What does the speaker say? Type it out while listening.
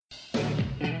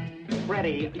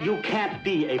Freddie, you can't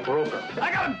be a broker.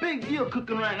 I got a big deal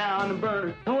cooking right now on the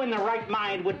burner. Who in their right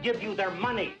mind would give you their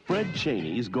money? Fred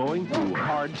Cheney's going through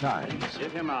hard times.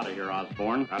 Get him out of here,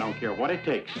 Osborne. I don't care what it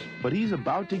takes. But he's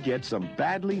about to get some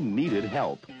badly needed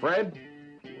help. Fred,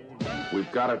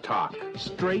 we've got to talk.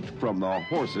 Straight from the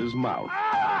horse's mouth.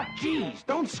 Ah, jeez,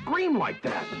 don't scream like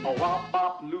that. Oh, wop,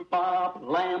 bop, loop, bop,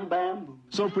 lam, bam.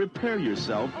 So prepare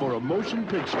yourself for a motion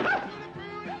picture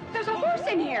There's a horse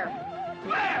in here.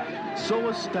 so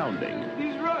astounding,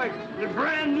 He's right. They're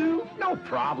brand new. No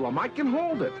problem, I can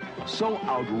hold it. so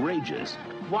outrageous,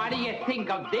 What do you think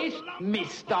of this,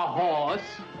 Mr. Horse?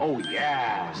 Oh,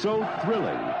 yeah. so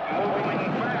thrilling,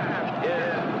 Moving fast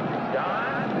is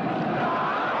Don.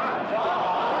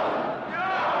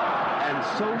 and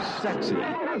so sexy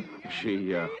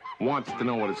She wants to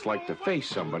know what it's like to face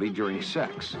somebody during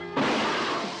sex.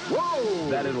 Whoa!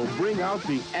 that it'll bring out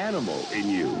the animal in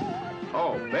you.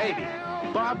 Oh, baby.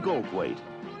 Bob Goldthwait,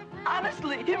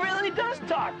 Honestly, he really does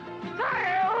talk.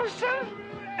 Hi, Elsa.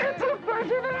 It's a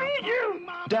pleasure to meet you.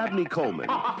 Dabney Coleman,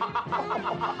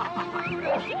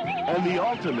 and the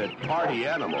ultimate party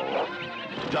animal,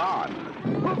 Don,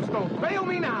 Whoops, don't fail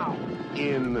me now.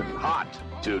 in Hot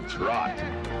to Trot.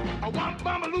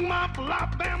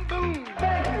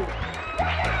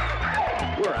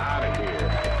 We're out of here.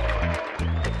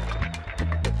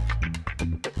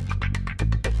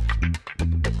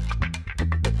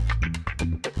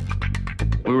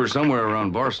 We were somewhere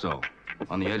around Barstow,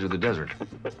 on the edge of the desert,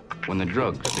 when the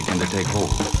drugs began to take hold.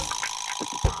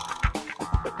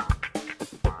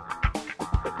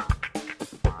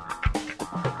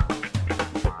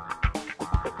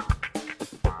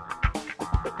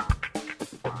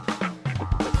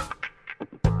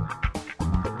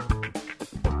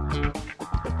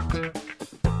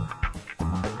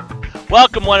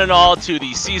 Welcome, one and all, to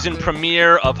the season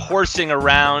premiere of Horsing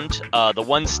Around, the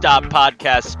one-stop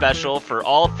podcast special for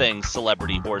all things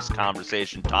celebrity horse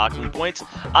conversation talking points.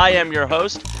 I am your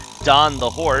host, Don the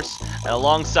Horse, and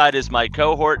alongside is my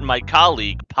cohort and my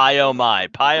colleague, Pio Mai.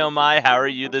 Pio Mai, how are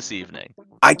you this evening?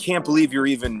 I can't believe you're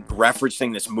even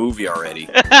referencing this movie already.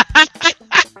 All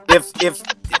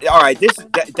right,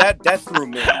 that threw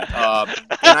me. And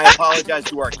I apologize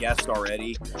to our guest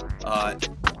already.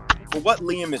 For what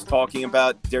Liam is talking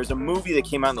about, there's a movie that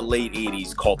came out in the late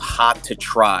 80s called Hot to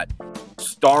Trot,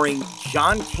 starring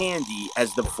John Candy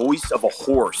as the voice of a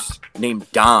horse named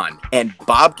Don, and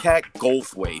Bobcat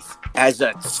Goldthwait as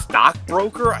a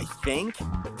stockbroker, I think.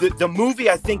 The movie,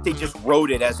 I think they just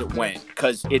wrote it as it went,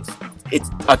 because it's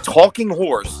a talking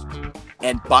horse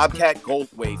and Bobcat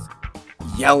Goldthwait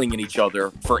yelling at each other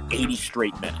for 80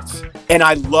 straight minutes. And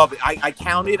I love it. I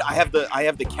counted. I have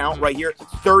the count right here.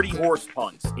 30 horse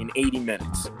puns in 80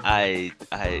 minutes.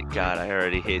 God, I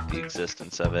already hate the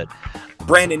existence of it.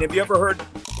 Brandon, have you ever heard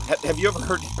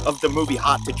of the movie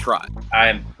Hot to Trot?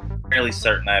 I'm fairly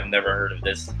certain I've never heard of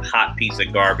this hot piece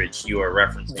of garbage you are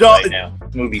referencing right now.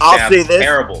 This movie I'll sounds say this.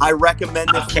 terrible. I recommend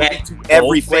this movie Bobcat to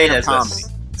every Goldthwait fan of as comedy.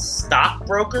 a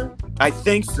stockbroker? I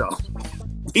think so.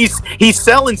 He's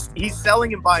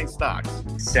selling and buying stocks.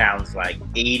 Sounds like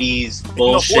 80s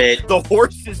bullshit. The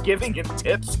horse is giving him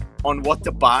tips on what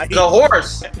to buy. The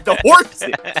horse. The horse.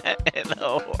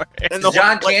 And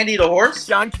John Candy the horse?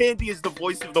 John Candy is the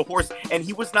voice of the horse, and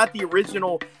he was not the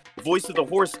original voice of the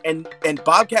horse. And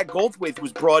Bobcat Goldthwait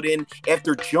was brought in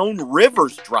after Joan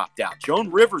Rivers dropped out. Joan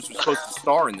Rivers was supposed to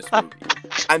star in this movie.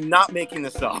 I'm not making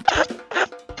this up.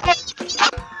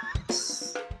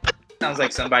 Sounds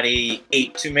like somebody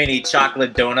ate too many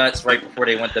chocolate donuts right before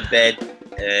they went to bed,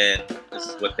 and this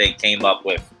is what they came up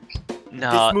with. No,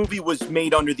 This movie was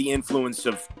made under the influence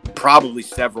of probably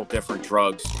several different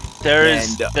drugs.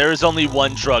 there is only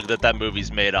one drug that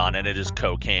movie's made on, and it is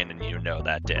cocaine, and you know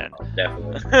that, Dan.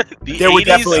 Definitely. There were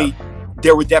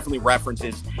 80s, definitely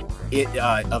references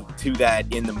to that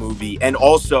in the movie, and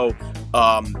also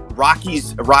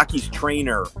Rocky's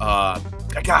trainer.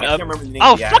 I can't remember the name.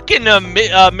 Oh, of the actor.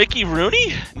 fucking Mickey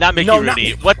Rooney? Not Mickey No, Rooney. not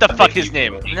Mickey- What the fuck his Mickey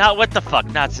name? Rooney. What the fuck?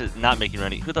 Not Mickey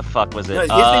Rooney. Who the fuck was it? No, his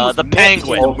name was The Mick.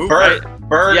 Penguin. Oh,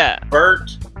 Bert, Yeah.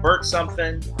 Bert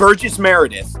something. Burgess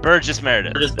Meredith Burgess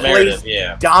Meredith. Burgess plays Meredith,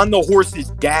 yeah. Don the horse's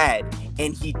dad,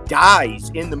 and he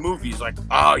dies in the movie. He's like,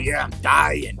 "Oh yeah, I'm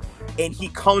dying," and he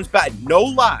comes back. No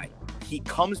lie, he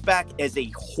comes back as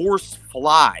a horse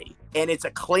fly, and it's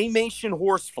a claymation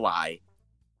horse fly,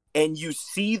 and you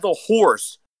see the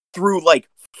horse through like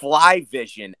fly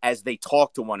vision as they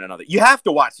talk to one another. You have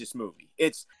to watch this movie.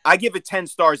 I give it 10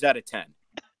 stars out of 10.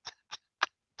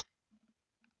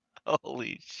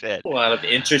 Holy shit. A lot of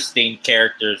interesting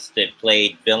characters that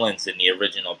played villains in the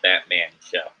original Batman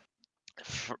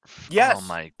show. Yes, Oh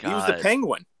my god. he was the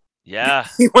Penguin. Yeah.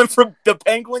 He went from the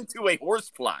penguin to a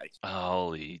horsefly.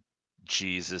 Holy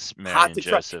Jesus, Mary Hot and to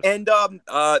try. Joseph. And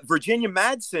Virginia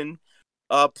Madsen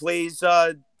plays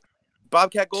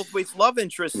Bobcat Goldthwait's love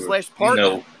interest /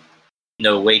 partner.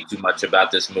 Know way too much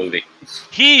about this movie.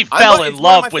 He fell in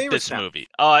love with favorites this now. movie.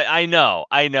 Oh, I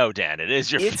know, Dan. It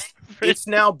is your favorite. It's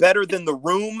now better than The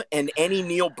Room and any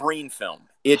Neil Breen film.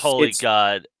 Holy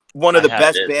God. One of the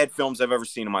best bad films I've ever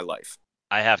seen in my life.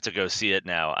 I have to go see it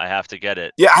now. I have to get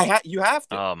it. Yeah, you have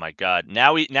to. Oh my God!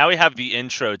 Now we have the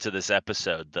intro to this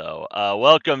episode, though.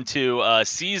 Welcome to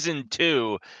season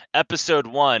 2, episode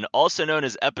 1, also known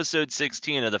as episode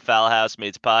 16 of the Foul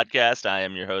Housemates podcast. I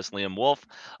am your host, Liam Wolf.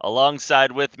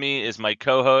 Alongside with me is my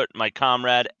co-host, my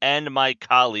comrade, and my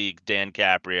colleague, Dan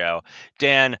Caprio.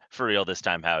 Dan, for real this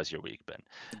time, how has your week been?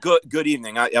 Good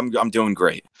evening. I'm doing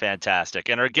great. Fantastic.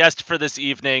 And our guest for this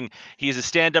evening, he's a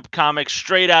stand-up comic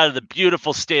straight out of the beautiful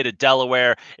state of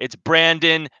Delaware. It's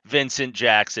Brandon Vincent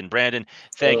Jackson. Brandon,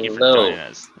 thank you for joining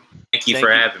us. Thank you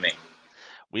for having me.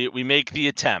 We make the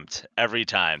attempt every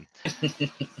time.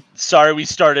 Sorry we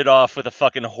started off with a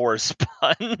fucking horse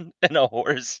pun and a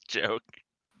horse joke.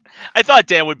 I thought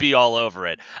Dan would be all over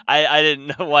it. I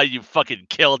didn't know why you fucking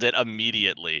killed it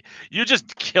immediately. You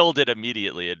just killed it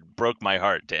immediately. It broke my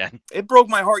heart, Dan. It broke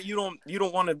my heart. You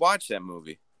don't want to watch that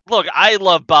movie. Look, I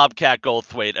love Bobcat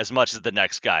Goldthwait as much as the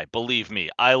next guy. Believe me,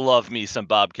 I love me some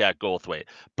Bobcat Goldthwait.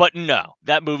 But no,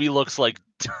 that movie looks like...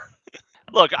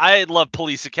 Look, I love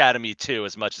Police Academy 2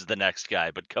 as much as the next guy,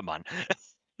 but come on.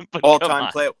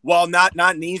 All-time play. Well, not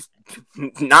nowadays,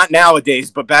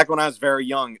 but back when I was very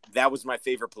young, that was my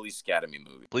favorite Police Academy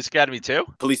movie. Police Academy 2?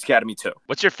 Police Academy 2.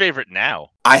 What's your favorite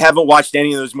now? I haven't watched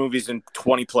any of those movies in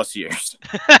 20 plus years.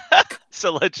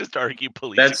 So let's just argue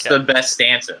Police That's Academy. the best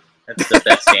answer. That's the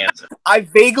best answer. I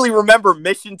vaguely remember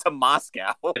Mission to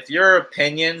Moscow. If your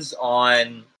opinions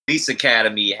on Police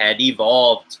Academy had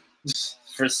evolved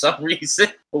for some reason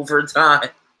over time,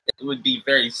 it would be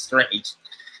very strange.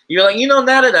 You're like, now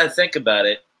that I think about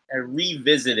it, I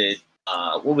revisited,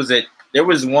 what was it? There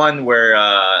was one where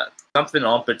something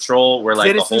on patrol where like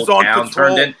Citizens the whole on town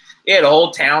Patrol. turned in. Yeah, the whole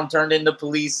town turned into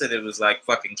police, and it was like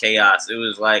fucking chaos. It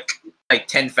was like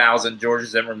 10,000 George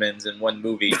Zimmermans in one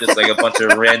movie, just like a bunch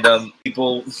of random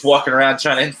people walking around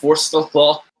trying to enforce the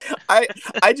law. I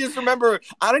just remember,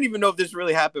 I don't even know if this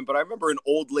really happened, but I remember an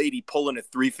old lady pulling a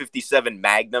 .357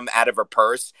 Magnum out of her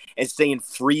purse and saying,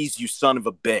 "Freeze, you son of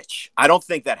a bitch." I don't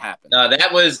think that happened. No,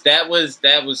 that was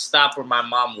Stop or My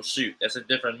Mom Will Shoot. That's a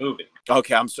different movie.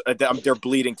 Okay, they're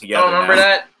bleeding together. I don't remember now.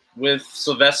 that with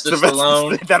Sylvester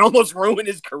Stallone. That almost ruined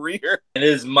his career. And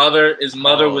his mother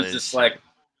was just like,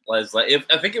 I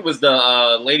think it was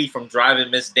the lady from Driving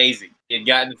Miss Daisy. He had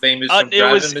gotten famous from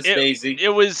Driving Miss Daisy. It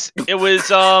was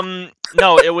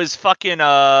no, it was fucking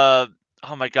oh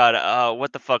my God,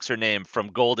 what the fuck's her name from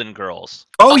Golden Girls?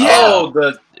 Oh yeah,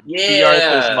 B.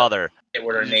 Arthur's mother. I forget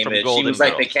what her name is. Golden She was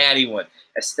like the Girls. catty one.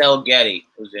 Estelle Getty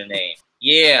was her name.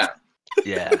 Yeah.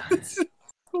 Yeah.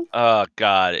 Oh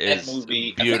God, That it's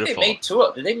movie. beautiful. I think they made 2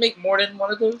 of. Did they make more than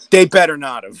one of those? They better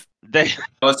not have.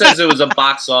 Well, it says it was a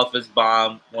box office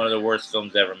bomb, one of the worst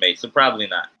films ever made. So probably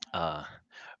not.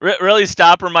 Really,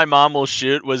 Stop or My Mom Will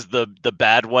Shoot was the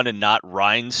bad one and not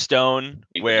Rhinestone,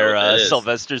 where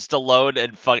Sylvester Stallone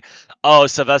and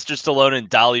Sylvester Stallone and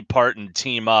Dolly Parton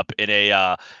team up in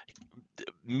a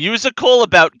musical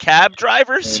about cab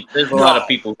drivers. I mean, there's a lot of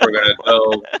people who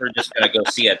are just gonna go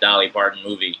see a Dolly Parton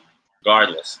movie,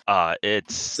 regardless.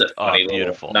 It's a funny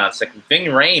beautiful. Ving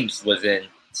Rhames was in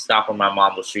Stop or My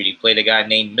Mom Will Shoot. He played a guy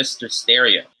named Mr.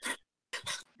 Stereo.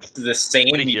 It's the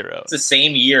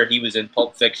same year he was in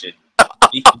Pulp Fiction.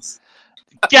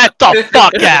 Get the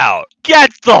fuck out!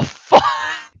 Get the fuck!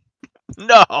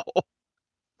 No.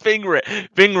 Ving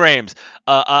Rhames,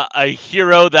 a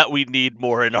hero that we need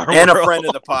more in our world. And a friend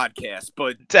of the podcast,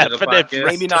 but definitely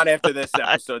maybe not after this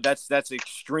episode. That's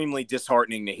extremely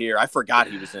disheartening to hear. I forgot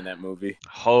he was in that movie.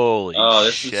 Holy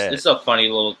shit. This is a funny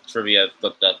little trivia I've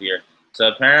looked up here. So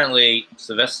apparently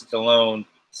Sylvester Stallone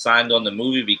signed on the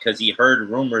movie because he heard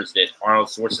rumors that Arnold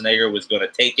Schwarzenegger was going to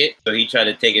take it. So he tried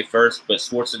to take it first, but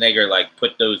Schwarzenegger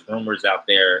put those rumors out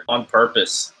there on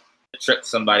purpose to trick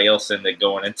somebody else into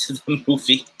going into the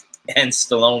movie, and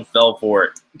Stallone fell for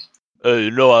it. Hey,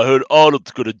 I heard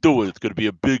Arnold's going to do it. It's going to be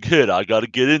a big hit. I got to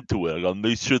get into it. I got to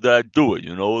make sure that I do it.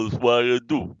 That's what I got to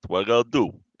do. That's what I got to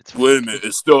do. Wait a minute.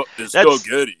 It's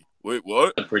Getty. Wait,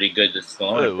 what? A pretty good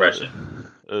Stallone impression.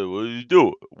 Hey, what are you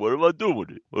doing? What am I doing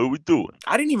with it? What are we doing?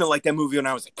 I didn't even like that movie when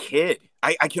I was a kid.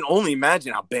 I can only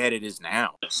imagine how bad it is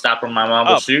now. Stop or My Mom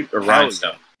Will Shoot or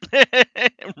Rhinestone?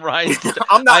 Rhinestone.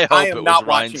 I am not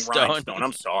watching Rhinestone.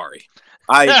 I'm sorry.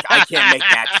 I can't make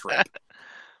that trip.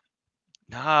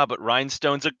 Nah, but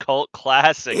Rhinestone's a cult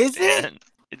classic. Is it? Dan.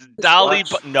 It's Dolly, watch.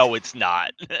 but no, it's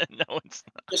not. No, it's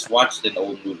not. Just watched an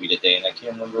old movie today, and I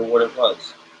can't remember what it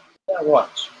was. What did I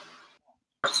watch?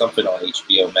 Something on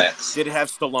HBO Max. Did it have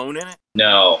Stallone in it?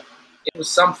 No, it was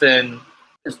something. I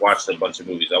just watched a bunch of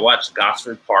movies. I watched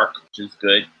Gosford Park, which is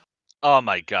good. Oh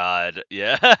my god,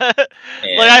 yeah.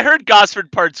 And Like I heard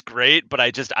Gosford Park's great, but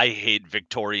I hate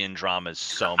Victorian dramas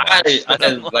so much. I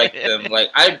like them.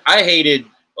 Like I hated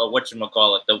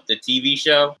whatchamacallit, the TV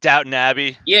show. Downton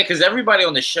Abbey. Yeah, because everybody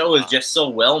on the show is just so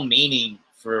well-meaning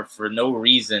for no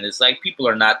reason. It's like people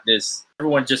are not this.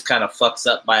 Everyone just kind of fucks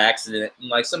up by accident.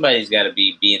 Like somebody's got to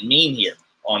be being mean here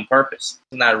on purpose.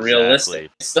 It's not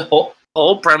realistic. Exactly. It's the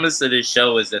whole premise of this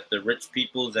show is that the rich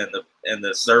people's and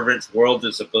the servants' world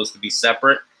is supposed to be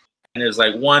separate. And there's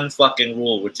like one fucking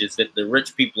rule, which is that the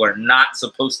rich people are not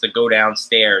supposed to go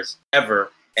downstairs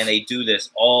ever. And they do this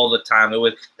all the time. It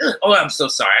was, oh, I'm so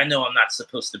sorry. I know I'm not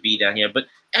supposed to be down here, but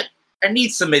I need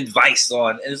some advice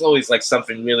on. And it's always like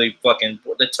something really fucking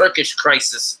the Turkish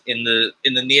crisis in the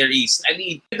Near East. I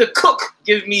need the cook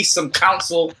give me some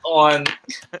counsel on.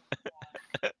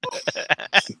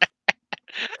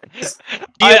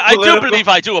 I do believe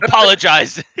I do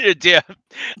apologize, dear.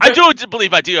 I do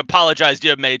believe I do apologize,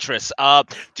 dear Matris.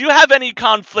 Do you have any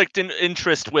conflict in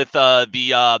interest with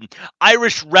the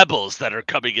Irish rebels that are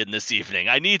coming in this evening?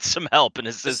 I need some help and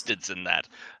assistance in that.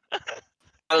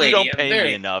 You don't pay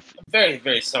me enough. I'm very,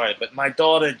 very sorry, but my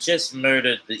daughter just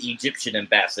murdered the Egyptian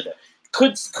ambassador.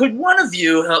 Could one of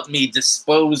you help me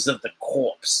dispose of the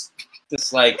corpse?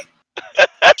 Just like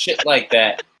shit like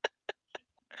that.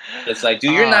 It's like,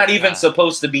 dude, you're not even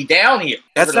supposed to be down here.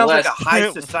 That sounds like a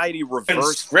high society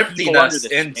reverse. Scripting us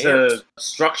into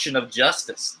obstruction of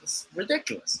justice. It's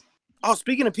ridiculous. Oh,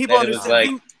 speaking of people under the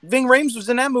stairs, Ving Rhames was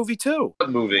in that movie too.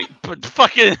 What movie? But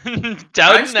fucking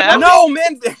Downton Abbey? No,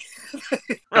 man.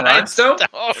 Rhinestone?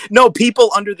 No,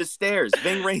 People Under the Stairs.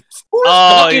 Ving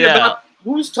Rhames.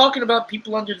 Who's talking about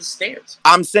People Under the Stairs?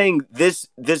 I'm saying this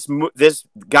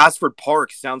Gosford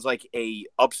Park sounds like a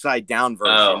upside down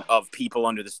version of People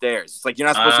Under the Stairs. It's like you're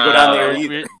not supposed to go down there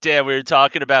either. Dan, we were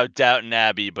talking about Downton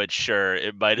Abbey, but sure,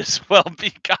 it might as well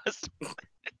be Gosford.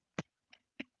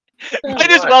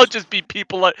 Might as well just be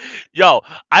People. Yo,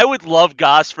 I would love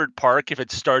Gosford Park if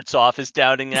it starts off as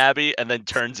Downton Abbey and then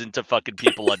turns into fucking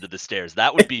People Under the Stairs.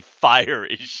 That would be fire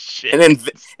as shit.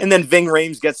 And then Ving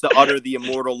Rhames gets to utter the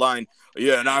immortal line.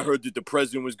 Yeah, and I heard that the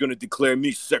president was going to declare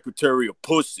me Secretary of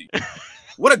Pussy.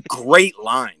 What a great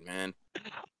line, man.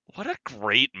 What a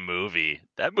great movie.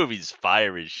 That movie's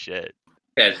fire as shit.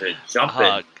 You guys are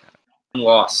jumping. I'm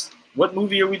lost. What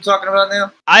movie are we talking about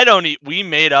now? We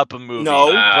made up a movie.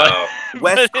 No,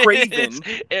 Wes Craven.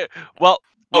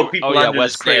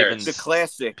 Wes Craven's the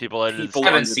classic. People Under the Stairs. I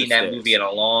haven't seen that movie in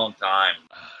a long time.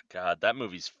 Oh, God, that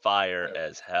movie's fire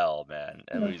as hell, man.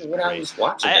 That movie's great. I was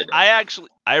watching it.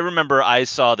 I remember I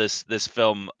saw this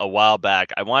film a while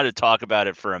back. I wanted to talk about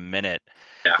it for a minute.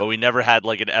 Yeah. But we never had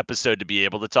like an episode to be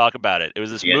able to talk about it. It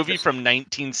was this movie from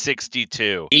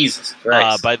 1962. Jesus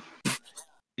Christ.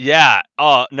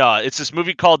 It's this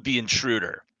movie called The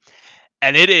Intruder.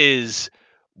 And it is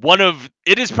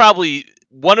probably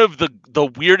one of the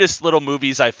weirdest little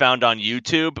movies I found on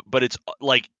YouTube, but it's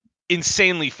like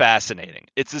insanely fascinating.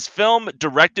 It's this film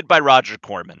directed by Roger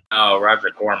Corman. Oh, Roger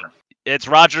Corman. It's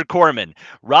Roger Corman.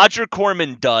 Roger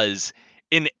Corman does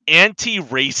an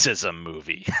anti-racism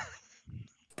movie.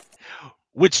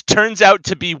 Which turns out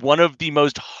to be one of the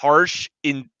most harsh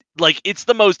it's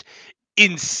the most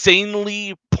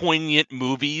insanely poignant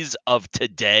movies of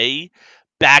today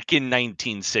back in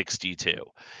 1962.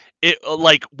 It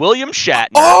William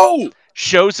Shatner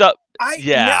shows up. I've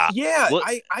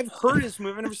heard this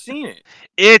movie. I've never seen it.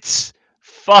 It's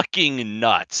fucking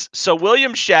nuts. So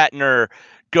William Shatner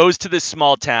goes to this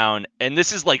small town, and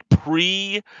this is like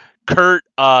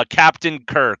Captain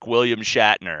Kirk, William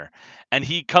Shatner. And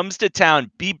he comes to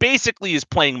town. He basically is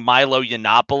playing Milo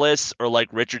Yiannopoulos or like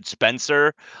Richard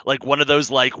Spencer, like one of those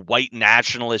like white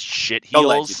nationalist shitheels.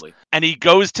 Allegedly. And he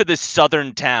goes to this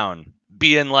southern town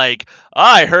being like,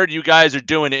 I heard you guys are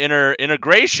doing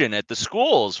integration at the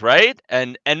schools, right?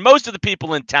 And most of the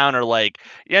people in town are like,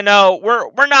 we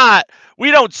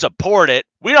don't support it.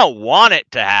 We don't want it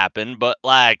to happen, but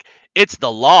like, it's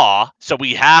the law, so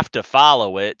we have to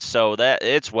follow it, so that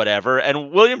it's whatever.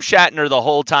 And William Shatner the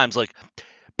whole time's like,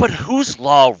 but whose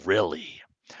law really?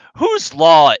 Whose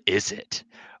law is it?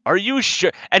 Are you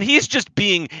sure? And he's just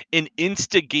being an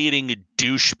instigating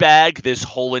douchebag this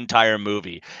whole entire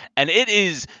movie. And it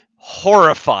is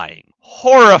horrifying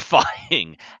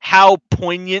how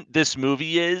poignant this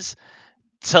movie is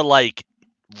to like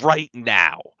right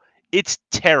now. It's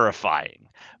terrifying.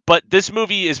 But this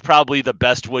movie is probably the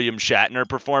best William Shatner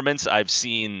performance I've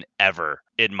seen ever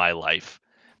in my life.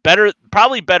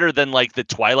 Probably better than like the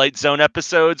Twilight Zone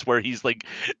episodes where he's like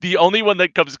the only one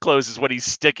that comes close is when he's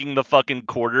sticking the fucking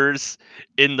quarters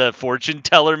in the fortune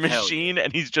teller machine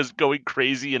and he's just going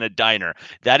crazy in a diner.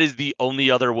 That is the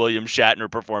only other William Shatner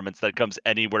performance that comes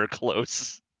anywhere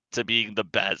close to being the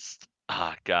best.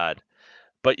 Ah, God.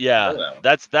 But yeah,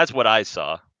 that's what I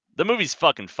saw. The movie's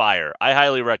fucking fire. I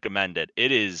highly recommend it.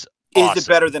 It is awesome. Is it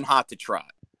better than Hot to Trot?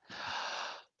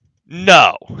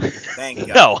 No. Thank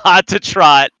God. No, Hot to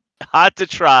Trot,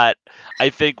 I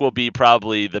think will be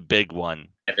probably the big one.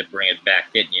 Had to bring it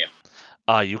back, didn't you?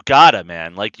 You gotta,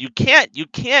 man. Like you can't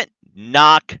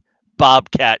knock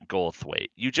Bobcat Goldthwait.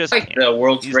 You just like can't. The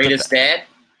World's Greatest Dad.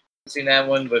 Seen that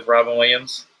one with Robin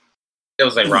Williams? It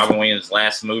was like Robin Williams'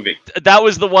 last movie. That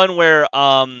was the one where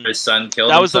his son killed himself.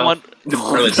 That was the one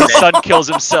his son kills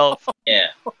himself. Yeah.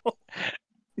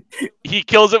 He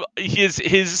kills him.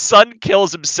 His son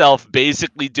kills himself,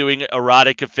 basically doing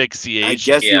erotic asphyxiation. I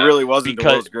guess he really wasn't the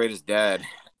world's greatest dad.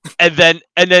 And then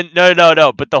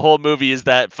no. But the whole movie is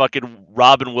that fucking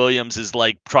Robin Williams is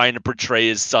like trying to portray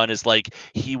his son as like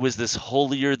he was this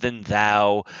holier than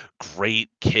thou great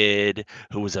kid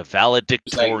who was a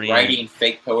valedictorian, like writing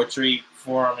fake poetry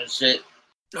for him and shit.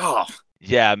 Oh.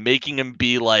 Yeah, making him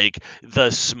be like the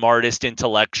smartest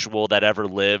intellectual that ever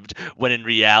lived, when in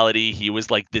reality he was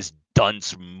like this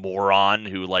dunce moron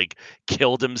who like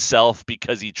killed himself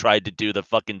because he tried to do the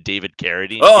fucking David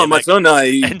Carradine. Oh, my son,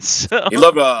 he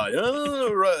loved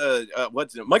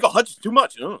Michael Hutchins too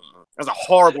much. That's a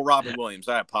horrible Robin Williams.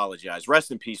 I apologize. Rest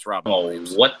in peace, Robin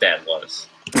Williams. What that was.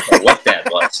 What that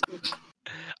was.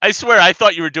 I swear, I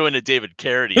thought you were doing a David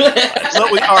Carradine.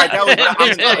 All right,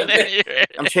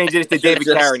 I'm changing it to David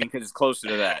Carradine because it's closer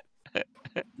to that.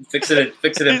 Fix it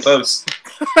in post.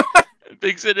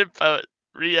 Fix it in post.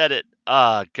 Re-edit.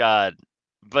 Oh, God.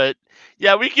 But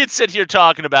yeah, we could sit here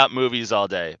talking about movies all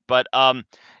day. But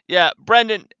yeah,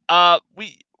 Brendan,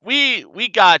 we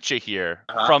got you here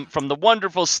from the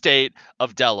wonderful state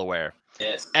of Delaware.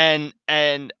 Yes.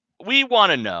 And we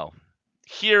want to know,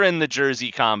 here in the Jersey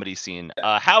comedy scene,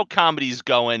 how comedy's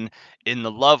going in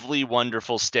the lovely,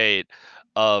 wonderful state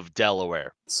of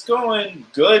Delaware. It's going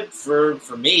good for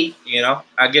me, you know.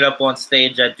 I get up on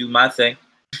stage, I do my thing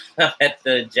at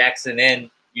the Jackson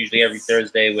Inn, usually every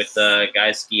Thursday with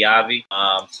guy Schiavi.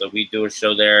 So we do a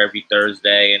show there every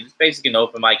Thursday, and it's basically an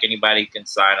open mic. Anybody can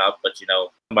sign up, but, you know,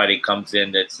 somebody comes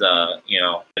in that's, you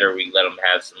know, better we let them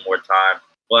have some more time.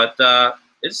 But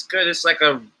it's good.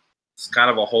 It's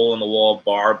kind of a hole in the wall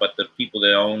bar, but the people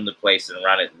that own the place and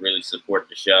run it really support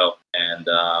the show. And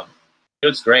it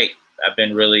was great. I've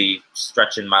been really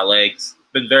stretching my legs.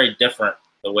 It's been very different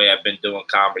the way I've been doing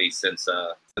comedy since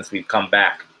we've come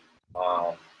back.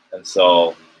 And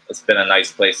so it's been a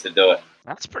nice place to do it.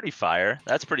 That's pretty fire.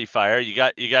 You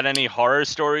got any horror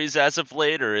stories as of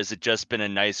late, or has it just been a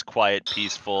nice, quiet,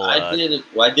 peaceful? I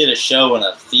did a show in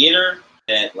a theater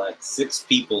that like 6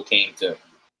 people came to.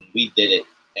 We did it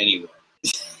anyway.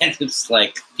 And it's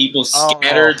like people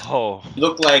scattered. Oh. You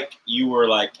look like you were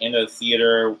like in a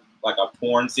theater, like a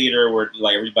porn theater where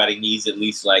like everybody needs at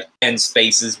least like 10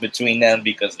 spaces between them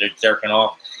because they're jerking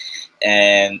off.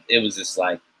 And it was just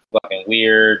like fucking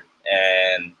weird,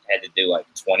 and had to do like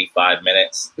 25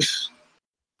 minutes.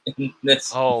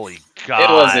 Holy God. It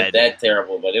wasn't that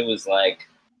terrible, but it was like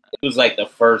the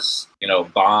first, you know,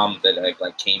 bomb that I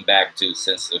like came back to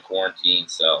since the quarantine.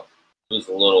 So it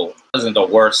wasn't the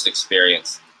worst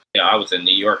experience. You know, I was in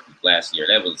New York last year.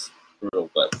 That was brutal,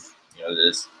 but you know, it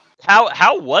is.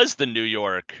 How was the New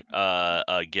York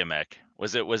gimmick?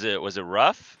 Was it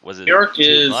rough? Was it New York too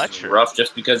is much, rough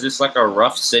just because it's like a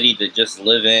rough city to just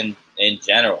live in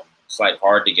general. It's like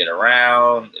hard to get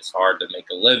around. It's hard to make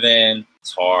a living.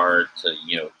 It's hard to,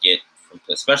 you know, get from,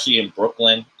 especially in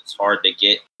Brooklyn, it's hard to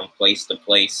get from place to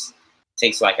place. It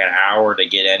takes like an hour to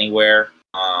get anywhere.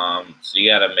 So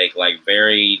you got to make like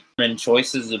very different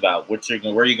choices about where you're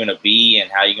going to be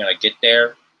and how you're going to get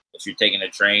there if you're taking a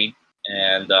train.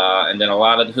 And then a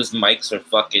lot of those mics are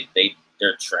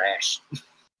they're trash.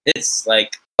 It's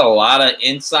like a lot of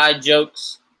inside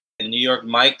jokes in New York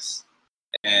mics,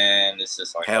 and it's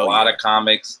just like a lot of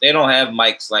comics. They don't have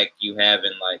mics like you have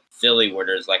in like Philly, where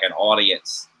there's like an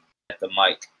audience at the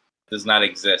mic. It does not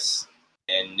exist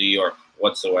in New York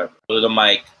whatsoever. Go to the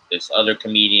mic, there's other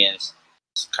comedians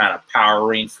just kind of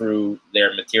powering through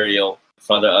their material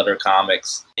for the other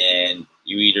comics, and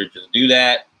you either just do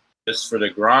that just for the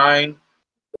grind.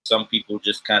 Some people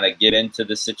just kind of get into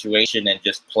the situation and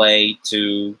just play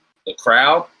to the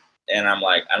crowd, and I'm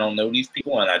like, I don't know these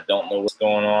people, and I don't know what's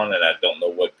going on, and I don't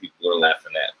know what people are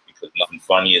laughing at because nothing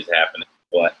funny is happening.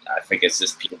 But I think it's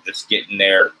just people just getting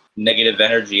their negative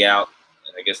energy out.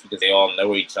 And I guess because they all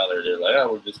know each other, they're like,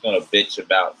 oh, we're just going to bitch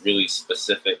about really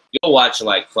specific. You'll watch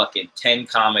like fucking 10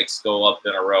 comics go up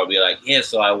in a row, be like, yeah,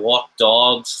 so I walk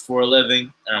dogs for a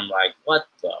living. And I'm like, what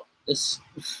the? This...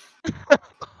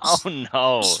 Oh,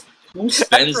 no. Who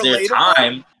spends their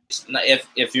time?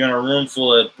 If you're in a room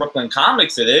full of Brooklyn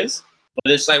comics, it is.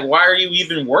 But it's like, why are you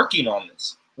even working on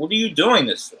this? What are you doing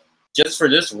this for? Just for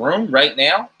this room right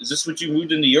now? Is this what you moved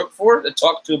to New York for? To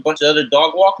talk to a bunch of other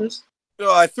dog walkers?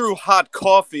 Oh, I threw hot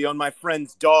coffee on my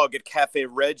friend's dog at Cafe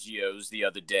Reggio's the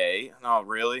other day. Oh,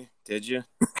 really? Did you?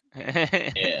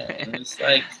 Yeah. It's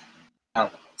like, I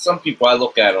don't know. Some people I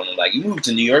look at them and like, you moved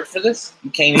to New York for this? You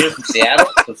came here from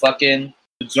Seattle to fucking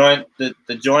join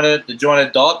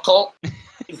a dog cult?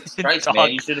 Jesus Christ,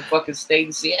 man, you should have fucking stayed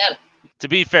in Seattle. To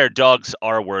be fair, dogs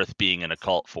are worth being in a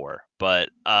cult for, but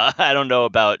I don't know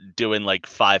about doing like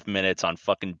 5 minutes on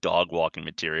fucking dog walking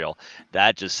material.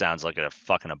 That just sounds like a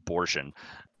fucking abortion.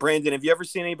 Brandon, have you ever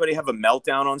seen anybody have a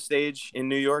meltdown on stage in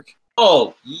New York?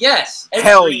 Oh, yes.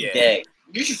 Hell yeah. Day.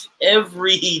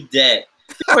 Every day.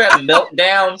 People have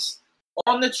meltdowns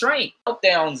on the train.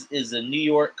 Meltdowns is a New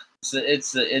York.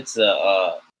 It's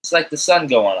like the sun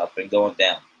going up and going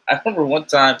down. I remember one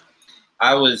time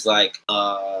I was like,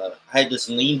 I had just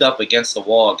leaned up against the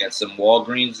wall against some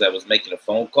Walgreens that was making a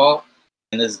phone call.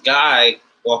 And this guy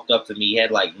walked up to me. He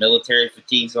had like military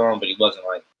fatigues on, but he wasn't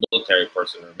like a military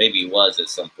person, or maybe he was at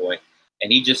some point.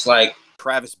 And he just like,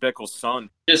 Travis Bickle's son.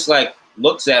 Just like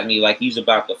looks at me like he's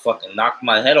about to fucking knock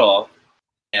my head off.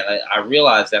 And I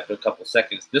realized after a couple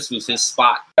seconds, this was his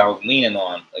spot I was leaning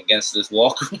on against this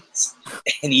Walgreens.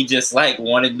 And he just like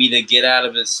wanted me to get out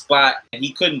of his spot. And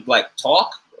he couldn't like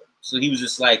talk. So he was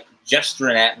just like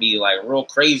gesturing at me like real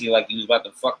crazy, like he was about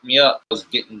to fuck me up. I was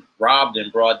getting robbed in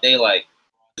broad daylight.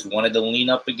 Just wanted to lean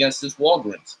up against this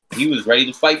Walgreens. He was ready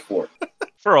to fight for it.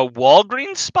 For a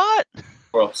Walgreens spot?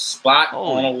 For a spot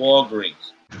on a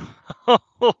Walgreens.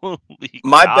 Holy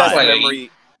My God. best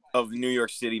memory of New York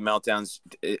City meltdowns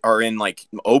are in like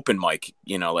open mic,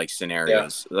 like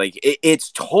scenarios. Yeah. Like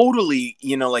it's totally,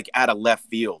 like out of left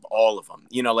field, all of them.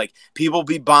 Like people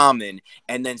be bombing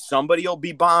and then somebody will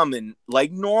be bombing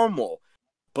like normal,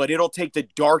 but it'll take the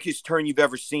darkest turn you've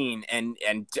ever seen. And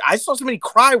I saw somebody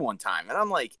cry one time and I'm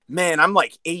like, man, I'm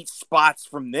like 8 spots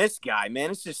from this guy,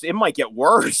 man. It might get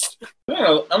worse. I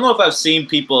don't know if I've seen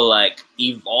people like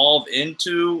evolve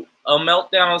into a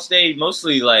meltdown on stage.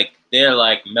 Mostly like they're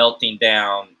like melting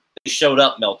down. They showed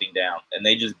up melting down, and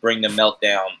they just bring the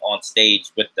meltdown on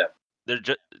stage with them.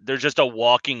 They're just a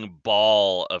walking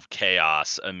ball of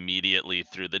chaos immediately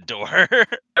through the door.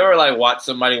 Ever like watch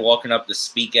somebody walking up to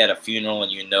speak at a funeral,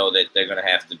 and you know that they're gonna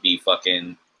have to be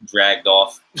fucking dragged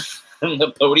off from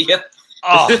the podium?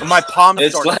 Oh, my palms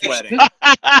start sweating.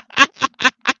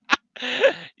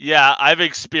 Yeah, I've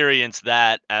experienced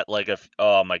that at like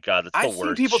oh my God, that's the worst. I've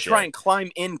seen people shit. try and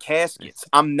climb in caskets.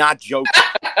 I'm not joking.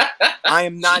 I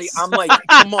am not. I'm like,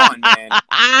 come on,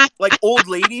 man. Like old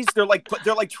ladies, they're like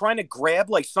trying to grab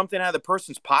like something out of the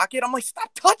person's pocket. I'm like, stop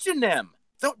touching them.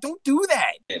 Don't do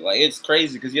that. Like it's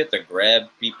crazy because you have to grab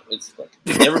people. It's like,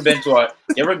 you ever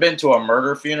been to a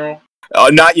murder funeral?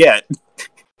 Not yet.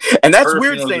 And that's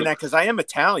weird saying that because I am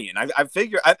Italian. I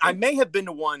figure I may have been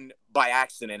to one by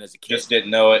accident as a kid. Just didn't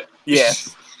know it. Yeah.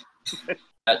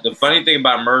 The funny thing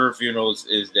about murder funerals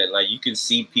is that like you can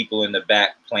see people in the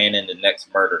back planning the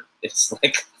next murder. It's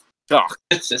like,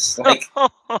 it's just like,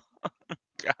 God.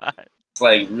 It's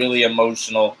like really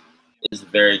emotional. It's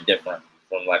very different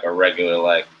from like a regular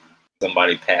like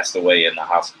somebody passed away in the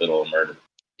hospital or murder.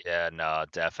 Yeah, no,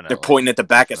 definitely. They're pointing at the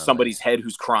back of somebody's head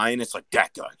who's crying. It's like, that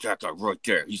guy right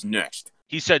there. He's next.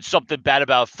 He said something bad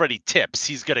about Freddie Tips.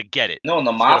 He's going to get it. No, in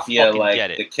the mafia,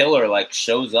 like, the killer, like,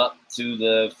 shows up to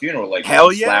the funeral, like,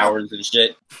 hell yeah, flowers and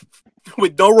shit.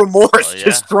 With no remorse,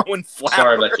 just throwing flowers.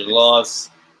 Sorry about your loss.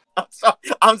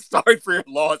 I'm sorry for your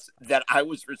loss that I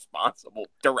was responsible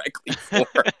directly for.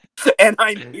 And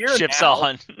I'm here Chips now.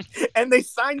 On. And they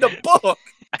signed a book.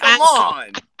 Come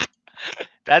on.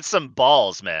 That's some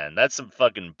balls, man. That's some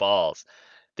fucking balls.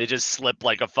 They just slip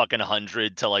like a fucking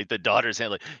 100 to like the daughter's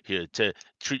hand, like, here, to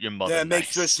treat your mother. Yeah, make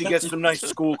sure she gets some nice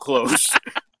school clothes.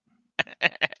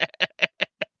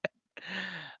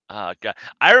 Oh, God.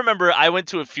 I remember I went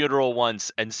to a funeral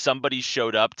once and somebody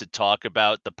showed up to talk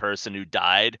about the person who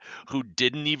died, who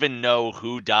didn't even know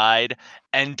who died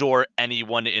and/or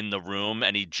anyone in the room,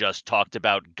 and he just talked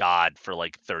about God for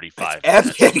like 35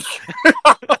 minutes. Epic.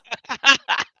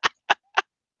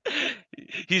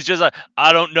 He's just like,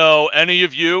 I don't know any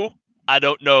of you. I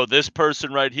don't know this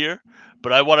person right here,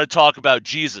 but I want to talk about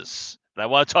Jesus. And I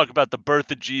want to talk about the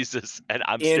birth of Jesus. And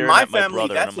I'm In staring my at my family,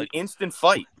 brother, and that's I'm like, an instant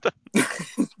fight. You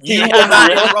Yeah, will not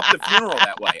really? interrupt the funeral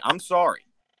that way. I'm sorry.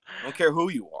 I don't care who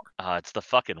you are. it's the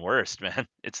fucking worst, man.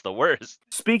 It's the worst.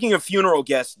 Speaking of funeral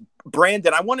guests,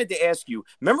 Brandon, I wanted to ask you.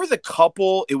 Remember the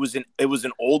couple? It was an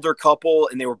older couple,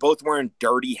 and they were both wearing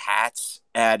dirty hats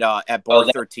at Bar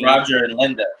 13. Roger and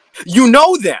Linda. You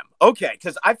know them, okay?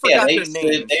 Because I forgot Yeah, their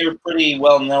names. they were pretty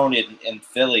well known in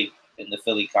Philly, in the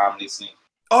Philly comedy scene.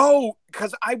 Oh,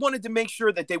 because I wanted to make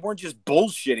sure that they weren't just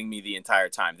bullshitting me the entire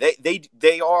time.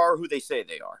 They are who they say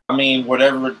they are. I mean,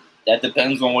 whatever. That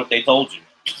depends on what they told you.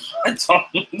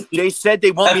 They said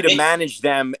they want me to manage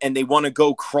them and they want to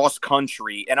go cross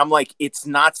country, and I'm like, it's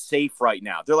not safe right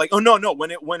now. They're like, oh no,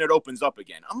 when it opens up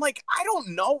again. I'm like, I don't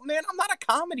know, man. I'm not a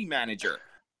comedy manager.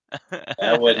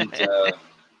 I wouldn't.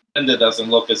 Linda doesn't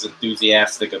look as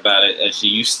enthusiastic about it as she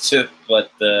used to,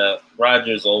 but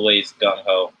Roger's always gung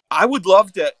ho. I would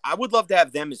love to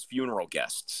have them as funeral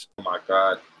guests. Oh my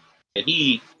god,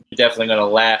 he's definitely gonna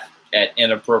laugh at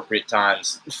inappropriate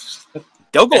times.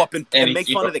 They'll go up and And make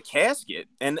fun of the casket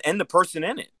and the person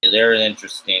in it. They're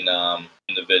interesting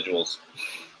individuals.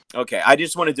 Okay, I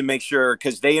just wanted to make sure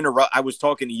because they interrupt. I was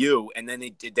talking to you, and then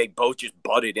they both just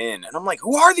butted in, and I'm like,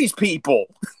 who are these people?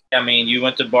 I mean, you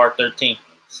went to Bar 13,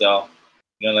 so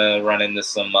you're gonna run into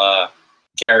some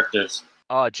characters.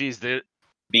 Oh, geez, dude.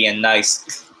 Being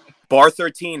nice. Bar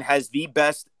 13 has the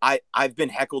best. I've been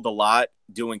heckled a lot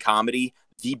doing comedy.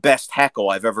 The best heckle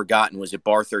I've ever gotten was at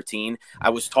Bar 13. I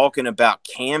was talking about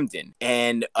Camden,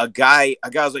 and a guy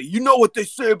was like, you know what they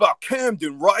say about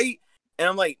Camden, right? And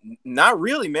I'm like, not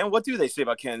really, man. What do they say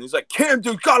about Camden? He's like,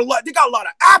 Camden got a lot of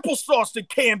applesauce in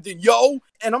Camden, yo.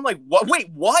 And I'm like, what?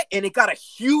 Wait, what? And it got a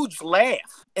huge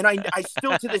laugh. And I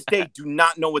still to this day do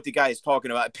not know what the guy is talking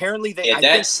about. Apparently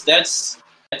That's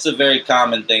a very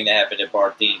common thing to happen at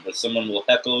Bar 13, but someone will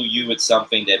heckle you with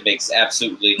something that makes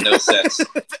absolutely no sense.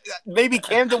 Maybe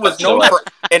Camden was known for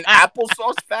an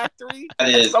applesauce factory.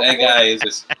 That guy is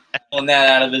just pulling that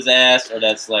out of his ass, or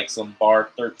that's like some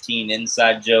Bar 13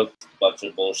 inside joke. Bunch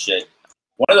of bullshit.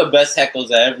 One of the best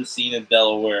heckles I ever seen in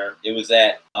Delaware. It was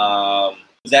at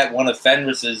one of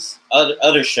Fenris's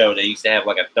other show. They used to have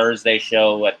like a Thursday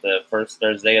show at the first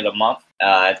Thursday of the month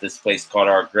at this place called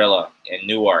Our Grilla in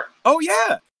Newark. Oh,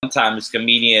 yeah. One time this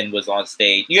comedian was on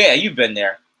stage. Yeah, you've been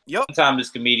there. Yep. One time this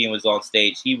comedian was on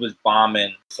stage. He was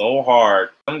bombing so hard.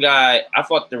 Some guy, I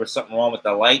thought there was something wrong with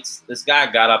the lights. This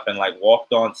guy got up and like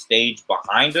walked on stage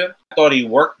behind him. I thought he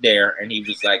worked there and he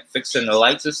was like fixing the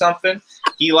lights or something.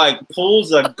 He like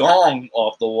pulls a gong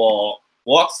off the wall,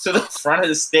 walks to the front of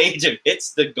the stage and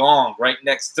hits the gong right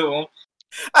next to him.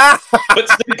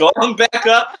 Puts the gong back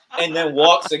up and then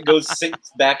walks and goes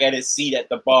sits back at his seat at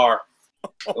the bar.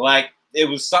 Like it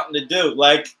was something to do.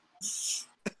 Like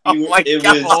it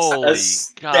was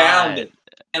astounding.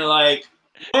 And like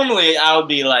normally I would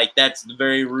be like, that's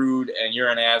very rude and you're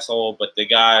an asshole, but the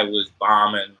guy was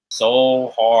bombing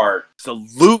so hard.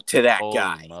 Salute to that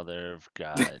guy. Mother of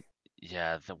God.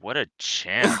 Yeah, what a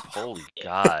champ. Holy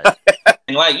God.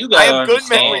 And like you gotta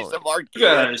understand,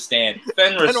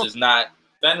 Fenris is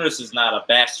not a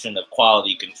bastion of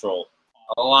quality control.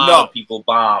 A lot of people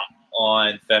bomb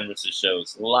on Fenris's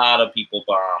shows. A lot of people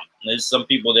bomb. There's some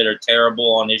people that are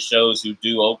terrible on his shows who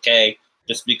do okay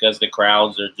just because the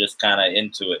crowds are just kind of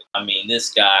into it. I mean,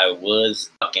 this guy was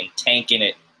fucking tanking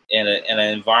it in an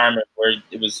environment where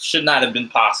it should not have been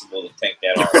possible to tank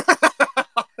that hard.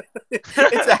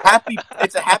 It's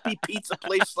a happy pizza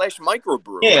place /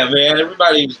 microbrewery. Yeah, man.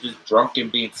 Everybody was just drunk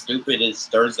and being stupid. It's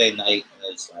Thursday night,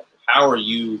 and it's like, how are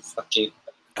you fucking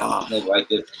like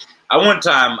this? One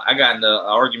time I got in an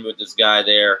argument with this guy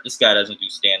there. This guy doesn't do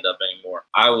stand-up anymore.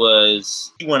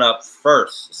 He went up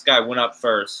first. This guy went up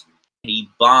first. He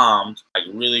bombed like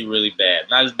really, really bad.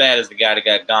 Not as bad as the guy that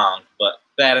got gonged, but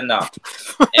bad enough.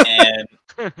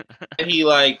 And he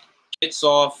like gets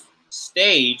off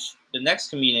stage. The next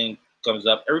comedian comes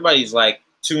up. Everybody's like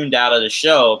tuned out of the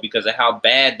show because of how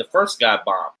bad the first guy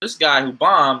bombed. This guy who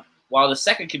bombed, while the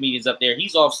second comedian's up there,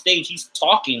 he's off stage. He's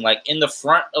talking like in the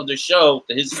front of the show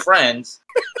to his friends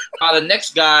while the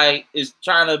next guy is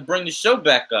trying to bring the show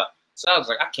back up. So I was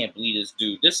like, I can't believe this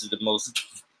dude. This is the most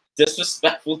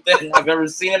disrespectful thing I've ever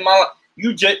seen in my life.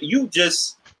 You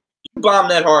bomb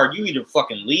that hard. You either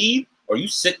fucking leave or you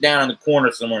sit down in the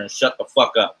corner somewhere and shut the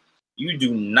fuck up. You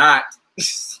do not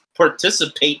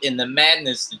participate in the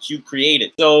madness that you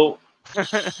created. So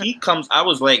he comes, I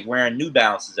was like wearing New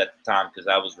Balances at the time because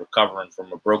I was recovering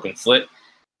from a broken foot.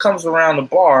 Comes around the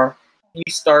bar, he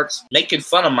starts making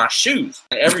fun of my shoes.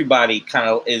 Everybody kind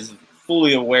of is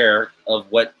fully aware of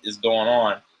what is going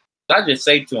on. I just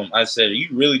say to him, I said, "Are you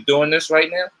really doing this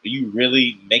right now? Are you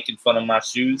really making fun of my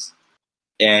shoes?"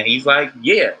 And he's like,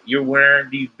 "Yeah, you're wearing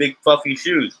these big puffy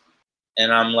shoes."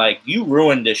 And I'm like, "You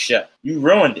ruined this show. You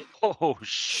ruined it. Oh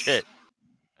shit!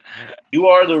 You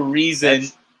are the reason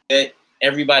that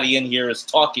everybody in here is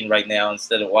talking right now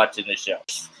instead of watching the show."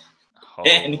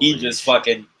 And he just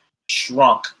fucking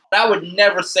shrunk. I would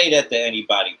never say that to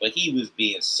anybody, but he was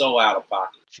being so out of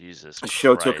pocket. Jesus, The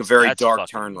show took a very dark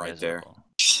turn right there.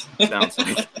 Sounds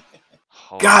like.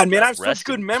 God, man, I have such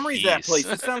good memories of that place.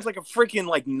 It sounds like a freaking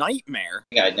like nightmare.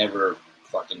 I never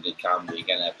fucking did comedy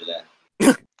again after that.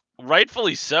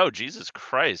 Rightfully so. Jesus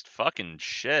Christ, fucking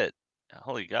shit.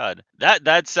 Holy God,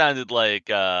 that sounded like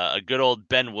a good old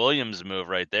Ben Williams move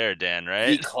right there, Dan.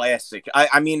 Right? The classic.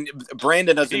 I mean,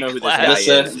 Brandon doesn't know who this guy is.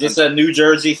 Is this a New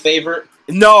Jersey favorite?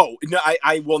 No,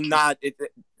 I will not.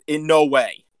 In no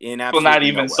way. In absolutely not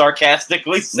even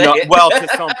sarcastically say it. Well, to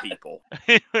some people,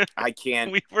 I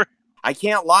can't. I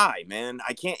can't lie, man.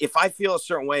 I can't. If I feel a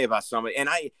certain way about somebody, and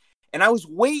I was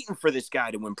waiting for this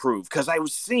guy to improve because I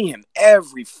was seeing him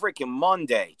every freaking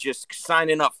Monday, just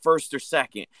signing up first or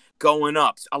second, going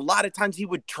up. A lot of times he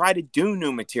would try to do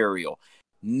new material.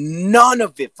 None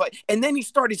of it. And then he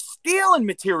started stealing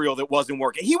material that wasn't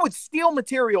working. He would steal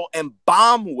material and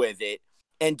bomb with it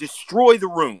and destroy the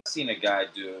room. I've seen a guy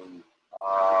do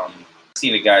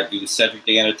Cedric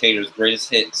the Entertainer's greatest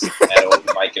hits at an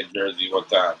open mic in Jersey one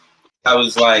time. I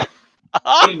was like,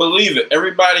 I couldn't believe it.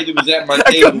 Everybody that was at my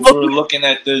table were looking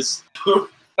at this.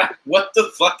 What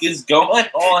the fuck is going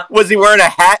on? Was he wearing a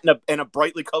hat and a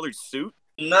brightly colored suit?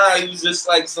 Nah, he was just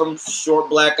like some short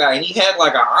black guy. And he had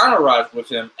like an entourage with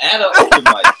him at an open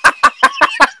mic.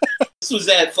 This was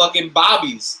at fucking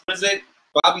Bobby's. What is it?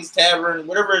 Bobby's Tavern,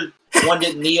 whatever one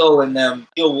that Neil and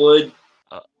Neil Wood.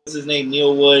 What's his name?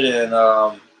 Neil Wood and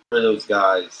what are those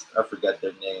guys? I forgot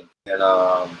their name. And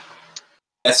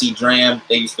S.E. Dram,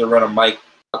 they used to run a mic.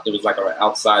 There was like an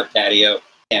outside patio.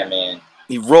 Yeah, man.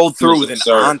 He rolled through with an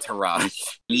entourage.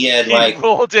 He had like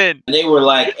rolled in. They were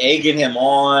like egging him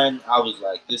on. I was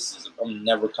like, I'm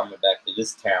never coming back to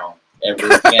this town ever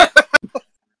again.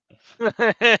 This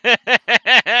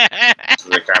is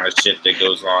the kind of shit that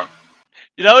goes on.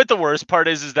 You know what the worst part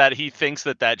is that he thinks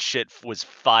that shit was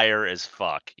fire as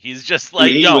fuck. He's just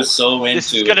like, he was so into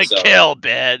this is gonna kill,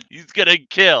 man. He's gonna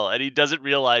kill, and he doesn't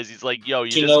realize he's like, yo,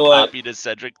 you just copied a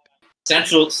Cedric.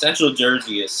 Central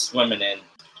Jersey is swimming in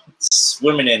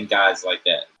guys like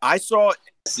that. I saw.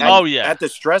 At the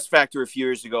Stress Factor a few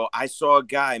years ago, I saw a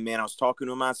guy, man, I was talking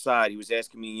to him outside. He was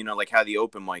asking me, like how the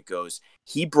open mic goes.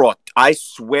 He brought, I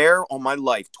swear on my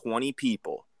life, 20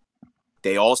 people.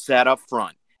 They all sat up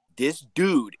front. This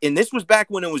dude, and this was back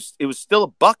when it was still a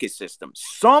bucket system.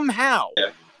 Somehow,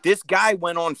 this guy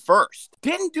went on first.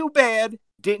 Didn't do bad,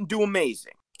 didn't do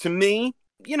amazing. To me,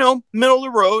 middle of the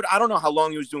road. I don't know how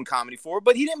long he was doing comedy for,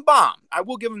 but he didn't bomb. I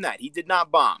will give him that. He did not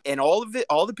bomb. And all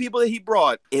the people that he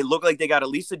brought, it looked like they got at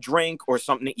least a drink or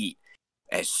something to eat.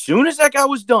 As soon as that guy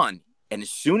was done, and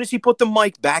as soon as he put the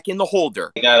mic back in the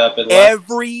holder, he got up and left.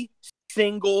 Every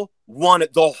single one,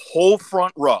 the whole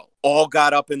front row, all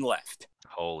got up and left.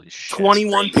 Holy shit!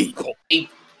 21 people. You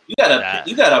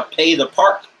gotta pay the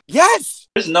park. Yes.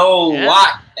 There's no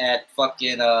lot at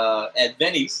fucking at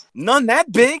Vinny's. None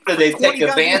that big. Did they take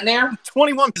a van there?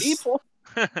 21 people.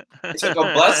 They took a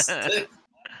bus.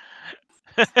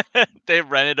 They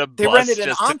rented a bus. They rented an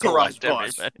just entourage to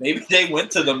bus. everything. Maybe they went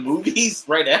to the movies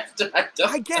right after.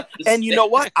 I get. And you know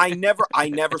what? I never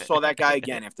saw that guy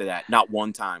again after that. Not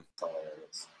one time.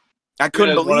 I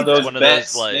couldn't believe it.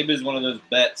 Maybe it's one of those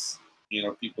bets.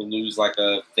 People lose like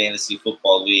a fantasy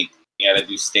football league. You got to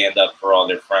do stand up for all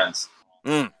their friends.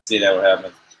 See that what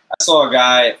happens. I saw a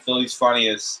guy at Philly's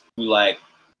Funniest who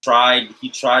tried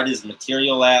his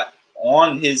material out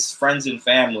on his friends and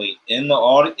family in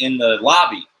the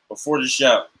lobby before the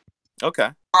show. Okay.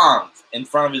 In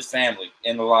front of his family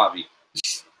in the lobby,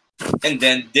 and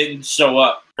then didn't show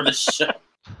up for the show.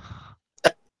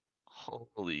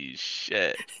 Holy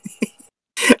shit!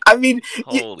 I mean,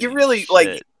 you really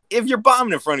shit. If you're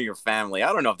bombing in front of your family,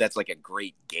 I don't know if that's like a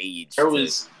great gauge.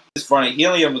 It's funny.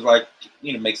 Helium was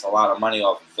makes a lot of money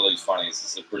off of Philly's Funniest.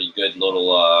 It's a pretty good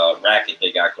little racket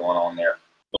they got going on there.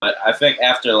 But I think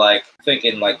after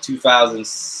in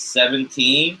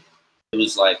 2017, it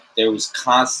was there was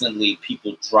constantly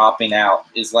people dropping out.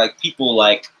 It's people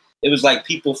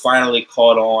finally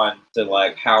caught on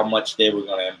to how much they were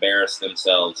going to embarrass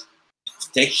themselves.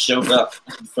 They showed up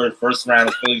for the first round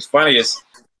of Philly's Funniest.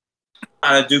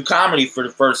 To do comedy for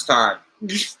the first time.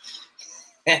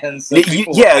 And so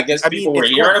people, I guess people were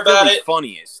hearing about it.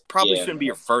 Funniest. Probably shouldn't be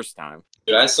your first time.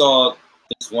 Dude, I saw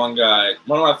this one guy.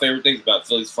 One of my favorite things about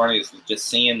Philly's Funniest was just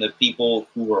seeing the people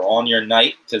who were on your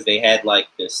night because they had like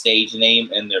their stage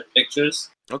name and their pictures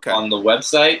on the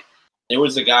website. There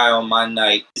was a guy on my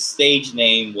night. His stage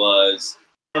name was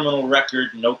criminal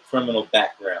record, no criminal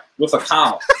background, with a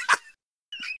comma.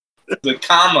 The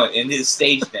comma in his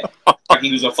stage name. Like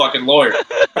he was a fucking lawyer.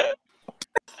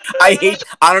 I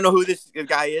don't know who this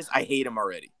guy is. I hate him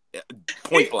already.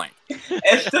 Point blank.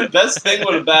 And the best thing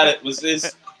about it was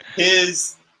his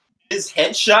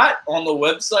headshot on the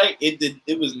website.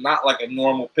 It was not like a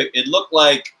normal pic. It looked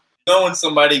like, you know, when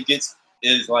somebody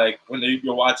is like when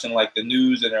you're watching like the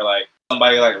news and they're like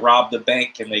somebody like robbed the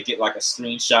bank and they get like a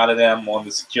screenshot of them on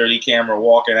the security camera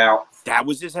walking out. That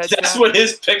was his headshot? That's what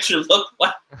his picture looked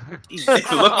like. It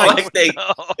looked like they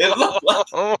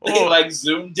like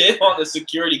zoomed in on the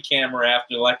security camera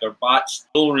after like a botched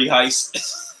jewelry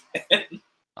heist.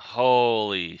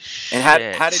 Holy shit!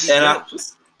 And how did he?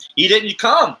 He didn't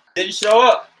come. Didn't show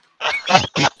up.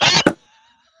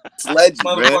 It's legend,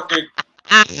 motherfucker.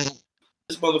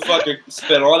 This motherfucker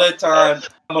spent all that time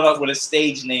coming up with a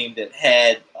stage name that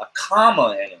had a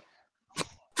comma in it,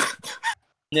 and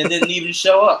then didn't even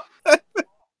show up.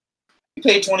 He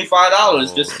paid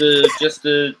 $25 just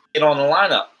to get on the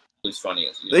lineup. It's funny.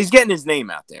 He's getting his name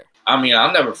out there. I mean,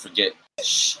 I'll never forget.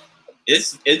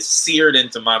 It's seared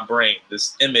into my brain.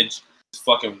 This image, this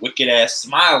fucking wicked ass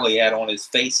smile he had on his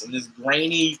face, and this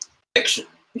grainy picture.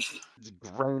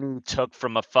 Grainy took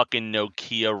from a fucking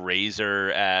Nokia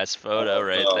Razor ass photo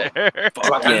there.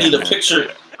 Fuck, I need a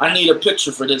picture. I need a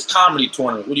picture for this comedy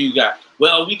tournament. What do you got?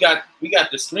 Well, we got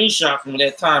the screenshot from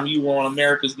that time you were on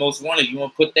America's Most Wanted. You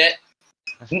want to put that?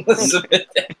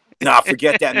 Nah,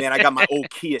 forget that, man. I got my old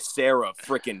Kyocera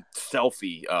freaking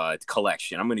selfie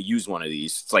collection. I'm gonna use one of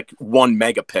these. It's like 1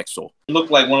 megapixel. It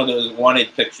looked like one of those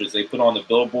wanted pictures they put on the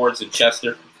billboards in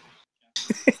Chester.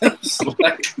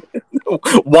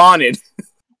 Wanted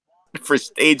for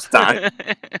stage time.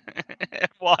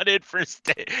 Wanted for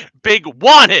big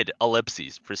wanted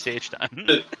ellipses for stage time.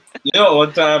 You know,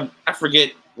 one time I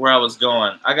forget where I was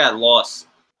going. I got lost.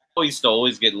 I used to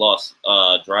always get lost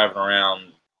driving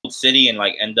around Old City and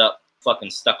like end up fucking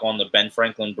stuck on the Ben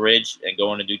Franklin Bridge and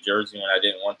going to New Jersey when I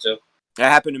didn't want to. That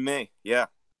happened to me. Yeah,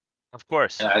 of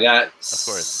course. And I got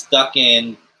stuck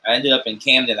in. I ended up in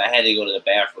Camden. I had to go to the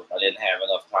bathroom. I didn't have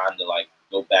enough time to like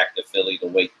go back to Philly to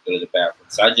wait to go to the bathroom.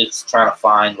 So I just trying to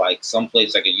find like some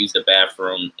place I could use the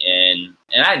bathroom in.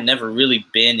 And I'd never really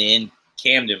been in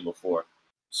Camden before.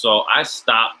 So I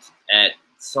stopped at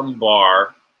some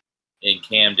bar in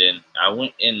Camden. I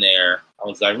went in there. I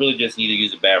was like, I really just need to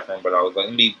use the bathroom, but I was like,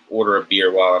 let me order a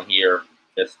beer while I'm here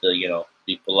just to, you know,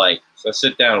 be polite. So I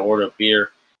sit down and order a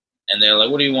beer, and they're like,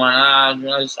 what do you want? I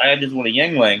just want a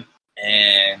Yuengling.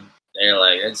 And they're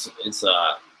like, it's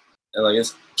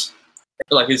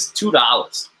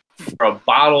 $2 for a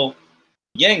bottle of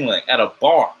Yuengling at a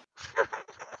bar.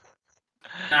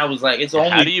 And I was like, it's only.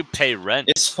 How do you pay rent?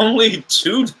 It's only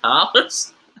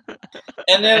 $2.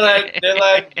 And they're like,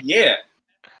 yeah,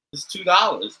 it's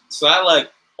 $2. So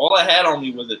all I had on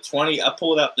me was a 20. I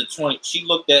pulled out the 20. She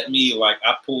looked at me like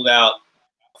I pulled out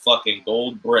a fucking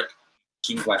gold brick.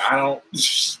 She was like,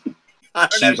 she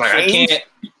was like, I can't.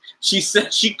 She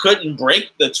said she couldn't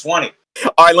break the 20.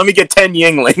 All right, let me get 10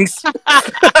 Yuenglings.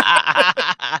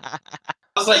 I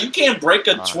was like, you can't break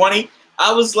a 20.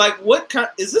 I was like, what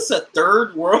is this, a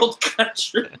third world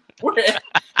country?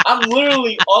 I'm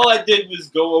literally, all I did was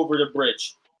go over the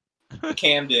bridge,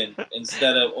 Camden,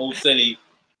 instead of Old City.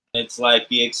 It's like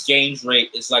the exchange rate.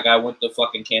 It's like I went to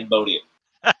fucking Cambodia.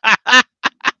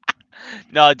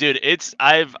 No, dude,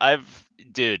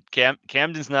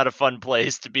 Camden's not a fun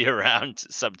place to be around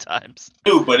sometimes.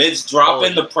 Dude, but it's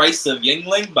dropping the price of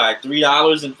Yuengling by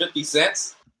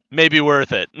 $3.50. Maybe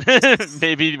worth it.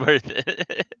 Maybe worth it.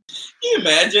 Can you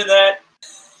imagine that?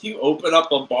 You open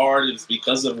up a bar, it's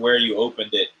because of where you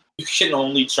opened it. You can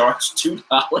only charge $2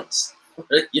 for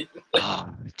it. Oh,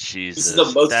 Jesus. This is the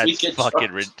most That's we can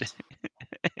fucking ridiculous.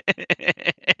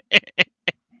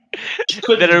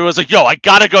 Then everyone was like, yo, I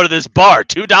gotta go to this bar.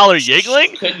 $2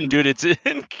 Yuengling? Dude, it's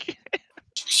in.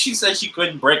 She said she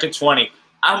couldn't break a 20.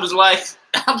 I was like,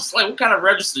 what kind of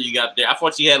register you got there? I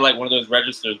thought she had like one of those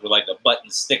registers where like the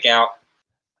buttons stick out.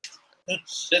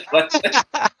 Shit like that.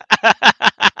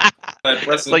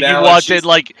 Like you walked in,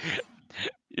 like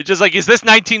you're just like, is this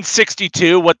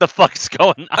 1962? What the fuck's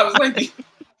going on? I was like,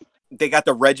 they got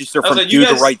the register from Do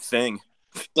the Right Thing.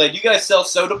 Like, you guys sell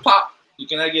soda pop?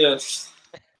 Can I get a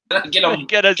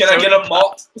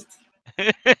malt?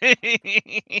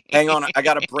 Hang on, I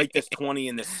gotta break this 20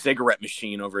 in this cigarette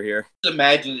machine over here. Just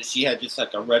imagine that she had just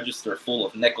like a register full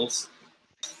of nickels.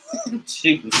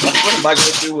 Jeez, what am I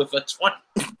going to do with a 20?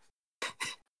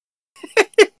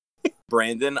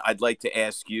 Brandon, I'd like to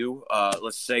ask you,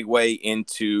 let's segue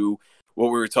into what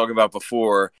we were talking about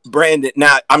before. Brandon,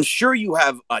 now, I'm sure you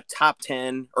have a top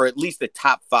 10 or at least a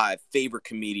top 5 favorite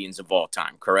comedians of all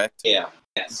time, correct? Yeah,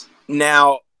 yes.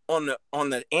 Now, on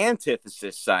the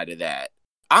antithesis side of that,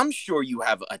 I'm sure you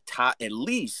have at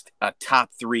least a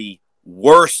top 3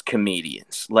 worst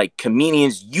comedians, like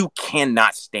comedians you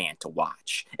cannot stand to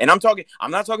watch. And I'm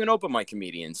not talking open mic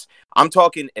comedians. I'm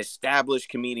talking established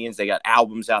comedians. They got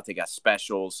albums out, they got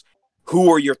specials.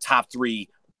 Who are your top 3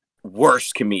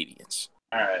 worst comedians?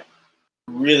 All right.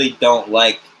 Really don't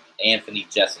like Anthony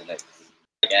Jeselnik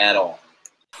at all.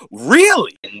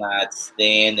 Really? I cannot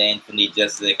stand Anthony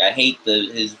Jeselnik. I hate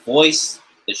his voice,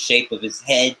 the shape of his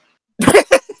head. I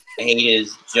hate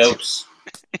his jokes.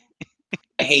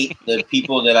 I hate the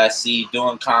people that I see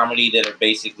doing comedy that are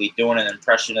basically doing an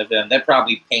impression of him. That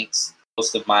probably paints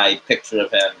most of my picture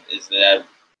of him, is that I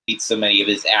meet so many of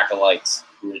his acolytes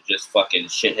who are just fucking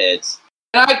shitheads.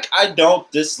 And I don't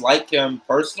dislike him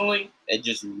personally. I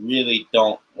just really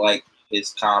don't like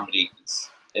his comedy.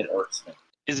 It irks me.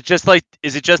 Is it just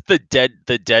the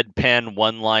deadpan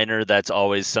one-liner that's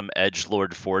always some edgelord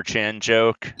 4chan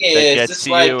joke? Yeah, that it's gets just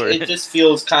to like, you, or... it just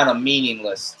feels kind of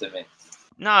meaningless to me.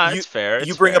 No, it's fair.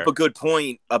 You bring up a good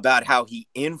point about how he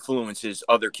influences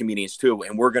other comedians too,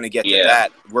 and we're going to get to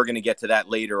that. We're going to get to that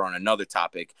later on another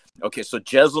topic. Okay, so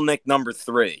Jeselnik number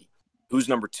 3. Who's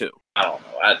number 2? I don't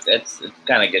know. It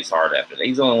kind of gets hard after that.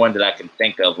 He's the only one that I can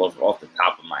think of off the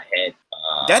top of my head.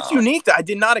 That's unique. I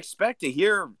did not expect to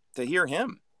hear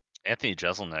him. Anthony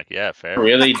Jeselnik, yeah, fair. I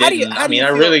really didn't. How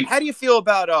do you feel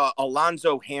about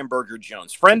Alonzo Hamburger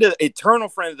Jones, eternal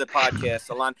friend of the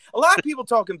podcast? A lot of people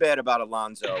talking bad about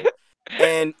Alonzo,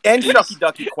 and Shucky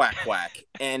Ducky Quack Quack,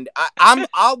 and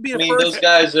I'll be the first. Those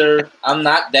guys are. I'm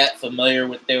not that familiar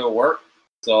with their work,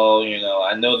 so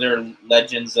I know they're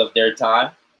legends of their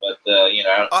time. But,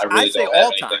 I really don't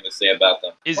have anything to say about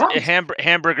them.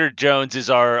 Hamburger Jones is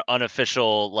our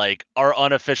unofficial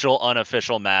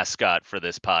mascot for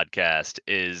this podcast.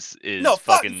 No,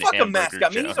 fuck a mascot. Jones. I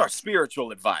mean, he's our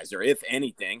spiritual advisor, if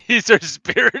anything. He's our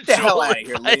spiritual Get the hell out of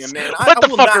here, Liam, man. What the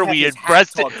fuck are we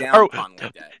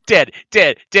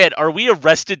Dad, are we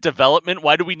Arrested Development?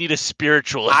 Why do we need a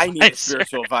spiritual advisor? I need a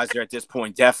spiritual advisor at this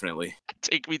point, definitely.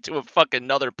 Take me to a fucking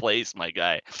another place, my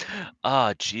guy.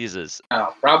 Ah, Jesus.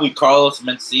 Probably Carlos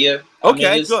Mencia.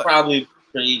 Okay, it's good. Probably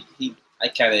pretty. I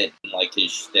kind of didn't like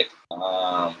his shtick.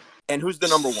 And who's the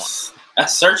number 1? I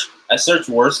searched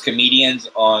worst comedians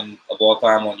of all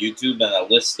time on YouTube, and a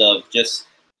list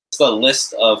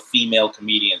of female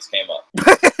comedians came up.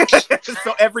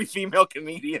 So every female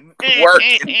comedian worked.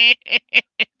 This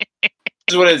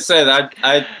is what it said.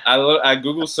 I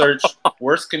Google search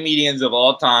worst comedians of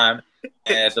all time.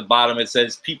 And at the bottom it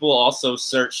says people also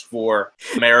searched for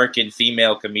American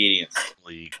female comedians.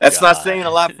 That's not saying a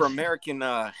lot for American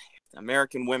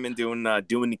women doing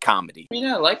the comedy. I mean,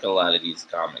 I like a lot of these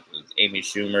comics. Amy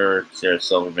Schumer, Sarah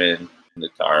Silverman,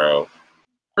 Nataro.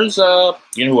 There's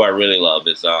who I really love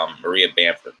is Maria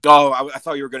Bamford. Oh, I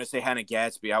thought you were going to say Hannah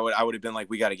Gadsby. I would have been like,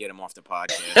 we got to get him off the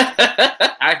podcast.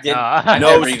 I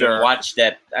never even watched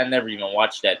that. I never even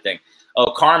watched that thing. Oh,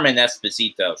 Carmen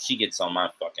Esposito. She gets on my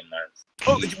fucking nerves.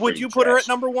 Oh, would you put her at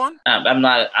number 1? I'm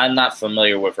not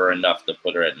familiar with her enough to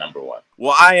put her at number 1.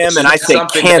 Well, I am, and I say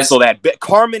cancel that.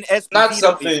 Carmen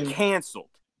Esposito is canceled.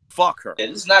 Fuck her.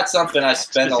 It's not something I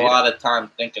spend a lot of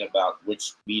time thinking about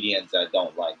which comedians I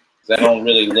don't like. I don't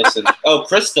really listen. Oh,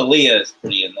 Chris D'Elia is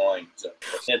pretty annoying. So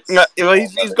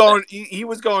he's going. He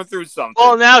was going through something.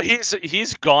 Well, now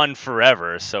he's gone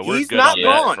forever, so we're he's good. Not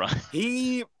on gone.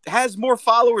 He has more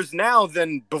followers now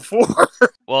than before.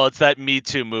 Well, it's that Me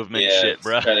Too movement shit,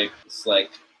 bro. It's like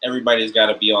everybody's got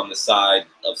to be on the side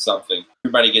of something.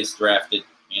 Everybody gets drafted,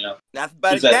 That's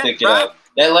about Who's I thinking of?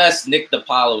 That last Nick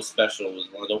DiPaolo special was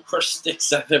one of the worst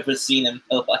sticks I've ever seen in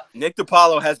my life. Nick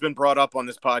DiPaolo has been brought up on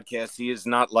this podcast. He is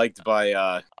not liked by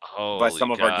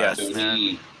some of our guests.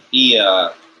 Dude, he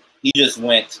just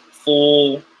went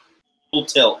full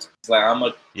tilt. It's like, I'm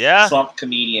a Trump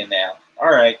comedian now.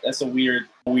 All right, that's a weird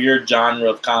genre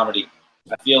of comedy.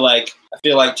 I feel like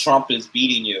Trump is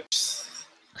beating you.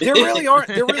 There really aren't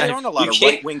a lot of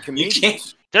right-wing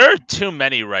comedians. There are too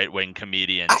many right-wing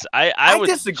comedians. I would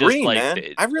disagree, just,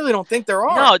 man. I really don't think there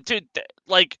are. No, dude,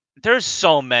 There's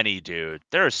so many, dude.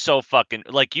 There are so fucking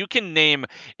like you can name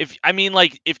if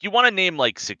you want to name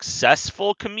like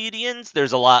successful comedians,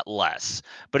 there's a lot less.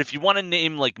 But if you want to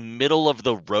name like middle of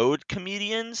the road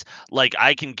comedians, like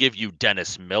I can give you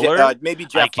Dennis Miller, maybe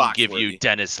Jeff I can give you Foxworthy.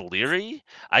 Dennis Leary,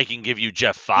 I can give you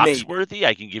Jeff Foxworthy,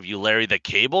 I can give you Larry the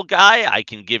Cable Guy, I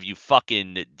can give you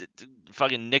fucking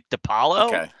Nick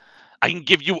DiPaolo, Okay. I can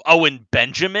give you Owen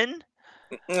Benjamin.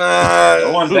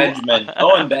 Owen Benjamin.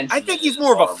 I think he's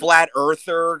more of a flat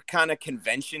earther kind of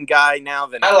convention guy now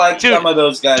than I like some of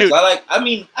those guys. Dude.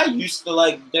 I used to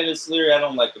like Dennis Leary. I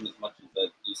don't like him as much as I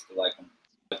used to like him.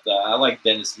 But I like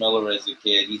Dennis Miller as a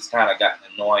kid. He's kind of gotten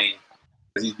annoying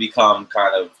because he's become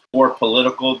kind of more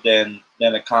political than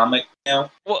a comic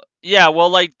now. Well, yeah, well,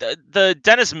 like the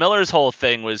Dennis Miller's whole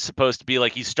thing was supposed to be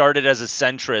like he started as a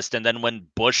centrist, and then when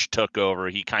Bush took over,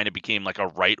 he kind of became like a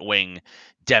right-wing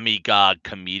demigod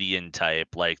comedian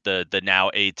type, like the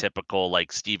now atypical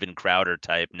like Steven Crowder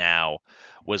type now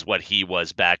was what he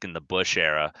was back in the Bush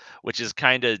era, which is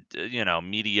kind of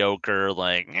mediocre,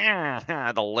 like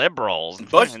the liberals.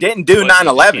 Bush didn't do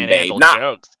 9/11, babe. Nah.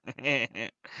 Jokes.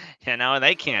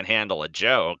 They can't handle a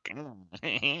joke.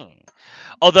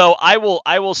 Although I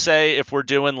will say, if we're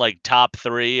doing like top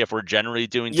three, if we're generally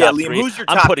doing top Liam, three, who's your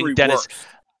top three worst?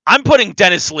 I'm putting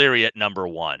Dennis Leary at number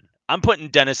one. I'm putting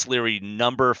Dennis Leary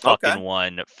number fucking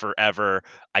one forever.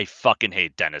 I fucking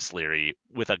hate Dennis Leary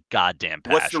with a goddamn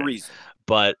passion. What's the reason?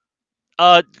 But,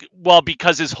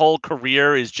 because his whole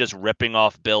career is just ripping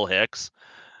off Bill Hicks,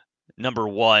 number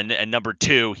one, and number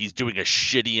two, he's doing a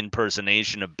shitty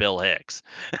impersonation of Bill Hicks.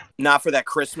 Not for that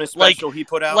Christmas special he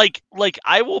put out? Like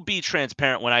I will be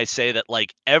transparent when I say that,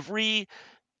 like, every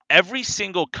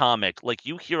single comic, like,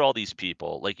 you hear all these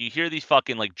people, like, you hear these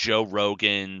fucking, like, Joe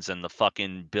Rogans and the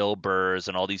fucking Bill Burrs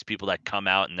and all these people that come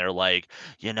out and they're like,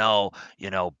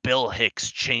 Bill Hicks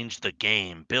changed the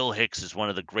game. Bill Hicks is one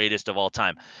of the greatest of all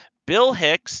time. Bill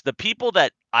Hicks, the people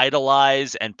that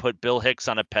idolize and put Bill Hicks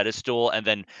on a pedestal and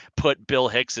then put Bill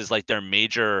Hicks as like their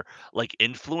major like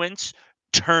influence,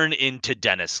 turn into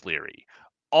Dennis Leary.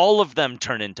 All of them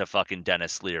turn into fucking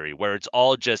Dennis Leary, where it's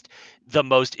all just the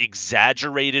most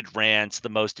exaggerated rants, the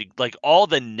most like all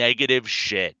the negative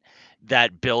shit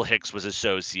that Bill Hicks was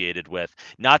associated with.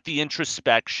 Not the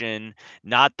introspection,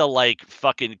 not the like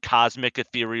fucking cosmic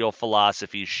ethereal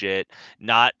philosophy shit,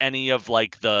 not any of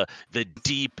like the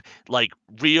deep like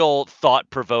real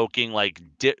thought-provoking like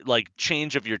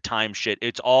change of your time shit.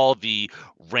 It's all the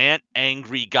rant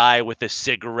angry guy with a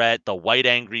cigarette, the white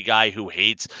angry guy who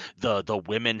hates the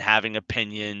women having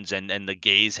opinions and the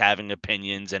gays having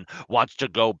opinions and wants to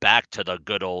go back to the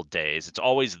good old days. It's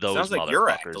always those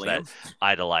motherfuckers that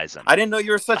idolize him. I didn't know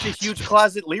you were such a huge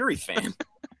Closet Leary fan.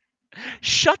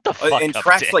 Shut the fuck up, and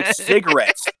tracks Dan. like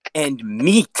Cigarettes and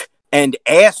Meat and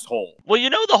Asshole. Well,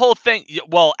 the whole thing.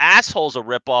 Well, Asshole's a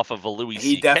ripoff of a Louis C.K.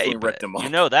 He definitely ripped him off. You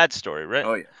know that story, right?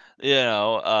 Oh,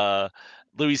 yeah.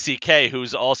 Louis C.K.,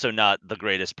 who's also not the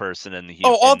greatest person in the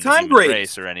all-time human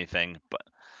race or anything, but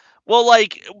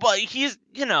he's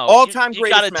all-time you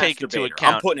greatest gotta take into masturbator.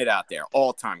 account. I'm putting it out there.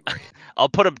 All-time great. I'll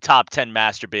put him top 10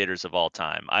 masturbators of all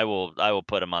time. I will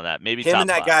put him on that. Maybe him top and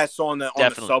that 5. guy I saw on the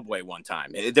subway one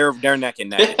time. They're neck and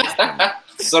neck.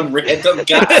 Some random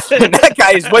guy. That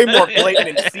guy is way more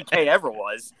blatant than CK ever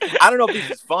was. I don't know if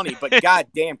he's funny, but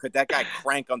goddamn, could that guy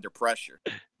crank under pressure?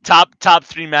 Top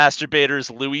 3 masturbators: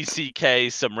 Louis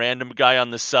C.K., some random guy on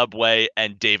the subway,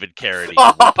 and David Carradine.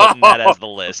 We're putting that as the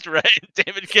list, right?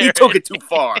 David Carradine. He took it too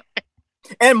far.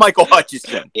 And Michael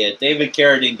Hutchison. Yeah, David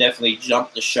Carradine definitely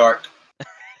jumped the shark.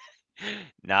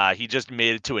 Nah, he just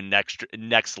made it to a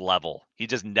next level. He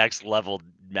just next level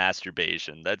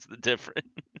masturbation. That's the difference.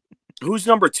 Who's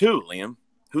number 2, Liam?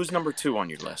 Who's number 2 on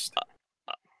your list?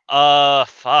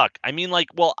 Fuck. I mean, like,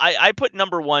 well, I put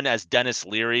number 1 as Dennis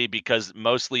Leary because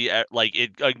mostly, like,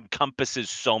 it encompasses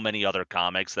so many other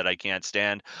comics that I can't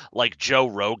stand. Like, Joe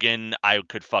Rogan, I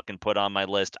could fucking put on my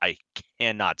list. I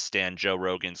cannot stand Joe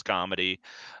Rogan's comedy.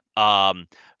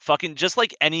 Fucking just,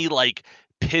 like, any, like,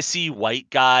 pissy white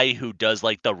guy who does,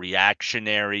 like, the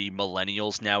reactionary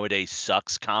millennials nowadays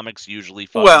sucks comics usually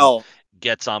fucking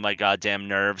gets on my goddamn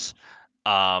nerves.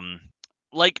 I'd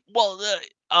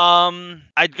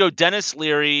go Dennis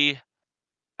Leary.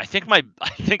 I think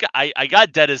I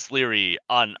got Dennis Leary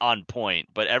on point,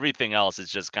 but everything else is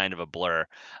just kind of a blur.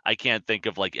 I can't think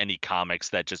of like any comics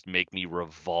that just make me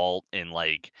revolt and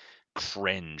like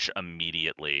cringe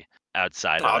immediately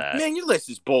outside of that. Man, your list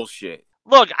is bullshit.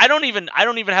 Look, I don't even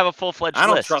have a full-fledged list.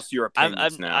 I don't trust your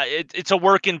opinions now. It's a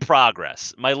work in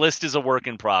progress. My list is a work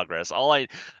in progress.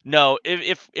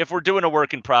 If we're doing a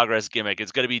work in progress gimmick,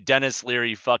 it's going to be Dennis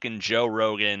Leary, fucking Joe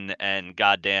Rogan, and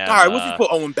goddamn. All right, we'll just put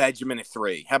Owen Benjamin at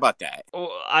 3. How about that?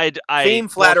 Fame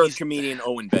flat Earth comedian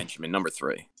Owen Benjamin, number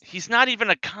 3. He's not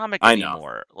even a comic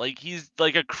anymore. Like, he's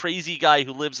like a crazy guy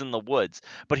who lives in the woods.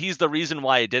 But he's the reason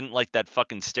why I didn't like that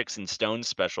fucking Sticks and Stones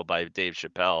special by Dave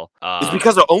Chappelle. It's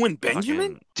because of Owen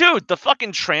Benjamin? Dude, the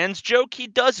fucking trans joke he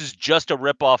does is just a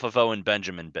ripoff of Owen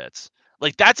Benjamin bits.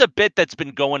 Like, that's a bit that's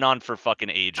been going on for fucking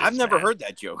ages. I've never heard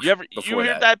that joke. You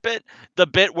hear that bit? The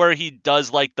bit where he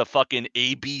does like the fucking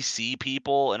ABC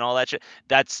people and all that shit.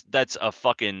 That's a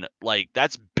fucking, like,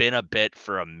 that's been a bit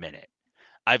for a minute.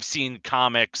 I've seen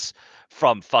comics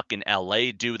from fucking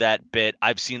LA do that bit.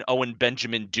 I've seen Owen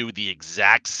Benjamin do the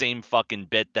exact same fucking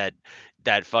bit that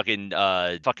fucking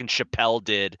Chappelle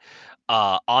did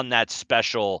on that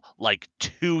special like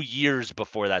 2 years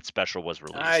before that special was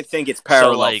released. I think it's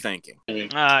parallel thinking. I mean,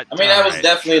 that was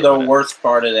definitely the worst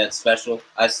part of that special.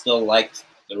 I still liked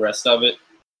the rest of it,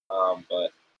 but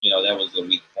that was the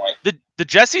weak point. The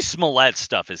Jesse Smollett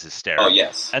stuff is hysterical. Oh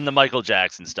yes, and the Michael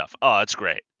Jackson stuff. Oh, it's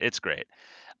great. It's great.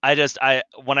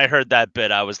 When I heard that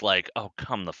bit, I was like, oh,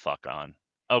 come the fuck on.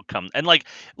 Oh, come. And like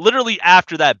literally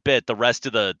after that bit, the rest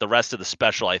of the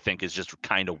special I think is just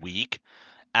kind of weak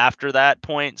after that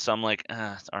point. So I'm like,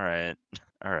 all right.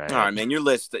 All right, man. Your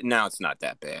list now, it's not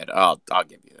that bad. I'll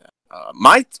give you that.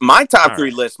 My top 3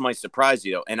 list might surprise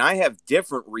you though, and I have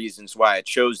different reasons why I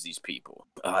chose these people.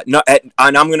 And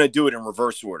I'm going to do it in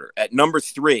reverse order. At number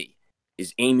 3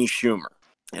 is Amy Schumer,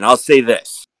 and I'll say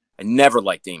this: I never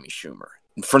liked Amy Schumer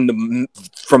from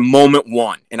moment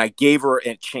one, and I gave her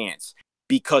a chance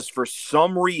because for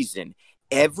some reason,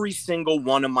 every single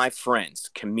one of my friends,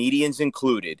 comedians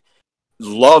included,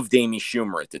 loved Amy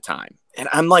Schumer at the time, and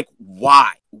I'm like,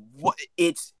 why? What?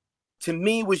 It's to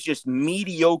me was just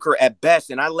mediocre at best,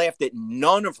 and I laughed at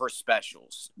none of her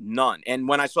specials, none. And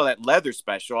when I saw that leather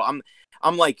special,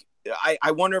 I'm like,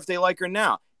 I wonder if they like her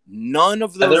now. None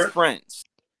of those friends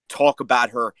talk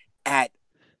about her at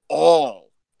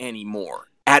all anymore.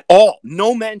 At all.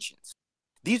 No mentions.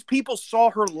 These people saw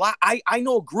her live. I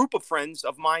know a group of friends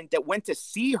of mine that went to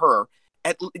see her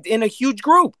in a huge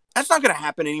group. That's not going to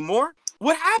happen anymore.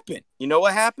 What happened? You know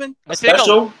what happened? A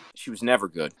special? She was never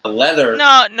good. A leather?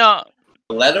 No.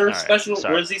 A leather special?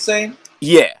 What is he saying?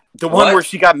 Yeah. The one where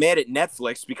she got mad at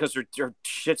Netflix because her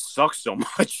shit sucks so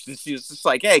much. She was just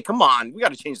like, hey, come on. We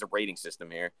got to change the rating system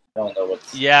here. I don't know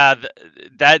what's... Yeah,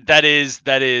 that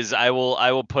is. I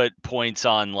will put points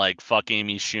on like fuck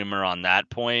Amy Schumer on that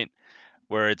point.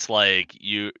 Where it's like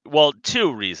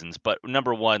two reasons, but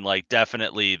number one, like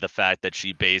definitely the fact that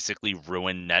she basically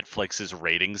ruined Netflix's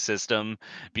rating system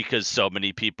because so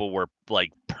many people were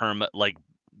like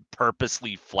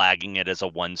purposely flagging it as a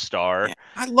 1-star. Yeah,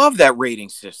 I love that rating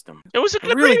system. It was a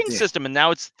good rating system, and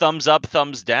now it's thumbs up,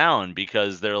 thumbs down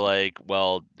because they're like,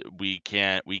 well, we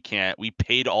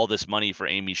paid all this money for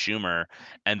Amy Schumer,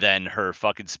 and then her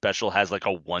fucking special has like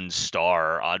a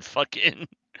 1-star on fucking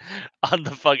on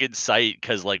the fucking site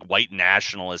because like white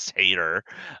nationalists hate her.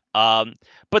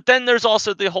 But then there's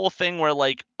also the whole thing where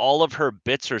like all of her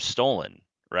bits are stolen,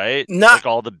 right? Like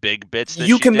all the big bits that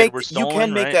were stolen. You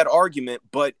can make right? that argument,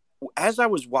 but as I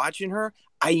was watching her,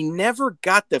 I never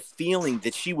got the feeling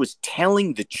that she was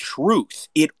telling the truth.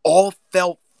 It all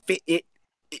felt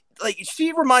like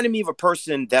she reminded me of a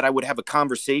person that I would have a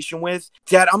conversation with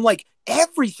that I'm like,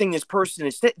 everything this person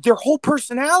is, their whole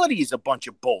personality is a bunch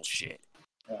of bullshit.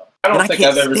 I don't think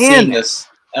I've ever seen this.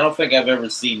 I don't think I've ever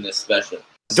seen this special.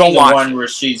 Don't watch the one where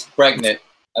she's pregnant.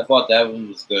 I thought that one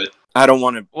was good. I don't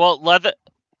want to. Well,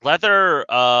 Leather,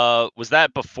 was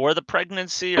that before the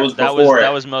pregnancy? Or it was before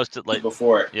that was most like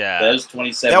before it. Yeah, that was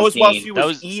 2017. That was while she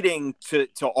was eating to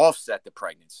offset the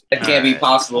pregnancy. That can't be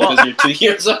possible because you're 2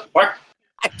 years apart.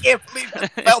 I can't believe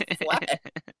it fell flat.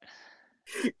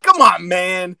 Come on,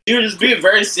 man. You were just being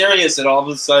very serious, and all of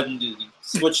a sudden you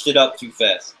switched it up too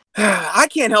fast. I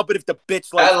can't help it if the bitch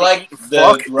I like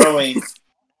the growing.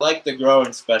 Like the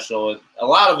growing special. A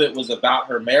lot of it was about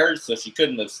her marriage, so she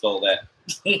couldn't have stole that.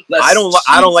 I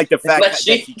don't like the fact that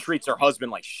she treats her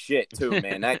husband like shit too,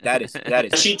 man. That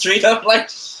is. She treat him like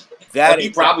he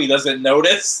probably doesn't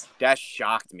notice. That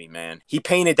shocked me, man. He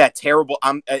painted that terrible.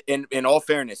 In all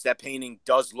fairness, that painting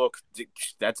does look.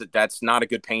 That's not a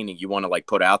good painting you want to like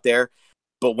put out there.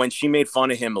 But when she made fun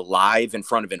of him live in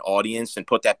front of an audience and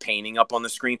put that painting up on the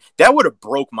screen, that would have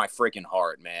broke my freaking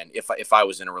heart, man. If I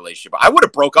was in a relationship, I would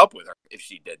have broke up with her if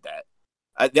she did that.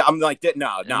 I'm like,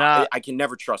 no, I can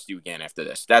never trust you again after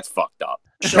this. That's fucked up.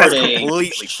 Sure, that's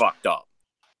completely fucked up.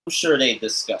 I'm sure they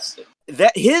discussed it.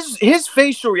 That his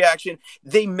facial reaction,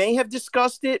 they may have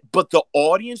discussed it, but the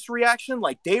audience reaction,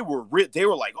 like they were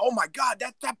like, "Oh my god,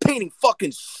 that painting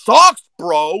fucking sucks,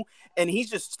 bro." And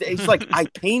he's like, "I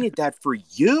painted that for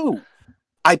you.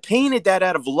 I painted that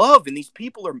out of love, and these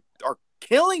people are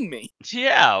killing me."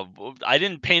 Yeah, I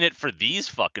didn't paint it for these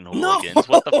fucking No. hooligans.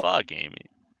 What the fuck, Amy?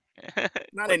 I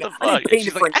What the didn't fuck? paint She's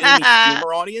it for like, an Amy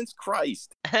Schumer audience.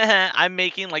 Christ. I'm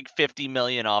making like 50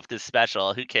 million off this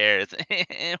special. Who cares?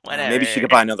 Whatever. Maybe she could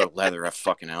buy another leather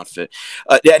fucking outfit.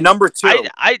 Yeah, number 2.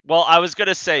 I was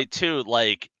gonna say too,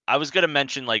 like I was gonna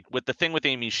mention, like, with the thing with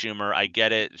Amy Schumer, I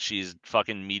get it. She's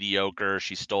fucking mediocre.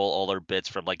 She stole all her bits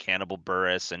from like Hannibal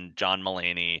Buress and John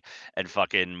Mulaney and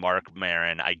fucking Mark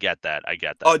Maron. I get that.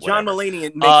 Oh, John whatever.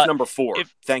 Mulaney makes number 4.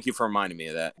 if- Thank you for reminding me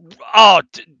of that. Oh,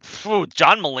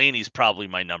 John Mulaney's probably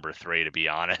my number 3, to be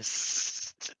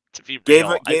honest. To be Gave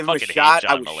real, him a fucking hate shot.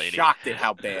 I John was Mulaney. shocked at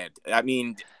how bad. I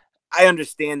mean, I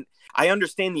understand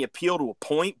the appeal to a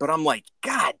point, but I'm like,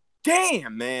 God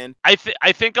damn, man. I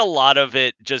think a lot of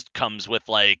it just comes with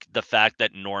like the fact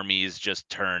that normies just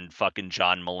turned fucking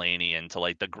John Mulaney into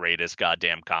like the greatest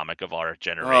goddamn comic of our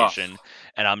generation.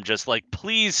 And I'm just like,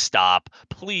 please stop.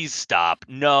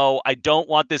 No, I don't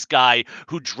want this guy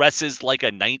who dresses like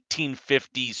a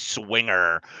 1950s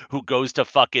swinger who goes to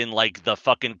fucking like the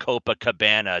fucking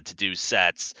Copacabana to do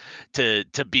sets to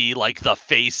be like the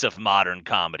face of modern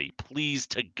comedy. Please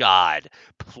to God,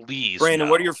 please. Brandon,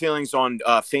 no. what are your feelings on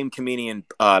famed comedian,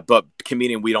 but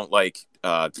comedian we don't like,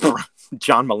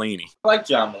 John Mulaney? I like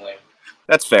John Mulaney.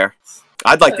 That's fair.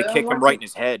 I'd like to I kick like him right him. in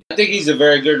his head. I think he's a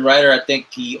very good writer. I think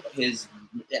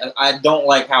I don't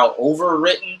like how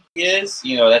overwritten he is.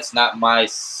 You know, that's not my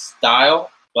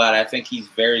style, but I think he's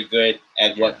very good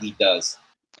at what he does.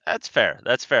 That's fair.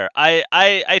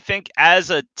 I think as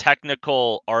a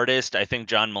technical artist, I think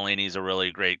John Mulaney's a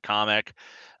really great comic.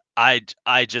 I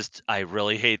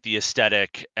really hate the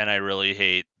aesthetic, and I really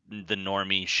hate the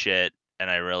normie shit,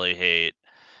 and I really hate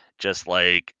just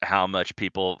like how much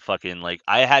people fucking like.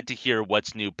 I had to hear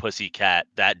 "What's New, Pussycat,"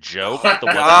 that joke, the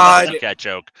What's New Pussycat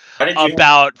joke,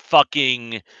 about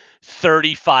fucking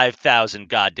 35,000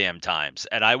 goddamn times,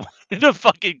 and I wanted to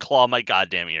fucking claw my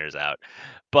goddamn ears out.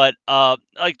 But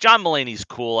like John Mulaney's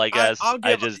cool, I guess.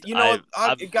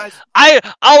 Guys.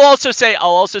 I'll also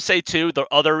say too, the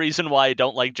other reason why I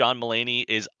don't like John Mulaney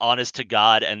is, honest to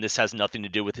God, and this has nothing to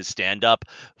do with his stand-up.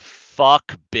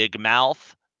 Fuck Big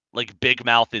Mouth. Like, Big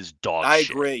Mouth is dog shit. I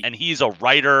agree. And he's a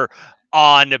writer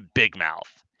on Big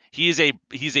Mouth. He's a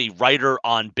writer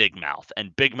on Big Mouth,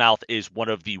 and Big Mouth is one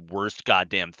of the worst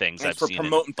goddamn things I've seen.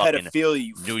 Promoting pedophilia,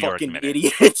 you New York fucking Minute.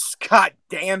 idiots! God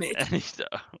damn it!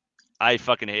 I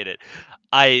fucking hate it.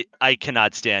 I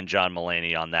cannot stand John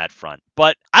Mulaney on that front.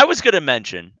 But I was going to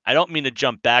mention, I don't mean to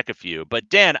jump back a few, but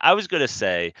Dan, I was going to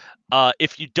say,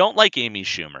 if you don't like Amy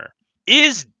Schumer,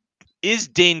 is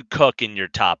Dane Cook in your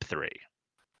top 3?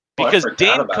 Because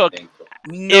Dane Cook,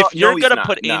 if you're going to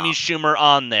put Amy Schumer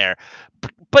on there,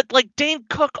 but like Dane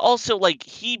Cook also, like,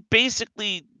 he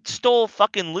basically stole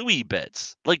fucking Louis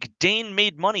bits. Like, Dane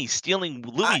made money stealing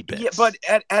Louis bits. Yeah, but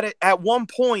at one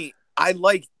point, I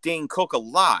liked Dane Cook a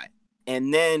lot,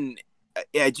 and then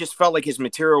I just felt like his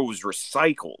material was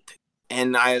recycled,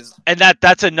 and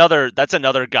that's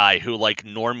another guy who, like,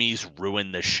 normies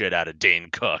ruined the shit out of Dane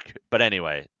Cook. But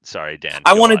anyway, sorry, Dan.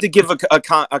 I wanted to give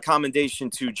a commendation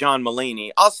to John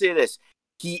Mulaney. I'll say this: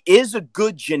 he is a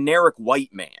good generic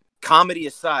white man. Comedy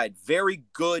aside, very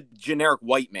good generic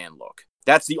white man look.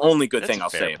 That's the only good thing I'll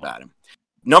say about him.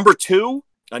 Number 2,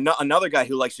 another guy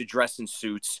who likes to dress in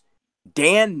suits.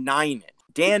 Dan Ninen.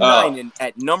 Ninen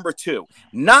at number 2.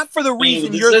 Not for the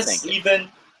reason you're thinking.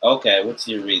 Okay, what's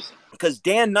your reason? Because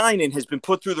Dan Ninen has been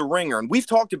put through the ringer, and we've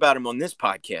talked about him on this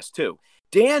podcast too.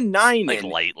 Dan Ninen, like,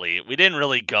 lightly. We didn't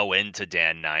really go into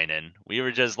Dan Ninen. We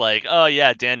were just like, oh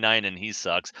yeah, Dan Ninen, he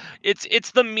sucks.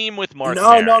 It's the meme with Mark.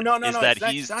 No.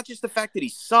 It's not just the fact that he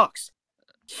sucks.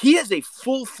 He is a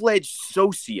full-fledged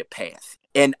sociopath,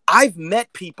 and I've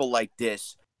met people like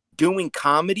this doing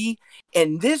comedy,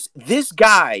 and this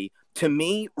guy, to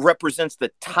me, represents the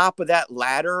top of that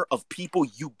ladder of people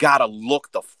you gotta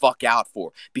look the fuck out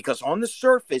for, because on the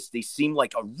surface they seem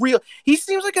like he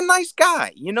seems like a nice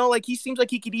guy, you know, like he seems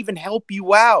like he could even help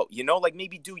you out, you know, like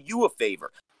maybe do you a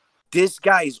favor. This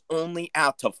guy is only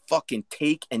out to fucking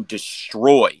take and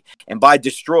destroy, and by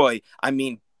destroy I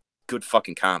mean good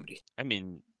fucking comedy. I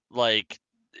mean, like,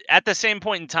 at the same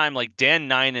point in time, like, Dan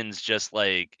Ninen's just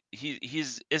like,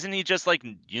 isn't he just like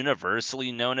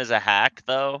universally known as a hack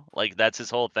though? Like, that's his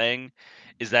whole thing.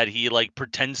 is that he like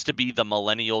pretends to be the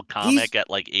millennial comic at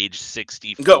like age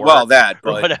 64 well, that,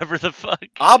 or but whatever the fuck.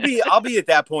 I'll be at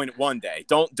that point one day.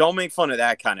 Don't make fun of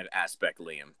that kind of aspect,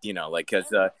 Liam. You know, like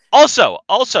because Also,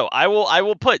 I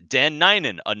will put Dan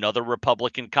Ninen, another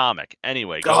Republican comic.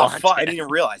 Anyway, go on. Fuck, I didn't even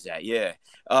realize that. Yeah.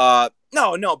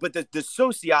 No, but the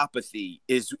sociopathy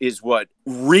is what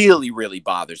really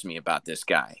bothers me about this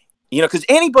guy. You know, because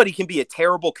anybody can be a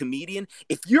terrible comedian.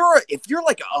 If you're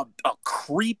like a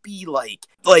creepy like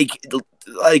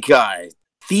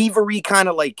thievery kind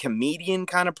of like comedian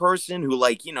kind of person who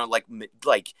like, you know, like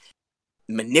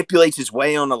manipulates his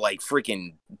way on like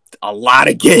freaking a lot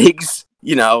of gigs,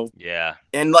 you know. Yeah.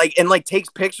 And takes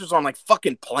pictures on like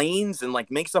fucking planes and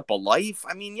like makes up a life.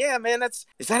 I mean, yeah, man, is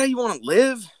that how you want to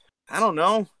live? I don't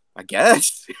know. I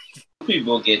guess.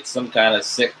 People get some kind of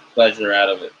sick pleasure out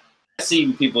of it. I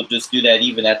see people just do that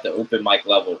even at the open mic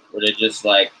level, where they just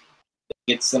like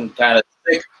get some kind of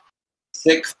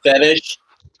sick fetish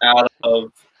out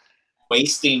of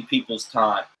wasting people's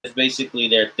time. It's basically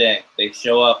their thing. They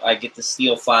show up, I get to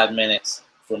steal 5 minutes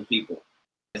from people.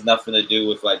 It has nothing to do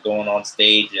with like going on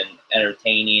stage and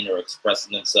entertaining or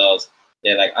expressing themselves.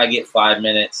 They're like, I get 5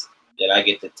 minutes that I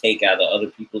get to take out of other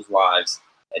people's lives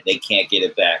and they can't get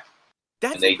it back.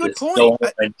 That's and they a good just point. Go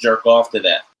and jerk off to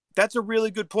that. That's a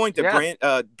really good point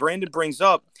that Brandon brings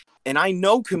up. And I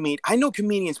know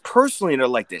comedians personally that are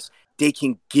like this. They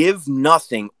can give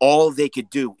nothing. All they could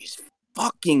do is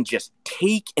fucking just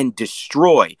take and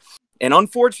destroy. And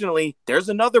unfortunately, there's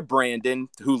another Brandon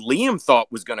who Liam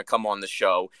thought was going to come on the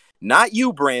show. Not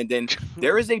you, Brandon.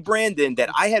 There is a Brandon that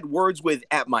I had words with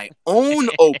at my own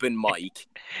open mic.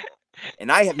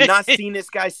 And I have not seen this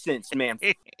guy since, man.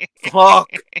 Fuck.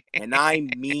 And I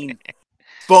mean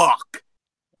fuck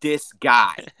this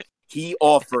guy. He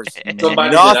offers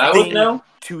nothing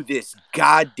to this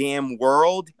goddamn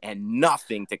world and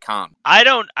nothing to comedy. I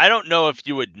don't know if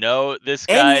you would know this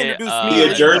guy. And he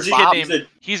introduced me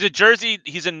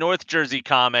He's a North Jersey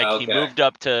comic. Okay. He moved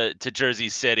up to Jersey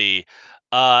City.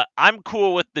 I'm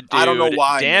cool with the dude. I don't know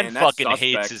why. Dan man. fucking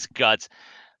hates his guts.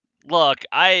 Look,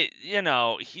 he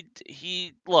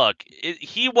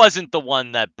wasn't the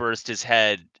one that burst his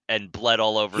head and bled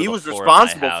all over the floor. He was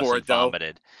responsible for it, though.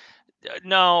 Vomited.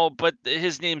 No, but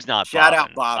his name's not Shout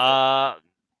Bobbin. out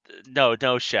Bobbin.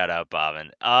 No shout out Bobbin.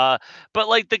 But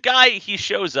like the guy, he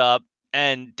shows up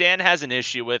and Dan has an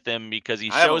issue with him because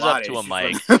he shows up to a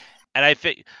mic. And I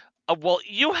think, well,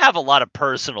 you have a lot of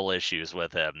personal issues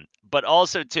with him, but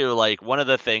also too, like one of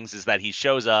the things is that he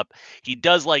shows up, he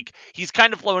does like, he's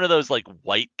kind of one of those like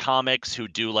white comics who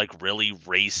do like really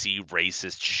racy,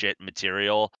 racist shit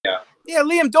material. Yeah,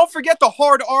 Liam, don't forget the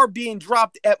hard R being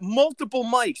dropped at multiple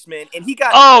mics, man. And he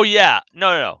got... Oh, yeah.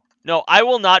 No, I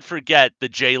will not forget the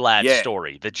J-Lat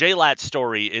story. The J-Lat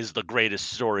story is the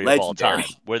greatest story of all time.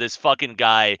 Where this fucking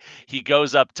guy, he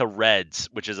goes up to Reds,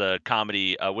 which is a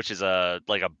comedy, which is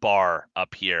like a bar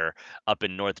up here, up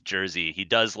in North Jersey. He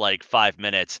does like 5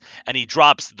 minutes, and he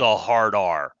drops the hard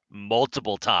R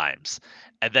multiple times.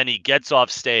 And then he gets off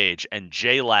stage, and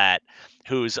J-Lat,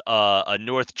 who's a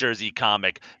North Jersey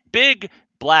comic, big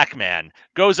black man,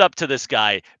 goes up to this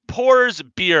guy, pours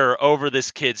beer over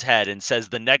this kid's head and says,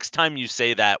 the next time you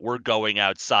say that, we're going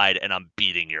outside and I'm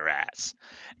beating your ass.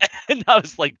 And I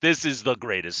was like, this is the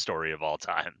greatest story of all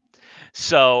time.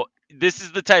 So this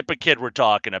is the type of kid we're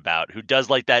talking about who does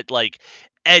like that, like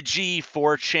edgy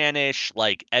 4chan-ish,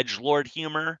 like edgelord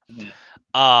humor.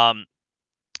 Mm-hmm.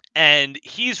 And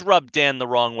he's rubbed Dan the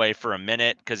wrong way for a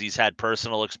minute because he's had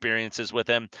personal experiences with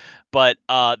him. But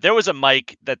there was a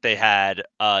mic that they had.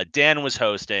 Dan was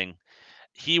hosting.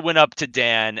 He went up to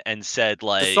Dan and said,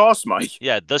 like... The sauce mic.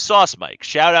 Yeah, the sauce mic.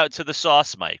 Shout out to the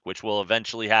sauce mic, which will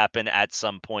eventually happen at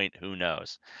some point. Who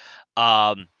knows?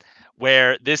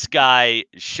 Where this guy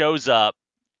shows up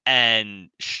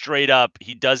and straight up,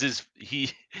 he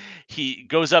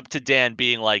goes up to Dan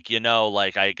being like,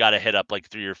 like I got to hit up like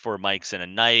 3 or 4 mics in a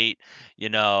night.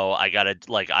 I got to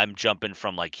like, I'm jumping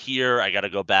from like here. I got to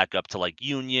go back up to like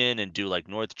Union and do like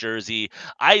North Jersey.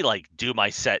 I like do my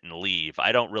set and leave.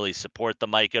 I don't really support the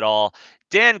mic at all.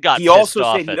 Dan got He pissed also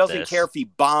off said he at doesn't this. care if he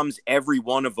bombs every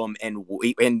one of them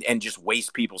and just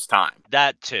waste people's time.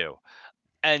 That too.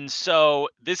 And so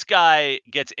this guy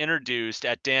gets introduced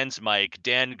at Dan's mic.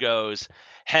 Dan goes,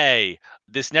 hey,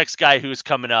 this next guy who's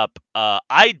coming up,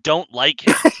 I don't like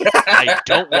him. I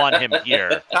don't want him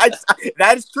here.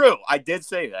 That is true. I did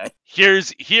say that. Here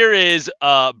is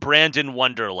Brandon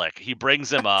Wunderlich. He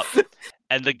brings him up,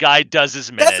 and the guy does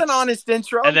his minutes. That's an honest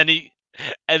intro. And then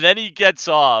he gets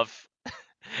off,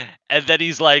 and then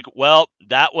he's like, well,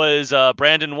 that was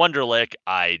Brandon Wunderlich.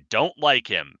 I don't like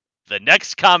him. The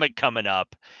next comic coming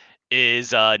up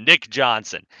is Nick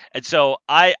Johnson. And so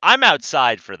I'm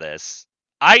outside for this.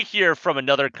 I hear from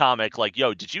another comic like,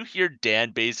 yo, did you hear Dan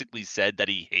basically said that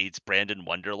he hates Brandon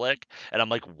Wunderlich? And I'm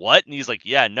like, what? And he's like,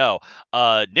 yeah, no.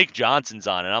 Nick Johnson's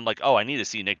on. And I'm like, oh, I need to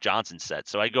see Nick Johnson's set.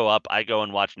 So I go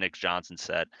and watch Nick Johnson's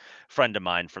set. Friend of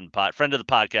mine friend of the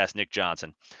podcast, Nick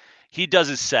Johnson. He does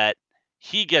his set.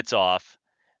 He gets off.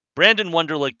 Brandon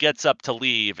Wunderlich gets up to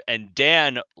leave, and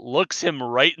Dan looks him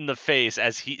right in the face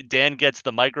as Dan gets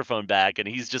the microphone back, and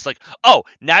he's just like, oh,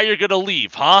 now you're going to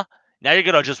leave, huh? Now you're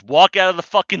going to just walk out of the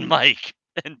fucking mic.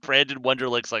 And Brandon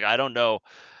Wunderlich's like, I don't know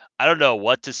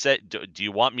what to say. Do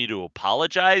you want me to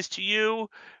apologize to you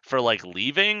for like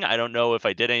leaving? I don't know if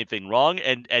I did anything wrong.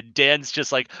 And Dan's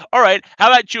just like, all right, how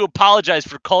about you apologize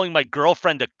for calling my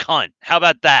girlfriend a cunt? How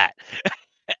about that?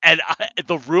 And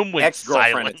the room went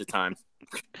Ex-girlfriend silent. at the time.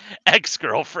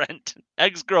 Ex-girlfriend No,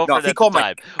 at if he the called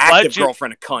time. my active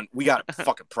girlfriend a cunt, we got a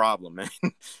fucking problem, man.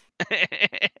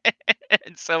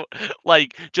 And so,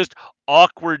 like, just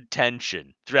awkward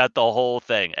tension throughout the whole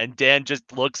thing. And Dan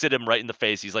just looks at him right in the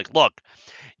face. He's like, look,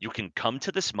 you can come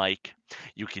to this mic.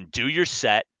 You can do your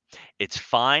set. It's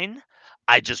fine.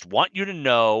 I just want you to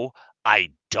know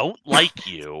I don't like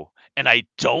you, and I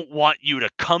don't want you to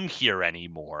come here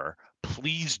anymore.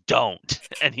 Please don't.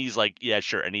 And he's like, yeah,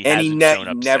 sure. And he shown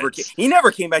up since. He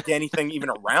never came back to anything even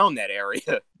around that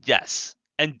area. Yes.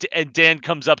 And Dan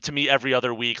comes up to me every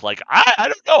other week like, I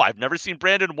don't know. I've never seen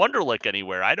Brandon Wunderlich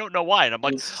anywhere. I don't know why. And I'm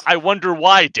like, I wonder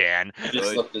why, Dan.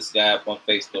 Just look this guy up on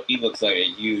Facebook. He looks like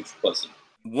a huge pussy.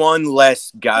 One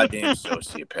less goddamn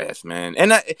sociopath, man.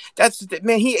 And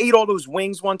man, he ate all those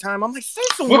wings one time. I'm like, save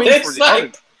some wings for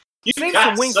the You save got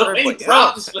some wings so for many everybody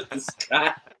problems else. with this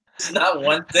guy. It's not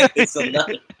one thing, it's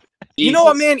another. You know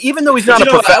what, man? Even though he's not a I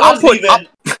professional,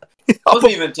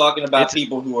 wasn't even talking about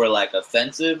people who are like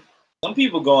offensive. Some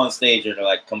people go on stage and are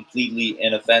like completely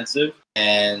inoffensive,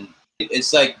 and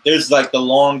it's like there's like the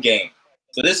long game.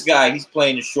 So this guy, he's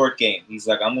playing the short game. He's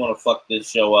like, I'm gonna fuck this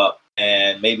show up,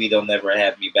 and maybe they'll never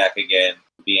have me back again,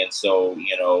 being so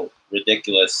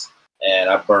ridiculous. And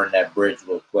I burned that bridge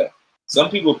real quick. Some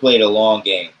people play the long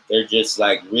game. They're just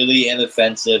like really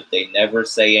inoffensive. They never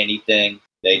say anything.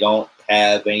 They don't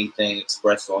have anything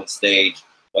expressed on stage,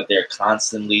 but they're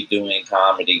constantly doing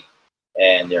comedy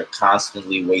and they're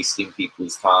constantly wasting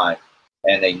people's time.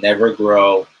 And they never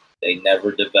grow. They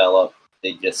never develop.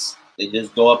 They just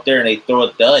go up there and they throw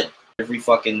a dud every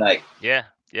fucking night. Yeah.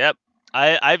 Yep.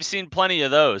 I've seen plenty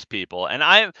of those people, and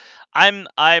I'm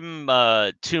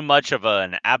too much of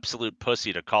an absolute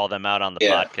pussy to call them out on the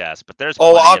podcast. But there's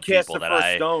plenty I'll of cast people the that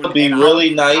first stone. It'll be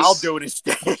really nice. I'll do it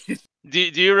instead. Do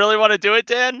you really want to do it,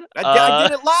 Dan? I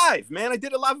did it live, man. I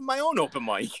did it live in my own open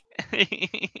mic.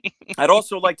 I'd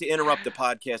also like to interrupt the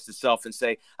podcast itself and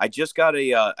say I just got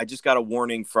a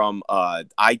warning from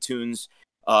iTunes.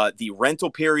 The rental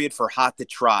period for Hot to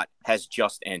Trot has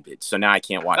just ended, so now I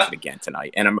can't watch it again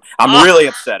tonight, and I'm really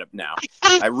upset now.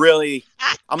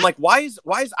 I'm like, why is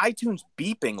iTunes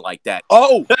beeping like that?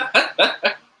 Oh,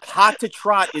 Hot to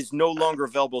Trot is no longer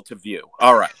available to view.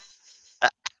 All right.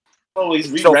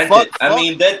 Always re-rent it. I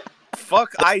mean that.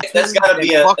 Fuck iTunes. That's gotta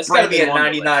be a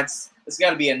 99. It's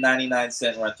gotta be a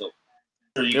 99-cent rental.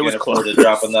 Sure, you was can afford close. to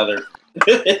drop another.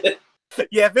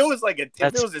 Yeah, if it was a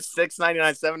 $6.99,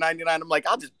 $7.99, I'm like,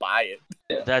 I'll just buy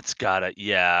it. That's gotta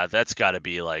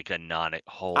be like a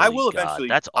holy I will God, eventually.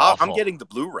 That's awful. I'm getting the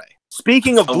Blu-ray.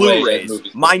 Speaking of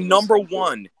Blu-rays, my number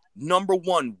one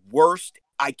worst.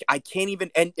 I can't even.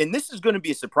 And this is going to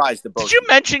be a surprise to both. Did you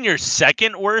mention your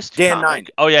second worst? Dan comic? Ninen.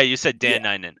 Oh yeah, you said Dan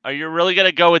Ninen. Are you really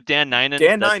gonna go with Dan Ninen?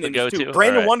 Dan That's Ninen the is go-to? too.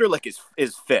 Brandon All right. Wunderlich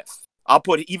is fifth. I'll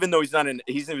put even though he's not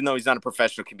a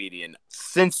professional comedian.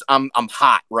 Since I'm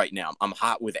hot right now. I'm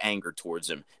hot with anger towards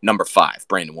him. Number 5,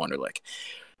 Brandon Wunderlich.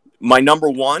 My number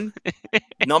one.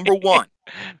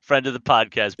 Friend of the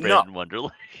podcast, Brandon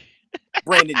Wunderlich.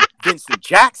 Brandon Vincent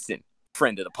Jackson,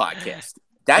 friend of the podcast.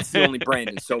 That's the only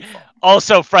Brandon so far.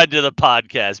 Also, friend of the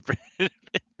podcast.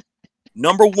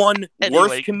 Number 1 Anyway.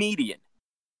 worst comedian,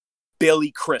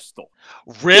 Billy Crystal.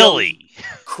 Really?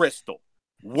 Crystal.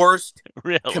 Worst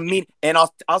Really? comedian. And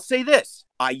I'll say this.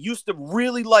 I used to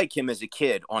really like him as a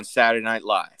kid on Saturday Night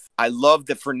Live. I loved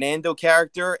the Fernando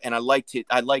character, and I liked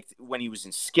when he was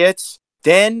in skits.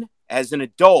 Then, as an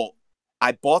adult,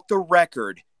 I bought the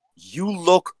record You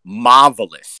Look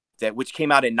Marvelous, which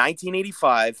came out in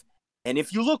 1985. And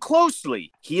if you look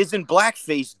closely, he is in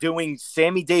blackface doing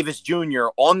Sammy Davis Jr.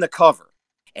 on the cover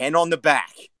and on the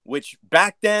back, which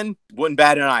back then wouldn't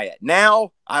bat an eye at.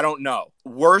 Now, I don't know.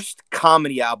 Worst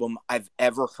comedy album I've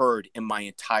ever heard in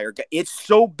my it's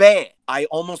so bad, I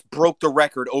almost broke the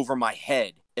record over my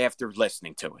head after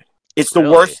listening to it. It's the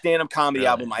Really? worst stand-up comedy Really?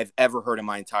 album I've ever heard in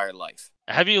my entire life.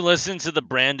 Have you listened to the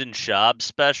Brandon Schaub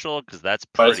special? Because that's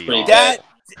Oh, it's pretty. pretty awful. bad.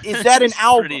 Is that an It's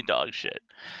album? Pretty dog shit.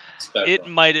 Special. It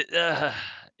might.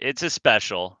 It's a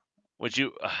special. Would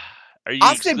you? Are you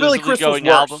I'll say Billy exclusively Crystal's going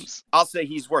worse. albums? I'll say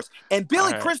he's worse. And Billy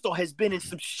All right. Crystal has been in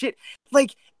some shit.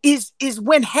 Like, is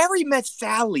When Harry Met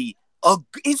Sally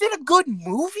is it a good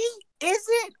movie? Is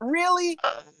it really?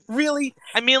 Really?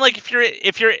 I mean, like if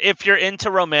you're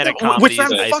into romantic Which comedies,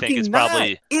 I'm I think it's fucking probably.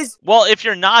 not. Is Well, if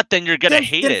you're not, then you're gonna Then-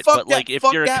 hate then it. fuck But that- like, if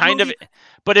fuck you're that kind movie. of,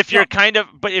 but if you're No.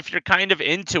 kind of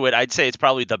into it, I'd say it's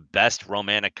probably the best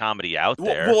romantic comedy out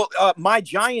there. Well, My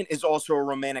Giant is also a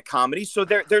romantic comedy. So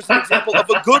there's an example of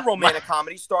a good romantic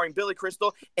comedy starring Billy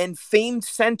Crystal and famed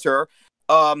center,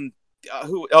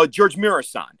 George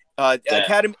Mirasan.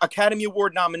 Yeah. Academy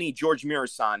Award nominee George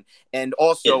Mirasan, and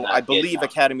also I believe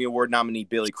Academy Award nominee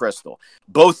Billy Crystal,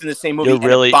 both in the same movie. You're and it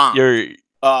really bombed.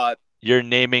 you're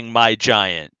naming My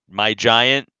Giant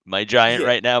Yeah.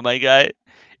 right now, my guy.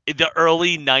 The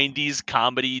early '90s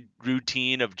comedy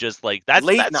routine of just like that's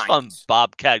Late some 90s.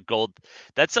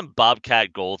 That's some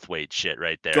Bobcat Goldthwait shit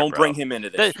right there. Don't bro. bring him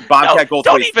into this. The- Bobcat no,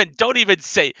 Goldthwait.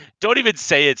 Don't even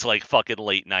say it's like fucking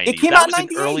late '90s. It came that out was in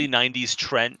an early '90s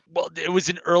trend. Well, it was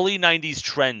an early '90s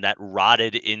trend that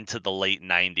rotted into the late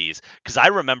 '90s. Because I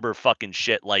remember fucking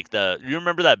shit like you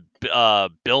remember that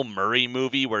Bill Murray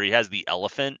movie where he has the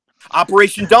elephant?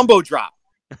 Operation Dumbo Drop.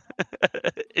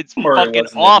 It's Murray fucking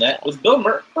wasn't in awful. that. Was Bill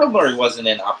Murray wasn't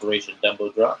in Operation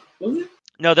Dumbo Drop, was it?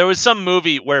 No, there was some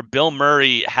movie where Bill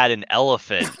Murray had an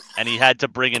elephant and he had to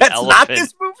bring an That's elephant not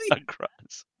this movie.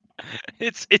 across.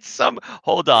 It's some.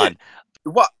 Hold on.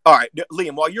 What? All right,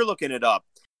 Liam. While you're looking it up,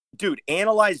 dude,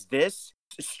 analyze this.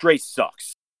 Straight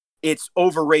sucks. It's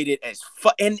overrated as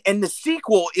fuck. And the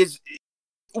sequel is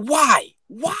why?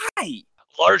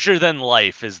 Larger Than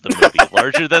Life is the movie.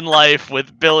 Larger Than Life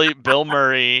with Bill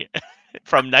Murray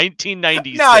from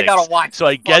 1996. Now I gotta watch. So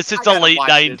I this. guess Fuck, it's I a gotta late watch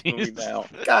this 90s. movie now.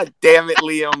 God damn it,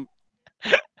 Liam.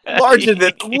 Larger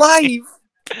Than Life.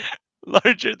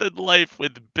 Larger Than Life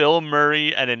with Bill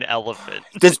Murray and an elephant.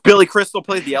 Does Billy Crystal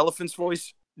play the elephant's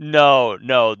voice? No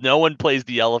one plays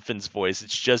the elephant's voice.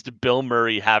 It's just Bill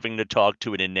Murray having to talk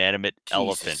to an inanimate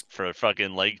elephant for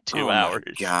fucking like 2 hours.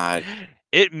 My God.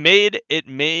 It made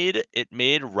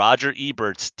Roger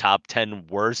Ebert's top 10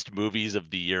 worst movies of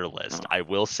the year list. I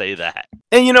will say that.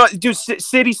 And you know, dude,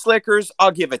 City Slickers,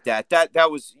 I'll give it that.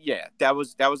 That was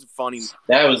a funny.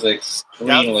 That was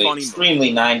funny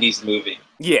extremely 90s movie.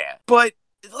 Yeah, but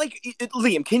like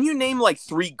Liam, can you name like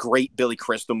 3 great Billy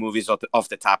Crystal movies off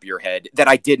the top of your head that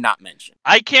I did not mention?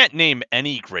 I can't name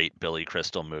any great Billy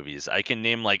Crystal movies. I can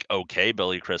name like okay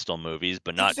Billy Crystal movies,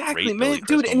 but not Exactly, great man, Billy dude.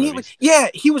 Crystal And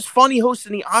movies. he was funny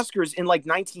hosting the Oscars in like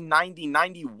 1990,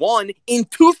 91. In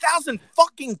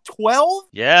 2012,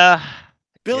 Yeah.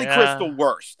 Billy Yeah. Crystal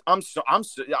worst. I'm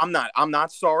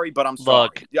not sorry, but I'm sorry.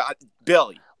 Look. Yeah,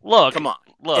 Billy, Look, come on.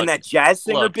 look. And that jazz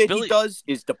singer look, bit Billy- he does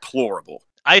is deplorable.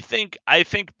 I think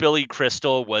Billy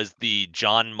Crystal was the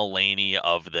John Mulaney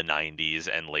of the 90s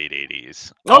and late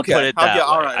 80s. I'll Okay, put it that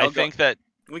all way. right, I I'll think go. that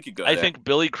We could go. I there. think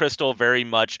Billy Crystal very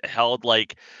much held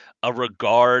like a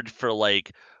regard for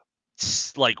like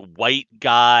white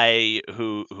guy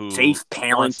who Safe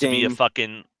wants to be a parenting.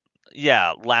 fucking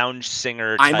lounge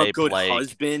singer I'm type, a good like,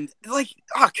 husband. Like,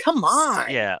 come on.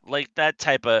 yeah, like that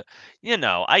type of,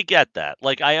 I get that.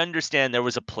 Like, I understand there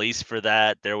was a place for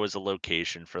that. There was a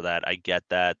location for that. I get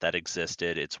that. That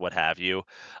existed. It's what have you.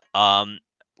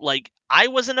 Like, I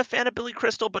wasn't a fan of Billy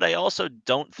Crystal, but I also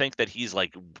don't think that he's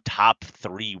like top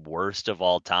 3 worst of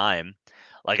all time.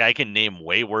 Like, I can name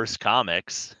way worse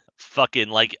comics. Fucking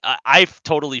like I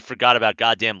totally forgot about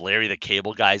goddamn Larry the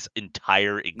Cable Guy's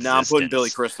entire existence. No, I'm putting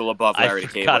Billy Crystal above I Larry the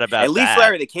Cable. forgot about At least that.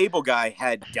 Larry the Cable Guy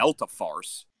had Delta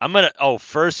Farce.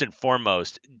 First and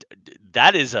foremost,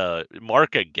 that is a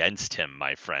mark against him,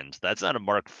 my friend. That's not a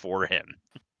mark for him.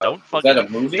 Don't Is fucking that a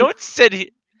movie? don't sit here.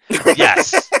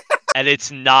 Yes, and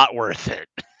it's not worth it.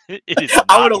 It is.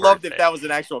 I would have not loved worth if it. that was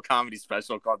an actual comedy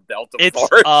special called Delta It's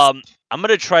Farce. I'm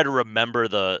gonna try to remember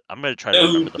the. I'm gonna try to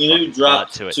remember the Who fucking plot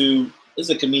dropped to it. 2? This is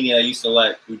a comedian I used to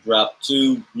like who dropped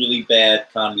 2 really bad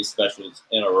comedy specials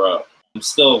in a row. I'm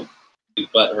still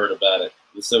butthurt about it.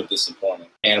 It's so disappointing.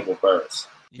 Hannibal Buress.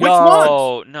 Which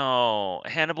No,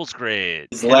 Hannibal's great.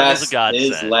 His Hannibal's a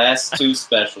godsend. last 2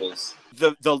 specials.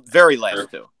 The very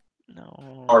last 2.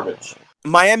 No. Garbage.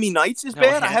 Miami Nights is No,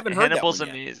 bad. I haven't heard Hannibal's that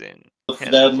one yet. amazing.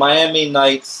 The Miami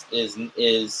Nights is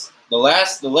the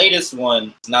latest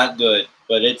one is not good,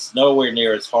 but it's nowhere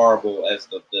near as horrible as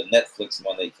the Netflix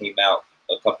one that came out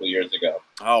a couple years ago.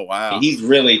 Oh wow. He's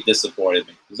really disappointed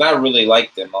me because I really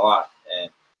liked him a lot, and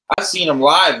I've seen him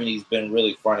live and he's been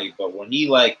really funny, but when he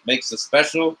like makes a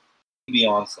special, he be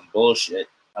on some bullshit.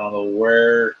 I don't know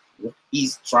what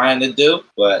he's trying to do,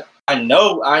 but I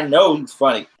know he's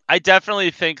funny. I definitely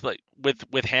think like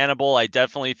with Hannibal, I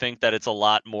definitely think that it's a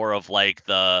lot more of like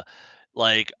the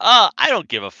I don't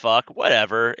give a fuck,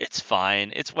 whatever, it's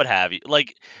fine, it's what have you.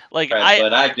 Like Right,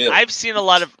 but I do. I've seen a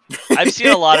lot of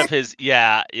his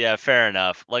yeah, fair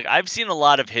enough. Like I've seen a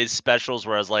lot of his specials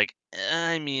where I was like,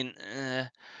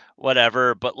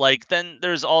 whatever. But like then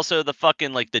there's also the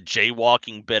fucking like the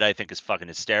jaywalking bit I think is fucking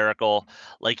hysterical.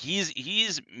 Like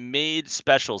he's made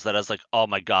specials that I was like, oh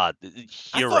my god,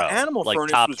 hero. I thought Animal like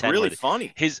Furnace top was 10 really with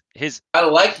funny. his I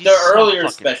like he's the so earlier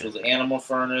fucking specials, good. Animal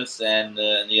Furnace and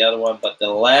the other one, but the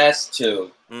last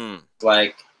two,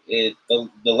 like the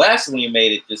last one he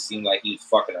made, it just seemed like he was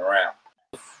fucking around.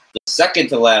 The second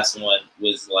to last one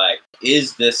was like,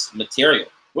 is this material?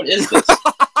 What is this?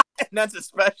 And that's a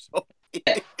special.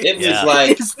 It was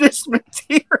like, is this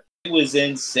material? It was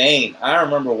insane. I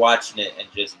remember watching it and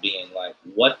just being like,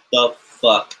 what the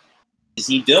fuck is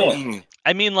he doing?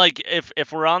 I mean, like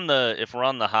if we're on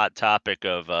the hot topic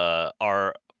of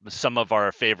some of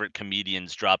our favorite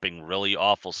comedians dropping really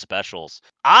awful specials,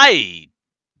 I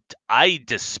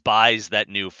despise that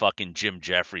new fucking Jim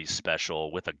Jeffries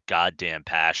special with a goddamn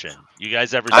passion. You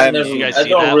guys ever I seen don't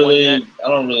that one yet? I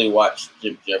don't really watch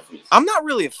Jim Jeffries. I'm not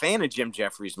really a fan of Jim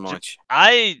Jeffries much.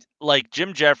 I like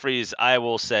Jim Jeffries. I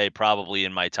will say probably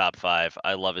in my top 5.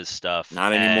 I love his stuff.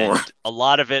 Not anymore. And a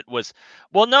lot of it was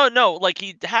no. Like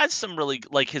he has some really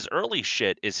like his early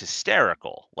shit is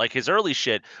hysterical. Like his early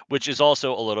shit, which is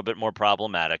also a little bit more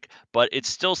problematic, but it's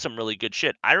still some really good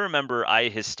shit. I remember I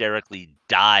hysterically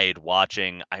died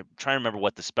watching. I'm trying to remember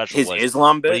what the special His was.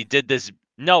 Islam bit? But he did this.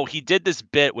 No, he did this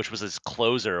bit, which was his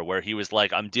closer, where he was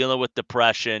like, "I'm dealing with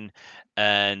depression."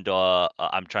 And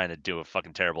I'm trying to do a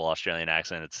fucking terrible Australian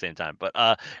accent at the same time, but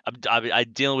I'm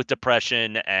dealing with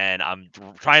depression, and I'm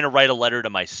trying to write a letter to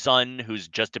my son who's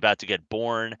just about to get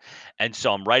born, and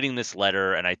so I'm writing this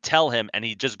letter, and I tell him, and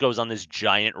he just goes on this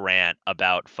giant rant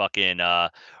about fucking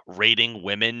rating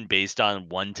women based on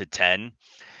 1 to 10.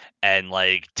 And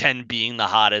like 10 being the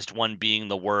hottest, 1 being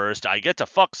the worst. I get to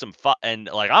fuck and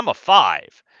like I'm a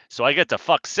 5, so I get to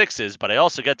fuck 6s, but I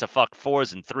also get to fuck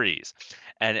 4s and 3s.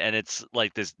 And it's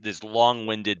like this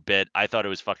long-winded bit. I thought it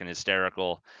was fucking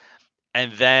hysterical.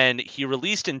 And then he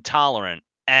released Intolerant,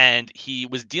 and he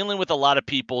was dealing with a lot of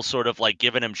people sort of like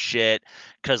giving him shit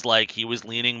because like he was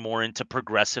leaning more into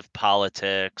progressive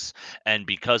politics, and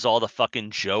because all the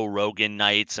fucking Joe Rogan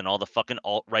nights and all the fucking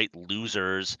alt-right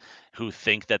losers who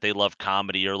think that they love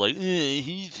comedy are like,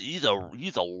 he's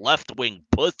a left-wing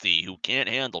pussy who can't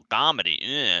handle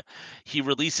comedy. He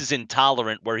releases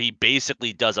Intolerant, where he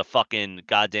basically does a fucking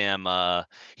goddamn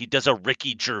he does a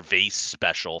Ricky Gervais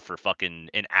special for fucking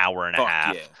an hour and a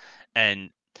half. Yeah. And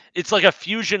it's like a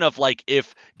fusion of like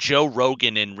if Joe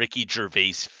Rogan and Ricky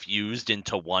Gervais fused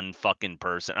into one fucking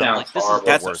person. I'm like, this is the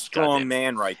That's worst. a strong goddamn.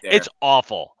 man right there. It's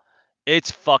awful.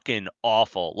 It's fucking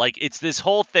awful. Like it's this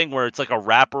whole thing where it's like a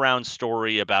wraparound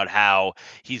story about how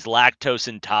he's lactose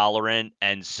intolerant,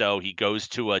 and so he goes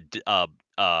to a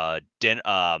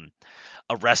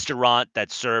restaurant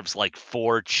that serves like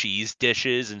 4 cheese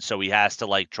dishes, and so he has to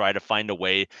like try to find a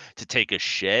way to take a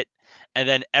shit. And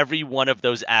then every one of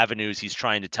those avenues he's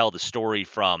trying to tell the story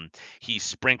from, he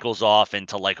sprinkles off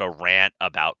into like a rant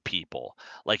about people.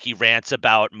 Like he rants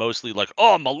about mostly like,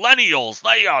 oh, millennials,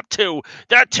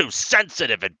 they're too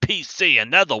sensitive and PC,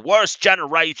 and they're the worst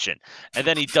generation. And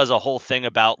then he does a whole thing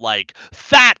about like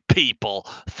fat people.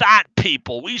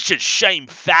 We should shame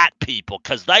fat people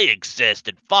because they exist,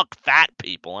 and fuck fat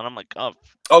people. And I'm like, oh,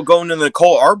 going to the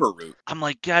Cole Arbor route. I'm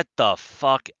like, get the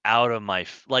fuck out of my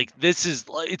like.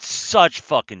 It's such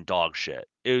fucking dog shit.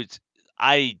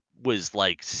 I was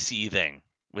like seething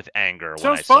with anger when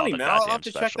I Sounds saw funny, the man. goddamn I'll have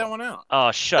to special. check that one out.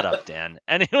 Oh, shut up, Dan.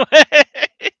 Anyway.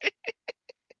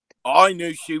 I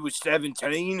knew she was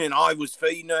 17 and I was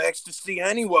feeding her ecstasy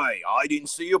anyway. I didn't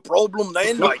see a problem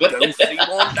then. I don't see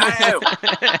one now.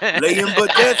 Liam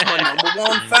Budet's my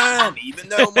 #1 fan, even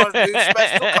though my new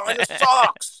special kind of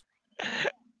sucks.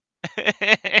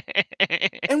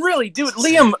 And really, dude,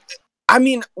 Liam, I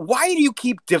mean, why are you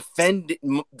defending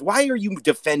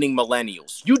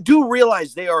millennials? You do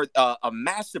realize they are a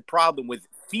massive problem with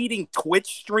feeding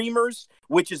Twitch streamers,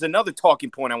 which is another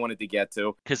talking point I wanted to get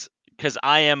to. Because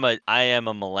I am a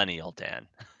millennial, Dan.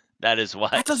 That is why.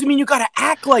 That doesn't mean you gotta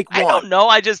act like one. I don't know.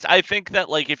 I think that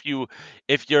like if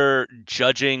you're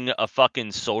judging a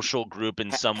fucking social group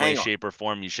in some way, shape, or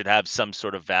form, you should have some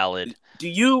sort of valid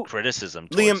criticism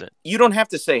towards Liam, it. You don't have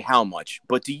to say how much,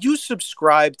 but do you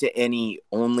subscribe to any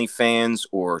OnlyFans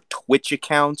or Twitch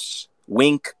accounts?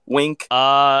 Wink, wink.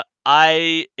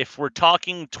 If we're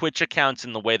talking Twitch accounts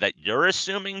in the way that you're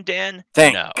assuming, Dan,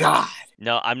 Thank no. God.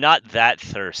 No, I'm not that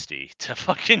thirsty to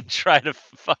fucking try to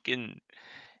fucking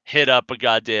hit up a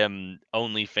goddamn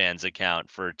OnlyFans account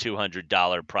for a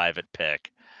 $200 private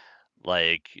pic.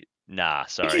 Like, nah,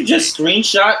 sorry. Did you just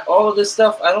screenshot all of this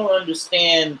stuff? I don't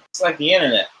understand. It's like the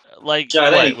internet. Like,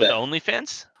 what, with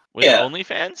OnlyFans? With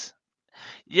OnlyFans?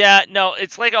 Yeah, no,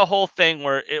 it's like a whole thing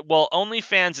where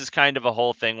OnlyFans is kind of a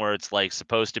whole thing where it's like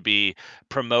supposed to be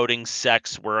promoting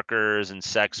sex workers and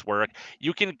sex work.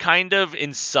 You can kind of,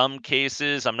 in some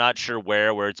cases, I'm not sure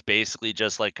where it's basically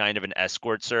just like kind of an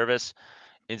escort service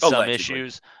in some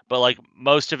issues, but like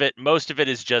most of it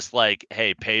is just like,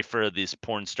 hey, pay for this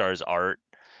porn star's art.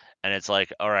 And it's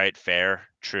like, all right, fair,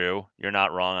 true. You're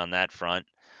not wrong on that front.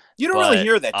 You don't really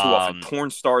hear that too often.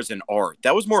 Porn stars and art.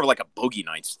 That was more of like a Boogie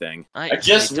Nights thing. I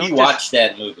just rewatched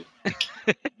that movie.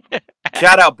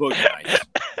 Shout out Boogie Nights.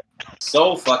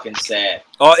 So fucking sad.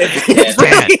 Oh, it's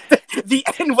really the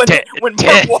end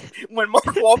when Mark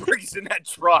Wahlberg's in that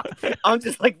truck. I'm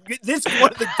just like, this is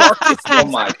one of the darkest. Oh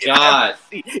my God.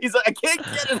 He's like, I can't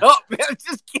get it up, man. I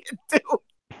just can't do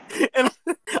it. And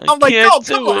I'm like, no,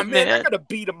 come on, man. I'm gonna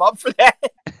beat him up for that.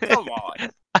 Come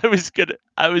on. I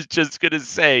was just gonna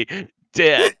say,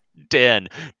 Dan,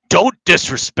 don't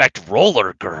disrespect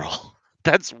Roller Girl.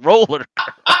 That's Roller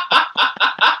Girl.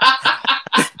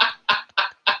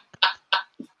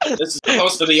 This is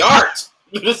supposed to be art.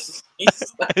 It's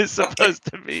supposed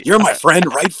to be. You're my friend,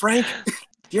 right, Frank?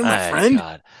 You're my friend.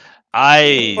 God.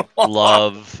 I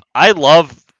love.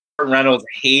 Reynolds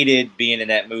hated being in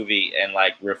that movie and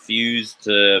like refused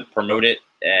to promote it,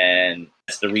 and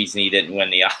that's the reason he didn't win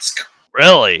the Oscar.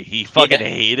 Really? He fucking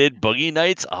hated Boogie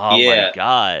Nights? Oh my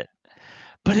God.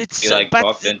 But it's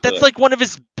that's like one of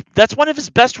his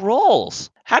best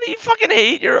roles. How do you fucking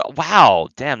hate wow,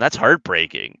 damn, that's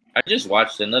heartbreaking. I just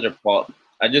watched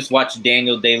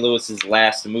Daniel Day-Lewis's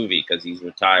last movie because he's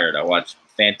retired. I watched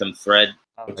Phantom Thread,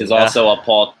 which is also a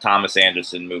Paul Thomas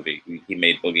Anderson movie. He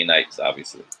made Boogie Nights,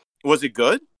 obviously. Was it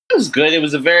good? It was good. It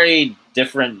was a very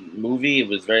different movie. It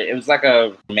was like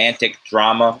a romantic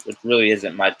drama, which really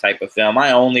isn't my type of film.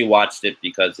 I only watched it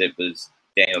because it was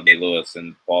Daniel Day-Lewis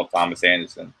and Paul Thomas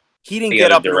Anderson. He didn't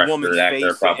get up in a woman's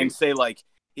face and say like,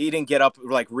 he didn't get up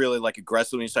like really like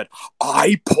aggressively and said,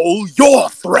 I pull your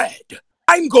thread.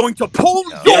 I'm going to pull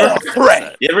your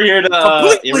thread. You ever hear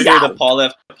the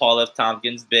Paul F.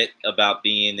 Tompkins bit about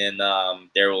being in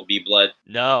There Will Be Blood?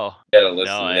 No. You gotta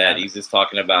listen to that. He's just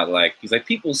talking about he's like,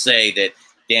 people say that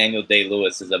Daniel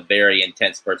Day-Lewis is a very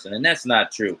intense person, and that's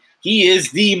not true. He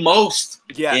is the most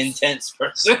intense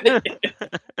person.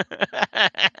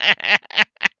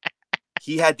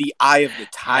 He had the eye of the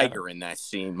tiger in that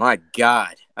scene. My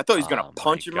God. I thought he was going to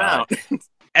punch him out.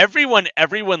 Everyone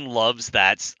loves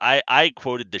that. I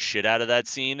quoted the shit out of that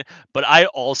scene, but I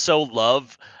also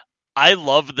love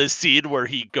the scene where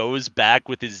he goes back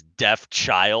with his deaf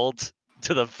child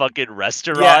to the fucking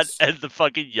restaurant and the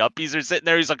fucking yuppies are sitting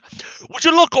there. He's like, would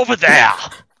you look over there?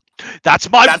 That's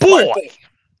my boy.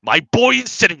 My boy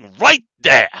is sitting right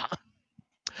there.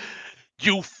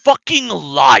 You fucking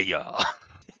liar.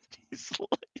 He's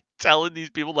like telling these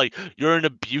people like, you're an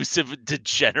abusive,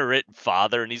 degenerate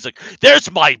father. And he's like, there's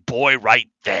my boy right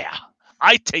there.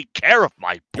 I take care of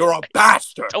my boy. You're a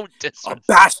bastard. Don't disrespect.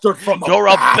 A bastard from a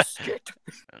basket.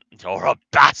 You're a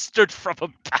bastard from a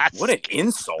basket. What an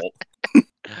insult.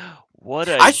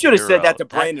 I should have said that to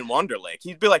Brandon Wonderlick.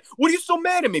 He'd be like, what are you so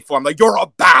mad at me for? I'm like, you're a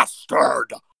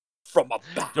bastard from a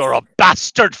basket. You're a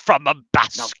bastard from a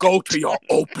basket. Now go to your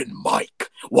open mic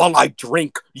while I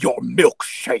drink your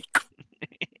milkshake.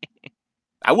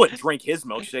 I wouldn't drink his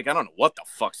milkshake. I don't know what the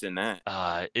fuck's in that.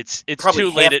 It's probably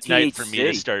too late at THC. night for me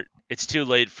to start. It's too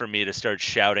late for me to start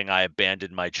shouting, I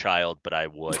abandoned my child, but I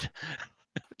would.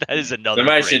 That is another.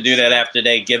 Somebody should do that after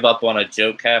they give up on a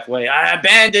joke halfway. I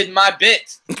abandoned my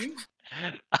bit.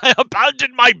 I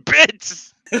abandoned my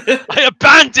bits. I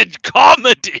abandoned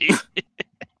comedy.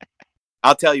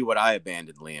 I'll tell you what I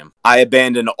abandoned, Liam. I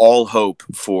abandoned all hope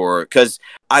because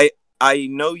I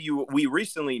know we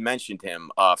recently mentioned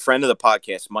him, a friend of the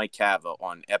podcast, Mike Cava,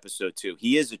 on episode 2.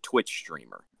 He is a Twitch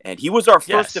streamer, and he was our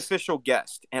first official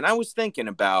guest. And I was thinking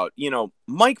about,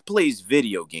 Mike plays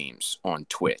video games on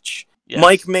Twitch. Yes.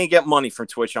 Mike may get money from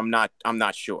Twitch. I'm not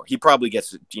sure. He probably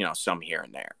gets, some here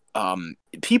and there.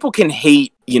 People can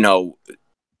hate,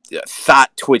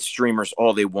 thought Twitch streamers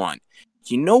all they want.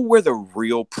 You know where the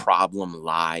real problem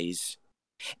lies?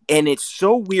 And it's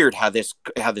so weird how this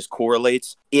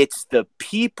correlates. It's the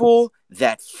people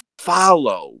that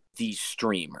follow these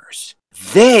streamers.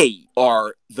 They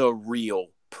are the real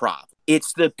problem.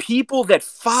 It's the people that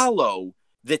follow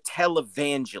the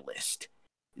televangelist.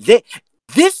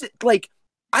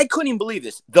 I couldn't even believe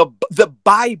this. The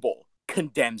Bible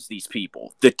condemns these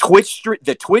people. The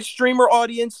Twitch streamer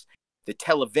audience, the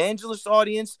televangelist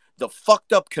audience, the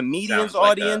fucked up comedians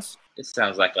audience. It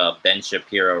sounds like a Ben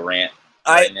Shapiro rant.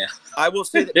 I will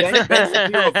say that Ben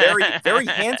Shapiro, very, very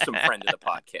handsome friend of the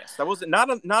podcast. I wasn't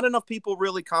not enough people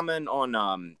really comment on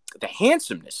the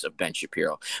handsomeness of Ben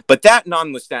Shapiro. But that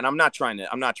notwithstanding, I'm not trying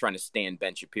to stand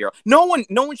Ben Shapiro. No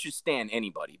one should stand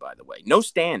anybody, by the way. No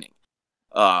standing.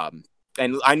 And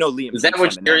I know Liam. Is that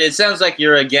what it sounds like?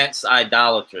 You're against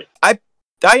idolatry. I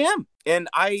am. And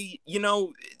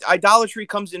idolatry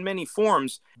comes in many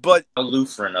forms, but a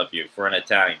Lutheran of you for an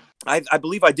Italian. I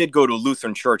believe I did go to a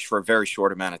Lutheran church for a very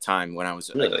short amount of time when I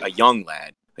was a young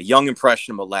lad, a young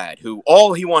impressionable lad who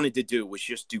all he wanted to do was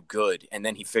just do good. And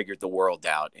then he figured the world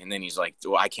out. And then he's like,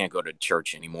 well, I can't go to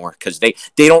church anymore because they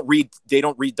don't read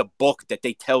the book that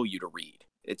they tell you to read.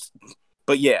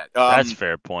 But yeah. That's a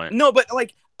fair point. No, but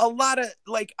like a lot of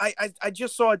I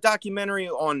just saw a documentary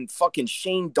on fucking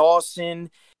Shane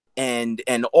Dawson and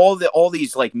all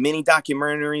these like mini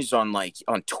documentaries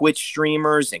on Twitch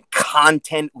streamers and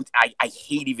content. I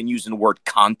hate even using the word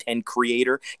content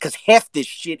creator because half this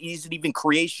shit isn't even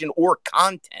creation or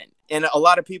content. And a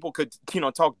lot of people could,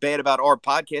 talk bad about our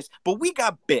podcast, but we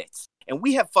got bits and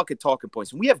we have fucking talking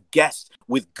points and we have guests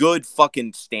with good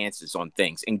fucking stances on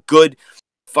things and good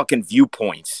fucking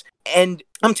viewpoints. And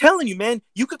I'm telling you, man,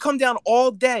 you could come down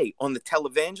all day on the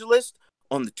televangelist,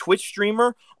 on the Twitch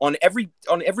streamer, on every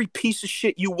piece of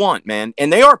shit you want, man.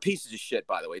 And they are pieces of shit,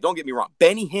 by the way. Don't get me wrong.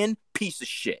 Benny Hinn, piece of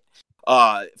shit.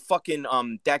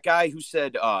 That guy who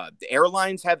said the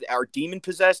airlines are demon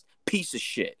possessed, piece of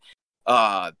shit.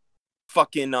 The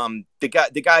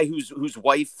guy whose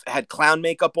wife had clown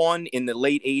makeup on in the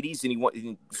late 80s and he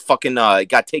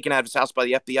got taken out of his house by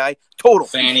the FBI. Total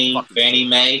Fannie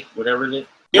Mae, whatever it is.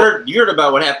 You heard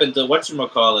about what happened to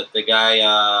whatchamacallit, the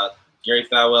guy Jerry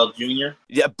Falwell Jr.?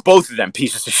 Yeah, both of them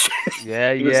pieces of shit.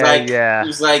 He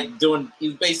was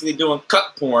basically doing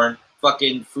cut porn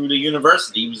fucking through the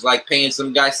university. He was like paying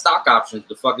some guy stock options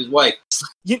to fuck his wife.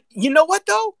 You know what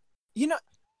though?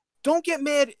 Don't get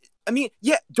mad. I mean,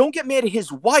 yeah, don't get mad at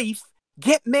his wife.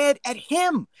 Get mad at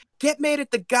him. Get mad at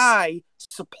the guy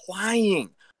supplying.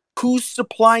 Who's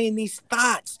supplying these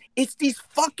thoughts? It's these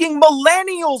fucking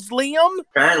millennials, Liam.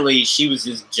 Apparently, she was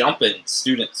just jumping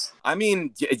students. I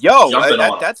mean,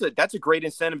 that's a great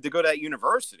incentive to go to that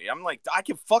university. I'm like, I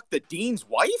can fuck the dean's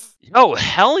wife? Oh,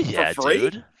 hell yeah,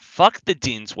 dude. Fuck the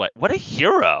dean's wife. What a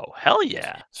hero. Hell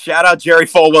yeah. Shout out Jerry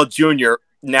Falwell Jr.,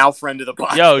 now friend of the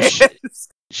podcast. Yo,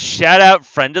 shout out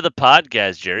friend of the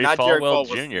podcast, Jerry Falwell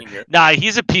Jr. Nah,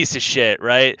 he's a piece of shit,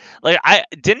 right? Like,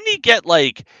 didn't he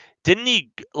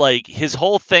his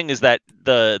whole thing is that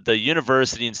the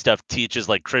university and stuff teaches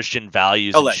like Christian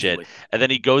values allegedly. And shit. And then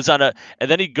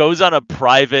he goes on a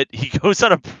private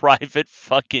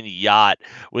fucking yacht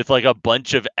with like a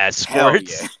bunch of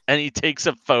escorts and he takes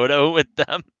a photo with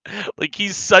them. Like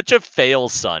he's such a fail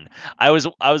son. I was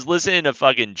listening to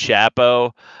fucking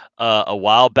Chapo a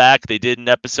while back. They did an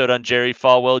episode on Jerry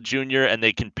Falwell Jr. and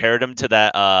they compared him to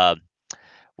that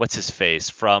what's his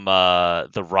face from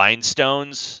the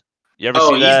Rhinestones. You ever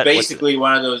see that? He's basically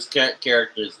one of those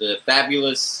characters, the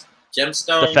Fabulous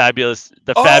Gemstones. The fabulous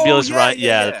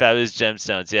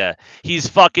Gemstones. Yeah, he's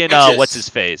fucking. What's his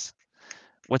face?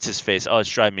 Oh, it's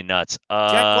driving me nuts.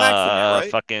 Jack Black's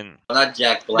right? Fucking. Not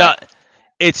Jack Black. No,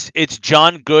 it's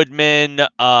John Goodman,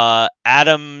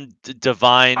 Adam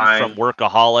Devine from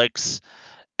Workaholics,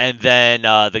 and then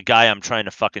the guy I'm trying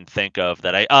to fucking think of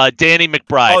that Danny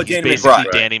McBride. Oh, Danny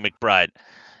McBride. Danny McBride.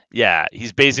 Yeah,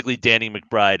 he's basically Danny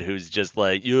McBride, who's just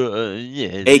like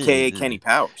AKA Kenny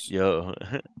Powers.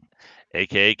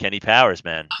 AKA Kenny Powers,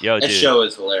 man. That show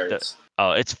is hilarious.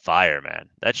 It's fire, man.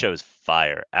 That show is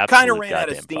fire. Absolutely, kind of ran out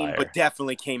of steam, fire. But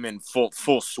definitely came in full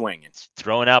swing. It's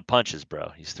throwing out punches,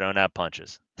 bro. He's throwing out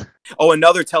punches. Oh,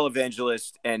 another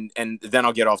televangelist, and then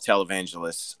I'll get off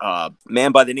televangelists.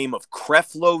 Man by the name of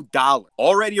Creflo Dollar.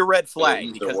 Already a red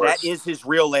flag because that is his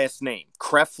real last name.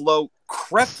 Creflo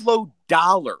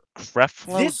Dollar.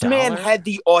 This man had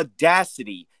the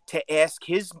audacity to ask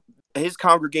his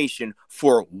congregation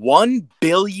for $1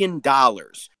 billion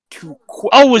to.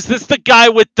 Was this the guy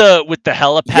with the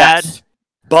helipad? Yes,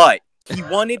 but he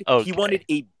wanted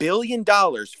 $1 billion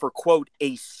for quote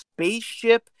a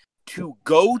spaceship to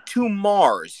go to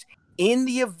Mars in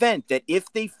the event that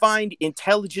if they find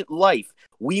intelligent life,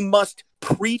 we must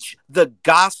preach the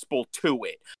gospel to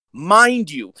it.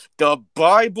 Mind you, the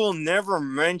Bible never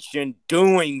mentioned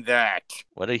doing that.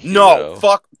 What a hero. No,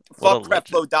 fuck What a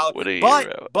Creflo Dollar. What a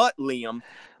hero. But Liam,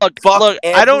 Look,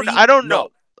 I don't know.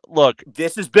 Look,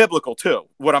 this is biblical too.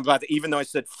 What I'm about to, even though I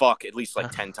said fuck at least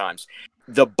like 10 times,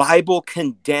 the Bible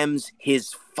condemns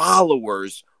his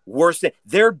followers worse than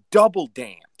they're double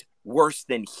damned, worse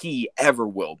than he ever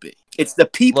will be. It's the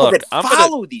people that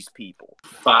follow these people.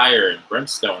 Fire and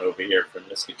brimstone over here from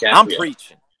Mr. Caprio. I'm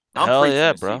preaching. Hell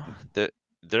yeah, bro.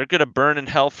 They're gonna burn in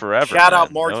hell forever. Shout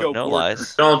out Marjo. No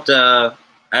lies.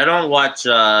 I don't watch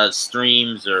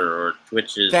streams or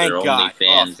Twitches or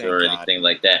OnlyFans or anything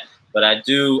like that. But I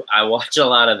watch a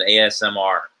lot of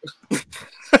ASMR.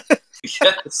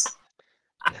 Yes.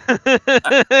 Because,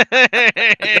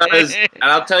 and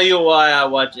I'll tell you why I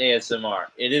watch ASMR.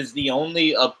 It is the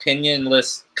only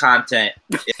opinionless content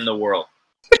in the world.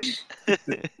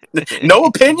 No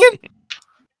opinion?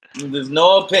 There's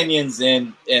no opinions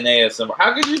in ASMR.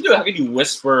 How could you do it? How could you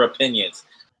whisper opinions?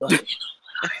 Well, you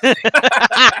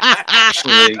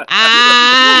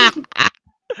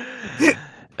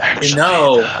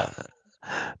know what I think?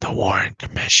 The Warren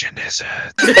Commission is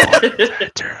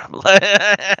a term.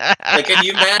 Like, can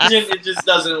you imagine? It just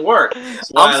doesn't work.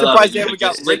 I'm surprised they haven't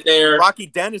got Rocky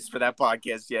Dennis for that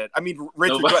podcast yet. I mean,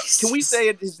 Richard. Can we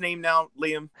say his name now,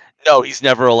 Liam? No, he's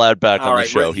never allowed back on the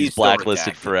show. He's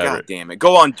blacklisted forever. God damn it.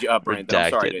 Go on, Brandon. I'm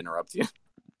sorry to interrupt you.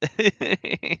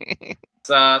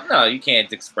 No, you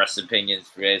can't express opinions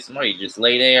for ASMR. You just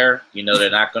lay there. You know they're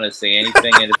not going to say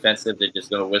anything inoffensive. They're just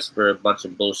going to whisper a bunch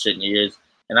of bullshit in your ears.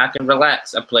 And I can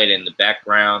relax. I play it in the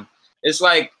background. It's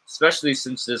like, especially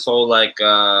since this whole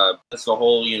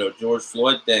George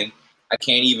Floyd thing, I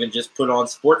can't even just put on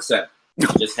SportsCenter.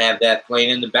 Just have that playing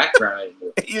in the background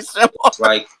anymore. It's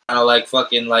like kind of like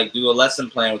fucking like do a lesson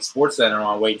plan with SportsCenter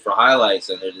on waiting for highlights,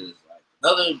 and it is like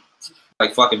another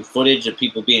like fucking footage of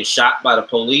people being shot by the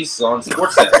police on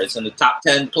SportsCenter. It's in the top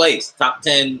 10 place. Top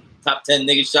 10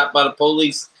 niggas shot by the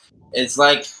police. It's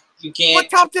like you can't. What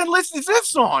top 10 list is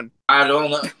this on? I don't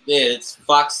know. Yeah, it's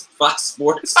Fox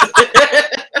Sports.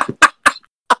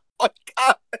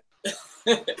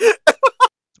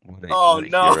 Oh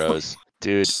no, heroes.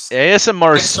 Dude,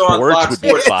 ASMR Sports would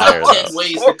be fire. 10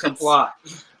 ways to comply.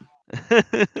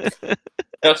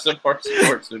 ASMR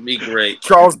Sports would be great.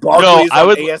 Charles Barkley is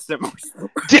on ASMR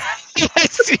Sports.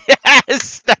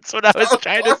 yes, that's what I was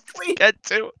trying to get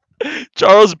to.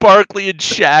 Charles Barkley and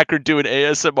Shaq are doing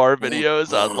ASMR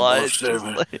videos online. It's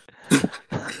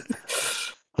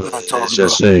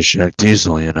just say Shaq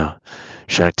Diesel, you know.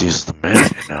 Shaq Diesel's the man,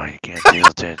 you know. You can't deal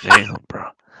with that Diesel, bro.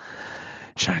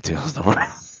 Shaq Diesel's the one.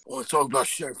 I want to talk about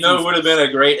Shaq. You know, it would have been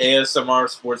a great ASMR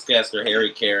sportscaster,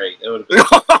 Harry Carey. It would have been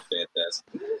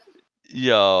fantastic.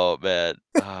 Yo, man.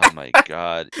 Oh, my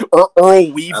God.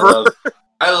 Earl Weaver.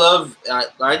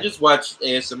 I just watch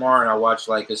ASMR and I watch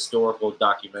like historical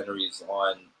documentaries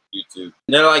on YouTube.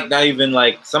 And they're like not even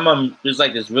like some of them. There's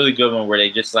like this really good one where they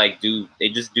just do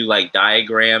like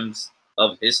diagrams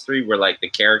of history where like the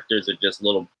characters are just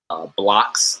little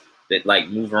blocks that like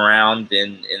move around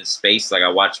in space. Like I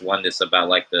watched one that's about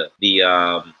like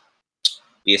the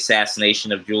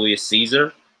assassination of Julius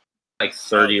Caesar, like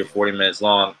 30 or 40 minutes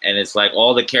long, and it's like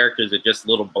all the characters are just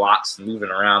little blocks moving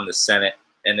around the Senate.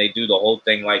 And they do the whole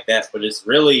thing like that, but it's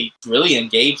really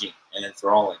engaging and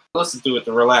enthralling. Listen to it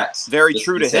to relax. Very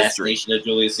true to history. Assassination of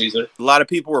Julius Caesar. A lot of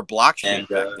people were block shamed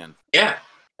back then. Yeah,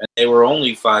 and they were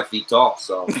only 5 feet tall.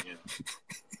 So,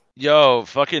 yo,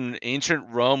 fucking ancient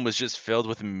Rome was just filled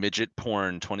with midget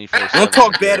porn 24/7. Don't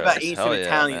talk bad about ancient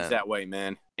Italians that way,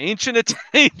 man. Ancient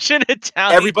Italians.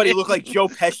 Everybody looked like Joe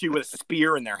Pesci with a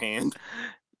spear in their hand.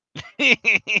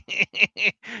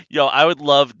 Yo, I would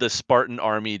love the Spartan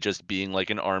army just being like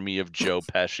an army of Joe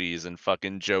Pesci's and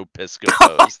fucking Joe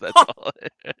Piscopos. That's all.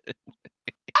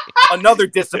 Another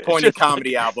disappointing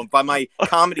comedy album by my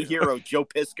comedy hero Joe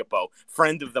Piscopo,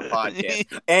 friend of the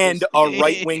podcast, and a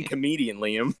right-wing comedian,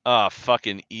 Liam.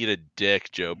 Fucking eat a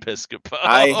dick, Joe Piscopo.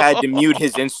 I had to mute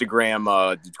his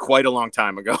Instagram quite a long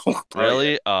time ago.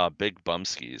 Really? Big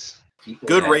bumskis.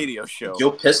 Good radio show.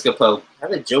 Joe Piscopo. How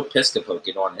did Joe Piscopo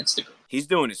get on Instagram? He's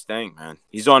doing his thing, man.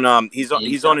 He's on an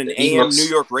AM New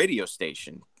York radio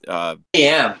station.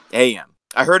 AM. I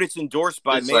heard it's endorsed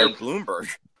by Mayor Bloomberg.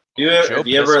 Have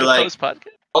you ever like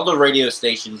all the radio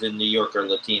stations in New York are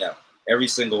Latino? Every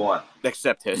single one.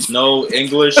 Except his. No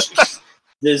English.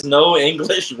 There's no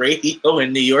English radio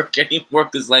in New York anymore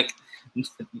because like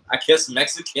I guess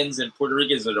Mexicans and Puerto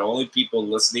Ricans are the only people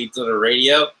listening to the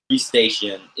radio. Every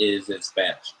station is in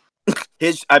Spanish.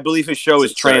 I believe his show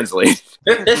is Translate.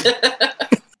 This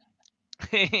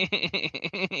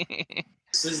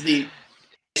is the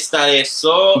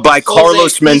by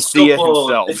Carlos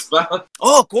Mencia himself.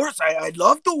 Oh, of course, I'd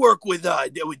love to work with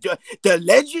the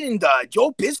legend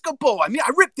Joe Piscopo. I mean,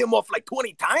 I ripped him off like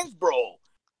 20 times, bro.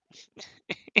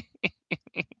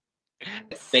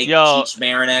 Fake Cheech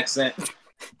Marin accent.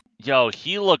 Yo,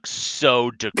 he looks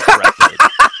so decrepit.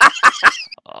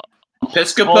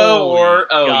 Piscopo or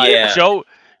God. yeah, Joe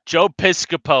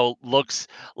Piscopo looks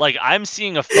like I'm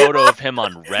seeing a photo of him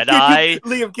on Red Eye.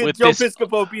 Liam, can Joe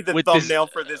Piscopo be the thumbnail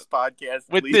for this podcast?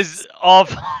 With please? this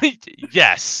awful,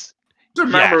 yes.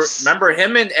 Remember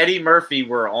him and Eddie Murphy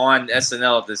were on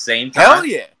SNL at the same time. Hell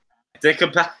yeah! Think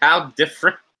about how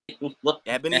different you look.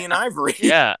 Ebony and Ivory.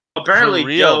 Yeah. Apparently,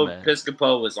 real, Joe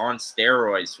Piscopo was on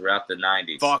steroids throughout the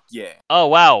 90s. Fuck yeah. Oh,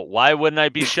 wow. Why wouldn't I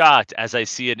be shocked as I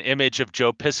see an image of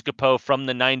Joe Piscopo from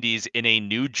the 90s in a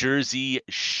New Jersey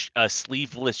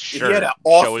sleeveless shirt he had an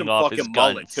awesome showing off fucking his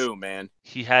mullet, guns. too, man.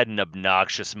 He had an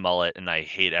obnoxious mullet, and I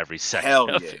hate every second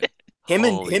Hell of yeah. it. Him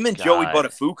and Joey God.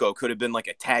 Buttafuoco could have been like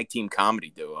a tag team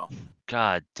comedy duo.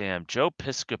 God damn. Joe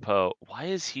Piscopo, why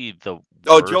is he the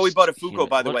Oh, worst Joey Buttafuoco, human?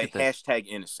 by the Look way, at this. hashtag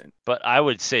innocent. But I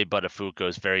would say Buttafuoco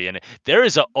is very in it. There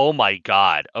is a oh my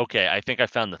god. Okay, I think I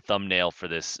found the thumbnail for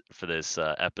this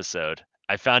episode.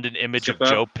 I found an image of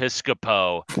Joe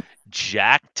Piscopo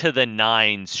jacked to the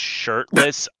nines,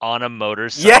 shirtless on a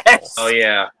motorcycle. Yes. Oh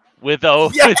yeah. With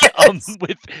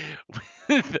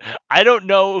I don't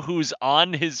know who's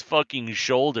on his fucking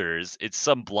shoulders. It's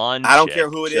some blonde. I don't chick. care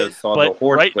who it is. Called the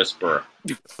Horse Whisperer.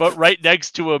 But right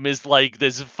next to him is like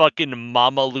this fucking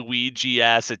Mama Luigi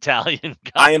ass Italian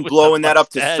guy. I am with blowing a that up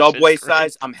to mustache. Subway It's great.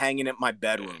 size. I'm hanging it in my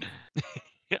bedroom.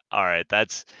 All right,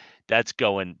 that's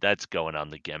going on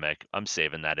the gimmick. I'm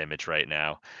saving that image right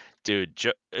now.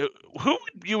 Dude, who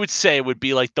you would say would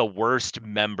be like the worst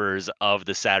members of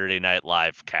the Saturday Night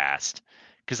Live cast?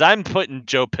 Because I'm putting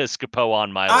Joe Piscopo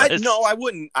on my list. No, I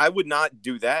wouldn't. I would not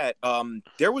do that.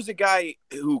 There was a guy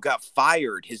who got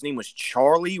fired. His name was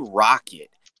Charlie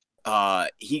Rocket.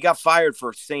 He got fired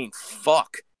for saying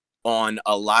fuck on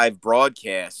a live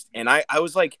broadcast. And I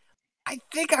was like, I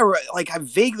think I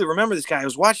vaguely remember this guy. I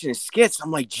was watching his skits.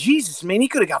 I'm like, Jesus, man, he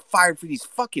could have got fired for these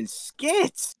fucking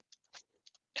skits.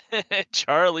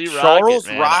 Charles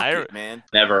Rocket, man.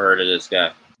 Never heard of this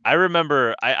guy. I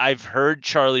remember I've heard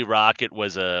Charlie Rocket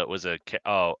was a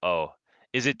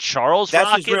is it Charles That's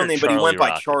Rocket? his real name, but he went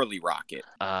by Charlie Rocket.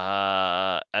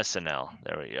 SNL.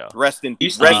 There we go. Rest in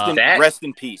peace.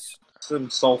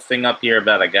 Some soul thing up here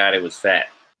about a guy that was fat.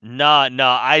 No,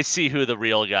 I see who the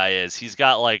real guy is. He's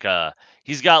got like a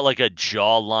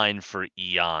jawline for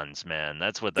eons, man.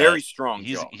 That's what that very strong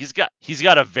jaw. He's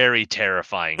got a very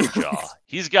terrifying jaw.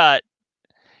 He's got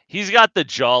the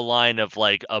jawline of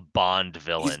like a Bond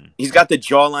villain. He's got the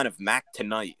jawline of Mac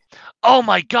Tonight. Oh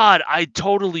my god, I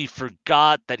totally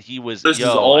forgot that he was. This is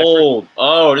old.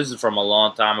 Oh, this is from a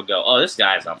long time ago. Oh, this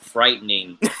guy's a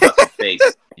frightening fucking face.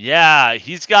 Yeah,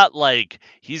 he's got like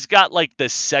the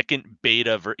second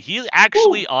beta. He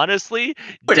actually, honestly,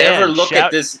 Ever look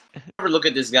at this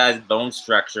guy's bone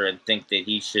structure and think that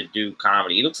he should do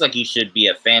comedy? He looks like he should be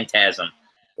a phantasm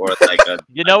or like a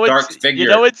dark figure. You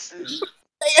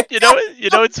know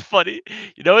it's funny.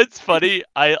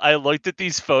 I looked at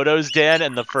these photos, Dan,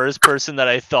 and the first person that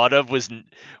I thought of was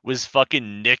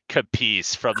fucking Nick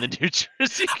Capiz from the New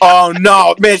Jersey. Oh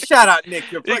no, man! Shout out Nick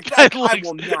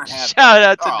Capiz. Shout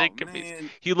out to Nick Capiz.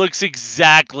 He looks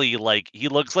exactly like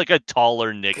a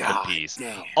taller Nick Capiz.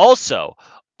 Damn. Also,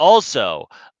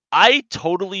 I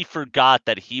totally forgot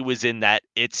that he was in that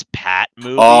It's Pat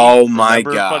movie. Oh my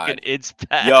Remember god! Fucking It's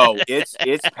Pat. Yo, it's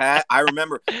Pat. I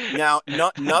remember. Now,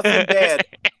 nothing bad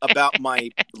about my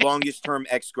longest term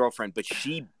ex-girlfriend, but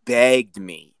she begged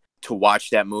me to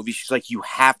watch that movie. She's like, "You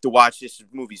have to watch this. This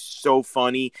movie's so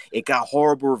funny. It got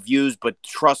horrible reviews, but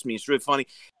trust me, it's really funny."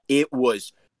 It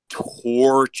was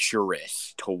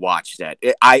torturous to watch that.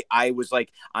 I was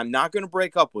like, I'm not going to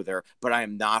break up with her, but I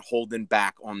am not holding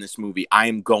back on this movie. I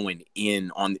am going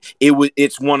in on it.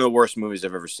 It's one of the worst movies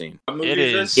I've ever seen. It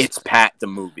is. It's Pat the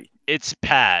movie. It's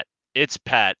Pat. It's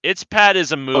Pat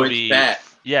is a movie. Oh, it's Pat.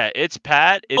 Yeah, It's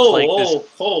Pat. It's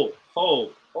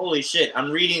holy shit!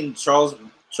 I'm reading Charles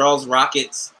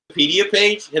Rocket's Wikipedia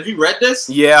page. Have you read this?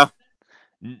 Yeah.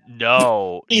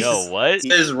 No, what? It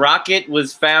says Rocket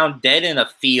was found dead in a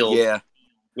field. Yeah.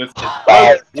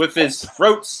 With his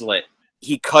throat slit.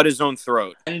 He cut his own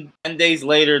throat. And 10 days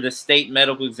later, the state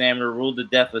medical examiner ruled the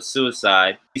death a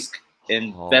suicide. He's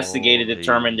investigated,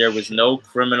 determined there was no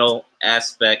criminal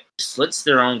aspect. Slits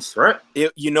their own throat.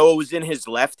 It was in his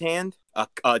left hand. a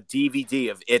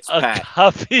DVD of It's A Pat.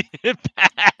 copy of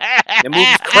Pat. The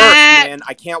movie's cursed, man.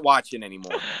 I can't watch it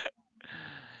anymore.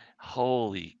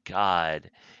 Holy God.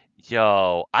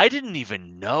 Yo, I didn't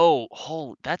even know.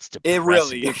 That's depressing It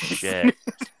really as is. shit.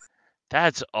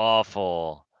 That's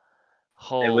awful.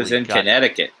 Holy It was in God.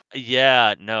 Connecticut.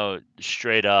 Yeah, no,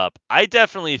 straight up. I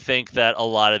definitely think that a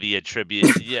lot of the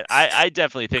I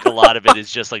definitely think a lot of it is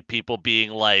just like people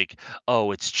being like,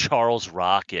 "Oh, it's Charles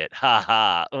Rocket."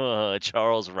 Ha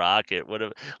Charles Rocket.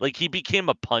 Like he became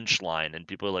a punchline and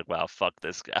people are like, "Wow, fuck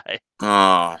this guy."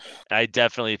 Oh. I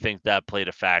definitely think that played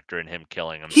a factor in him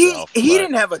killing He himself.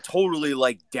 didn't have a totally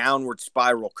like downward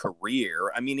spiral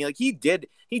career. I mean, he did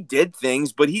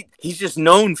things, but he's just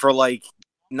known for like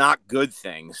not good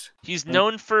things. He's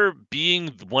known for being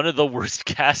one of the worst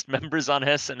cast members on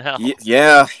SNL.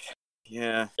 Yeah.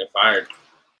 Get fired.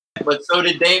 But so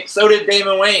did Damon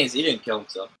Wayans. He didn't kill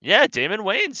himself. Yeah, Damon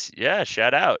Wayans. Yeah,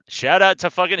 shout out to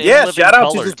fucking In Yeah, Living shout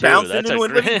out Color to just too. bouncing That's into a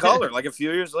In Living great... Color like a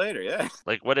few years later. Yeah.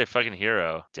 Like what a fucking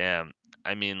hero. Damn.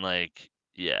 I mean, like,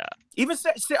 yeah. Even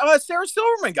Sarah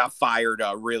Silverman got fired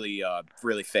really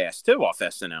fast too off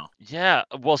SNL. Yeah.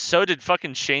 Well, so did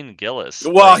fucking Shane Gillis.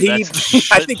 Well, Like,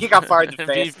 I think he got fired the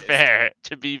fastest.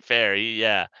 To be fair,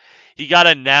 he got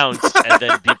announced, and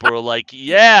then people were like,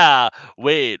 "Yeah,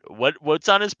 wait, what's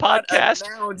on his podcast?"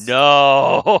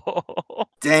 No.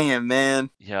 Damn, man.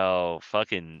 Yo,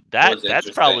 fucking that's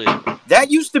probably that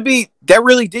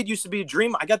really did used to be a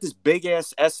dream. I got this big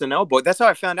ass SNL book. That's how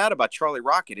I found out about Charlie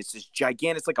Rocket. It's this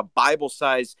gigantic, it's like a Bible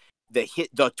size,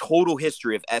 the total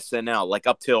history of SNL, like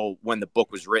up till when the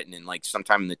book was written in like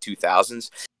sometime in the 2000s.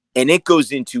 And it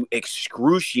goes into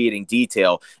excruciating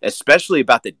detail, especially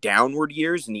about the downward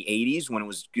years in the 80s when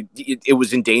it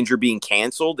was in danger of being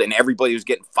canceled and everybody was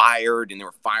getting fired and they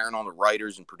were firing all the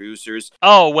writers and producers.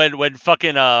 Oh, when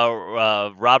fucking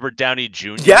Robert Downey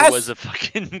Jr. was a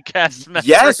fucking cast member.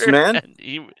 Yes, man.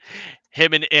 And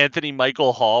him and Anthony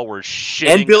Michael Hall were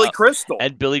shitting And Billy up, Crystal.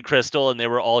 and they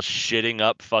were all shitting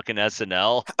up fucking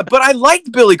SNL. But I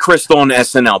liked Billy Crystal on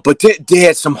SNL, but they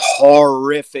had some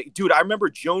horrific... Dude, I remember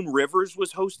Joan Rivers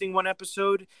was hosting one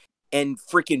episode, and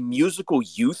freaking Musical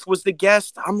Youth was the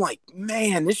guest. I'm like,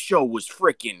 man, this show was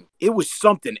freaking... It was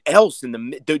something else in the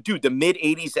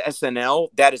mid-80s SNL.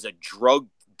 That is a drug...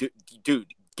 Dude,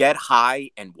 get high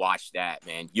and watch that,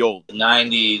 man. The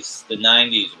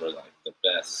 90s were like the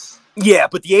best. Yeah,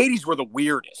 but the 80s were the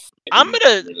weirdest. I'm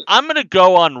gonna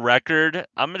go on record.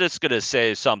 I'm just gonna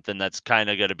say something that's kind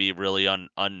of gonna be really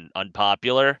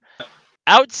unpopular.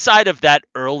 Outside of that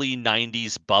early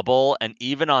 90s bubble, and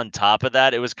even on top of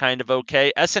that, it was kind of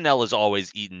okay. SNL is always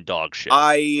eating dog shit.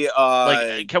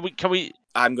 Can we?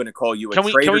 I'm gonna call you a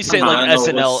traitor. Can we say like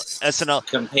SNL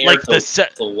compared like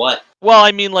to what? Well,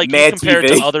 I mean, like Mad compared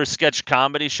TV. to other sketch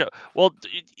comedy show. Well,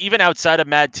 even outside of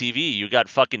Mad TV, you got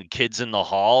fucking Kids in the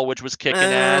Hall, which was kicking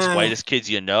ass. Whitest Kids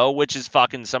You Know, which is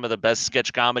fucking some of the best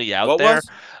sketch comedy out there.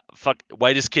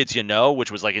 Whitest Kids You Know, which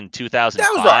was like in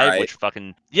 2005, right. which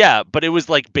fucking but it was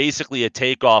like basically a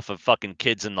takeoff of fucking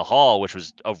Kids in the Hall, which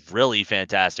was a really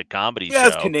fantastic comedy show. Yeah,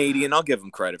 it's Canadian. I'll give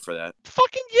him credit for that.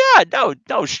 Fucking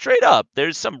no, straight up.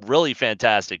 There's some really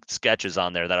fantastic sketches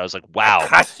on there that I was like, wow.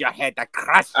 Crush your head,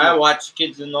 crush you. I watched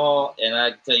Kids in the Hall, and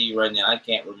I tell you right now, I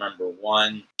can't remember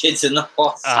one Kids in the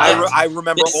Hall. I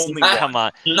remember only one. Come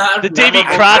on, the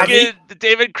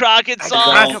David Crockett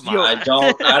song. Come on.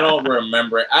 I don't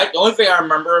remember it. The only thing I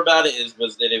remember about it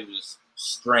was that it was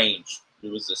strange.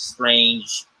 It was a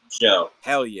strange show.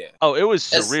 Hell yeah. Oh, it was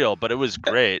surreal, but it was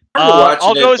great.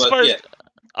 I'll go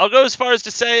as far as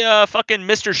to say, fucking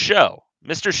Mr. Show.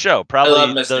 Mr. Show, probably. I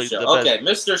love Mr. Show. Okay,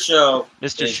 Mr. Show.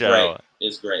 Mr. Show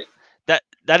is great.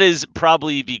 That is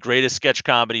probably the greatest sketch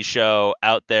comedy show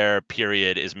out there,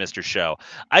 period, is Mr. Show.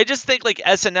 I just think like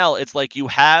SNL, it's like you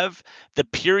have the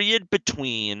period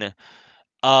between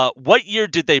what year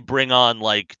did they bring on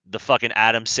like the fucking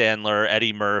Adam Sandler,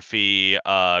 Eddie Murphy,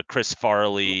 Chris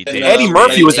Farley? Eddie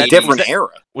Murphy was a different era.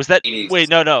 Was that 80s. Wait,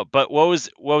 no, but what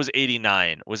was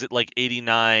 89? Was it like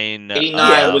 89?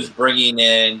 89 was bringing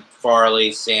in Farley,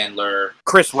 Sandler,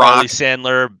 Chris Rock, Farley,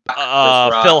 Sandler,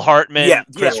 Phil Hartman,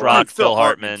 Chris Rock, Phil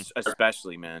Hartman,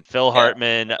 especially, man. Phil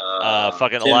Hartman,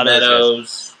 fucking Tim a lot Meadows. of those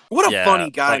guys. What a funny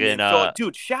guy, man.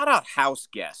 Dude, shout out House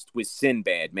Guest with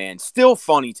Sinbad, man. Still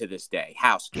funny to this day.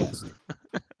 House Guest.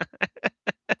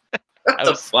 What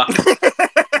the fuck?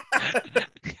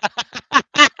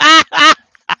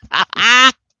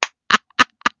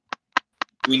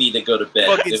 We need to go to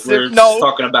bed. If we're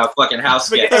talking about fucking House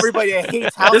Guest. Everybody that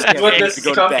hates House Guest needs to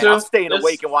go to bed. I'm staying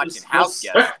awake and watching House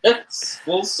Guest.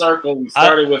 Full circle. We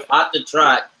started with Hot to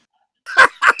Trot,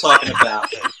 talking about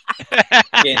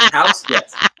getting House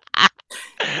Guest.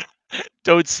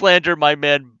 Don't slander my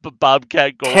man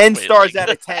Bobcat Goldthwait. 10 stars out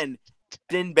of 10.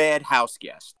 Sinbad house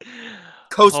guest.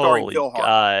 Co-starring Holy Phil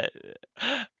Hartman.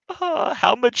 God.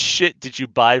 How much shit did you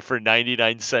buy for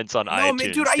 99 cents on iTunes? No,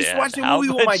 man, dude, I used to Dan? watch that How movie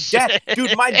with my much dad. shit?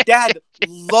 Dude, my dad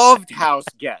loved House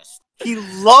Guest. He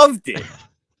loved it.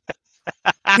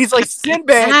 He's like,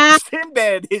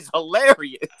 Sinbad is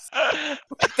hilarious.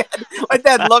 My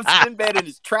dad loves Sinbad in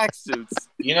his tracksuits.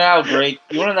 You want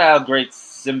to know how great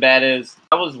Sinbad is?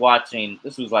 I was watching,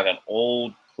 this was like an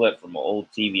old clip from an old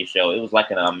TV show. It was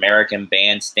like an American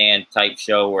Bandstand type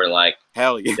show where like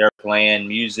hell yeah, they're playing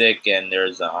music and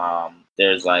there's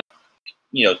like,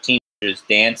 you know, teenagers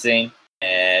dancing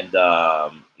and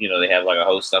you know, they have like a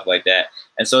host, stuff like that.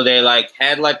 And so they like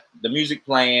had like the music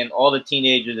playing, all the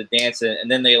teenagers are dancing, and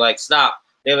then they like stop.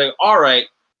 They're like, all right,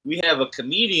 we have a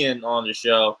comedian on the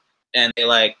show, and they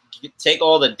like take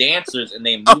all the dancers and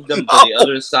they move them to the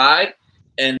other side,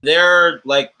 and they're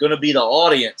like gonna be the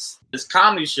audience. This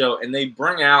comedy show, and they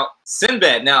bring out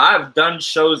Sinbad. Now, I've done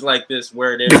shows like this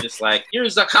where they're just like,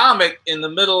 here's a comic in the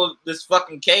middle of this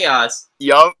fucking chaos.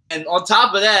 Yup. And on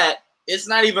top of that, it's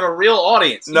not even a real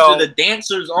audience. These No. are the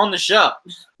dancers on the show.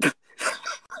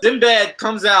 Sinbad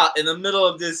comes out in the middle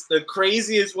of this, the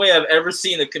craziest way I've ever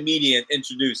seen a comedian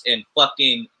introduced, and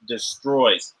fucking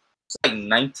destroys. It's like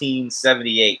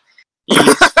 1978.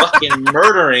 He's fucking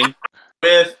murdering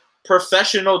with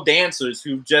professional dancers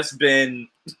who've just been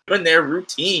doing their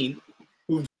routine,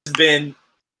 who've just been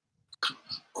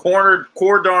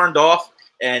cordoned off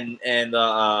and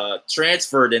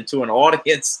transferred into an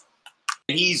audience.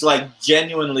 He's like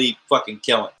genuinely fucking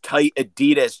killing. Tight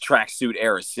Adidas tracksuit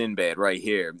era Sinbad right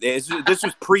here. This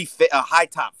was a high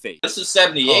top fade. This is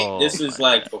 78. Oh, this is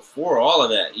like before all of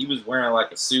that. He was wearing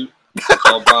like a suit,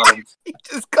 bell bottoms. He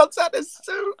just comes out of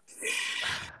suit.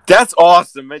 That's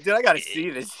awesome, man. Dude, I gotta see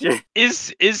this shit.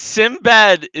 Is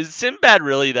Sinbad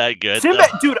really that good? Sinbad,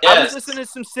 though? dude, I was listening to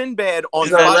some Sinbad on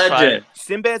He's a Spotify. legend.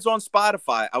 Sinbad's on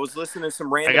Spotify. I was listening to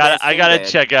some random. I gotta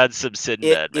check out some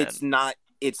Sinbad, man.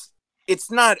 It's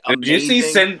not amazing. Did you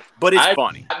see but it's I've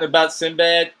funny. forgotten about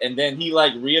Sinbad, and then he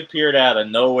like reappeared out of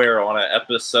nowhere on an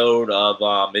episode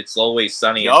of It's Always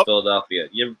Sunny in Philadelphia.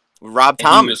 Rob He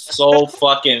Thomas. was so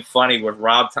fucking funny with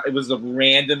Rob. It was the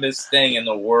randomest thing in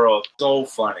the world. So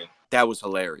funny. That was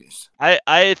hilarious.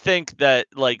 I think that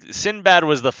like Sinbad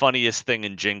was the funniest thing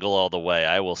in Jingle All the Way.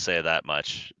 I will say that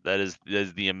much. That is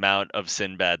the amount of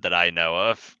Sinbad that I know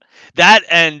of. That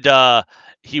and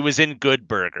he was in Good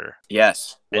Burger.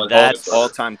 Yes, and that's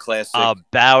all-time classic.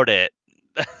 About it.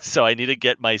 So I need to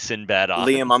get my Sinbad on.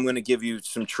 Liam, I'm going to give you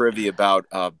some trivia about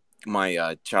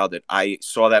my childhood. I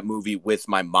saw that movie with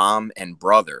my mom and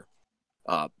brother.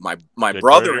 My Good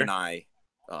brother Burger. and I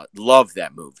loved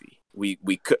that movie. We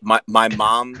could. My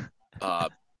mom,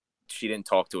 she didn't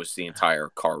talk to us the entire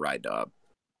car ride.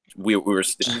 We were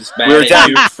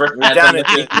down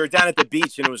at the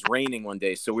beach, and it was raining one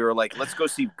day, so we were like, let's go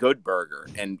see Good Burger.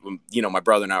 And you know, my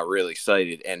brother and I were really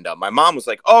excited, and my mom was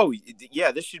like, oh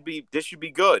yeah, this should be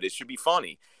good, it should be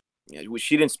funny. Yeah,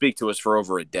 she didn't speak to us for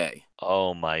over a day.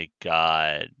 Oh my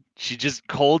God. She just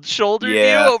cold shouldered you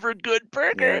Yeah. over Good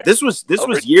Burger. Yeah. This was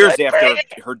years after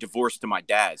her divorce to my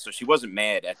dad, so she wasn't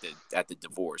mad at the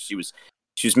divorce. She was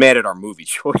mad at our movie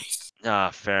choice. Ah,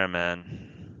 fair, man.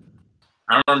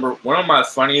 I remember one of my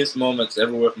funniest moments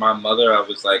ever with my mother. I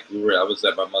was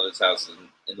at my mother's house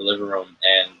in the living room,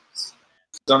 and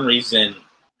for some reason,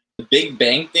 The Big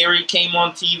Bang Theory came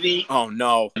on TV. Oh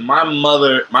no! And my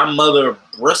mother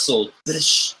bristled.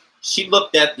 She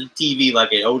looked at the TV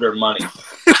like it owed her money.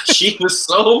 She was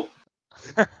so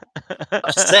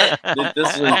upset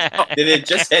that it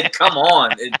just had come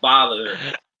on. It bothered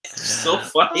her. It's so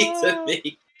funny to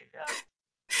me.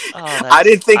 I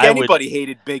didn't think anybody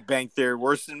hated Big Bang Theory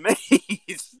worse than me.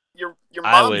 Your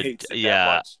mom hates it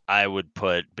that much. I would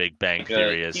put Big Bang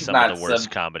Theory as He's some of not the worst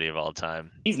some- comedy of all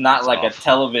time. He's not It's like awful. a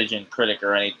television critic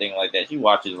or anything like that. He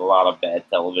watches a lot of bad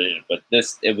television, but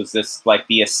it was this like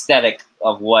the aesthetic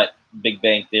of what Big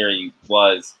Bang Theory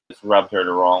was just rubbed her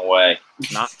the wrong way.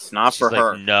 It's not She's for like,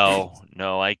 her. No,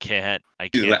 I can't. I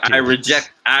can't. Dude, do I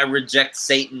this." reject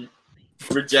Satan.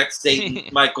 Reject Satan,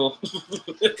 Michael.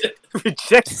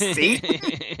 Reject Satan.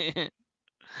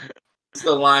 It's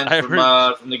the line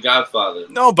from The Godfather.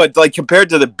 No, but like compared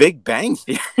to the Big Bang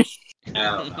Theory. I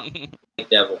don't know.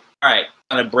 Devil. All right,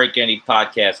 I'm gonna break any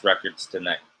podcast records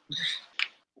tonight.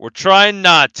 We're trying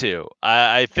not to.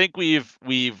 I think we've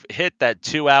hit that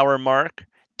 2-hour mark.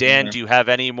 Dan, Mhm. do you have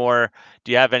any more?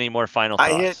 Do you have any more final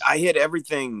thoughts? I hit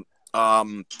everything.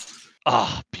 Oh,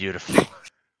 beautiful.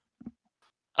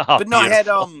 But no,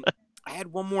 beautiful. I had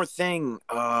one more thing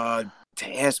to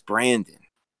ask Brandon.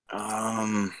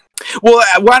 Well,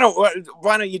 why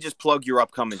don't you just plug your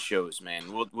upcoming shows, man?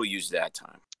 We'll use that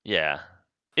time. Yeah.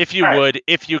 If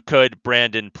you could,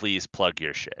 Brandon, please plug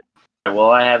your shit.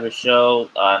 Well, I have a show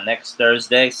next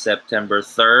Thursday, September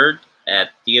 3rd,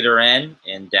 at Theater N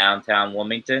in downtown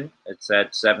Wilmington. It's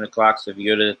at 7 o'clock, so if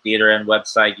you go to the Theater N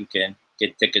website, you can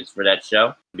get tickets for that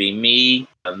show. It'll be me,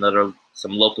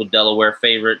 some local Delaware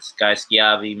favorites, Guy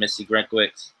Schiavi, Missy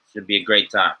Grinkwicks. Should be a great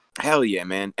time. Hell yeah,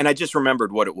 man. And I just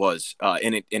remembered what it was,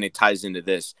 and it ties into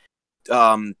this.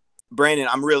 Brandon,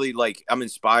 I'm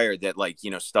inspired that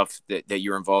stuff that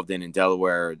you're involved in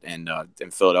Delaware and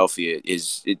in Philadelphia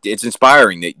it's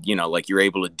inspiring that, you're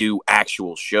able to do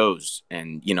actual shows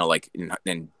and,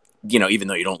 even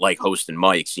though you don't like hosting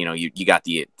mics, you got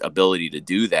the ability to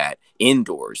do that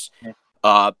indoors.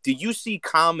 Do you see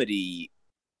comedy,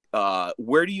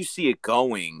 where do you see it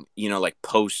going,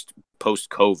 post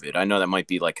COVID? I know that might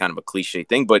be kind of a cliche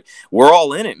thing, but we're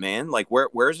all in it, man.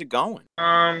 Where's it going?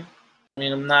 I'm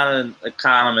not an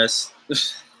economist.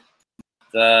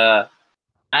 I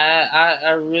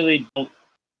really don't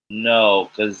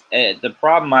know, because the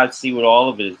problem I see with all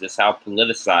of it is just how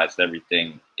politicized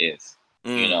everything is.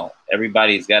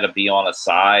 Everybody's got to be on a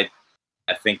side.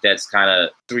 I think that's kind of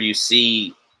where you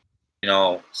see,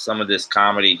 some of this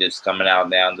comedy that's coming out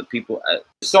now. The people,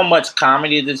 so much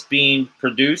comedy that's being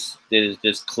produced that is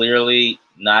just clearly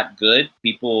not good.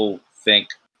 People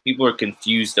are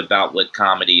confused about what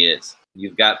comedy is.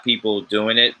 You've got people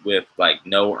doing it with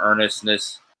no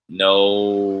earnestness,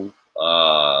 no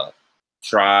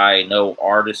try, no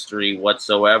artistry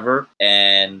whatsoever,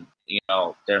 and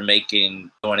they're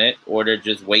doing it, or they're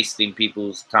just wasting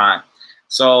people's time.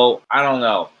 So I don't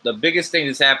know. The biggest thing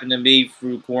that's happened to me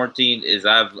through quarantine is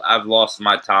I've lost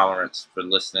my tolerance for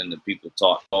listening to people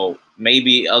talk. So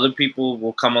maybe other people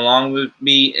will come along with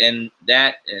me in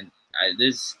that, and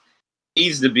this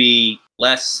needs to be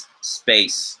less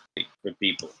space for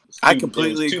people. I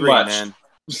completely agree, man.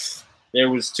 There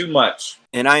was too much,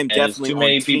 and I am definitely too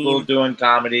many people doing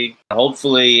comedy.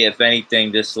 Hopefully, if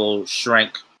anything, this will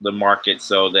shrink the market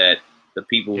so that the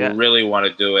people who really want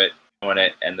to do it,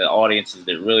 and the audiences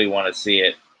that really want to see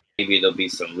it, maybe there'll be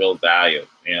some real value.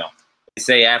 They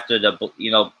say after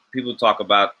people talk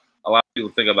about, a lot of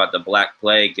people think about the Black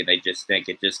Plague and they just think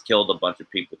it just killed a bunch of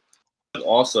people. But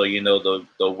also, the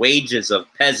wages of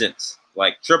peasants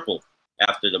tripled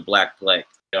after the Black Plague.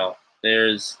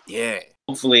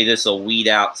 Hopefully this will weed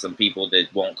out some people that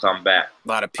won't come back. A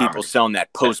lot of people selling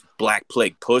that post-Black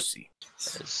Plague pussy.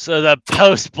 So the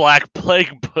post-Black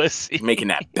Plague pussy. Making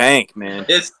that bank, man.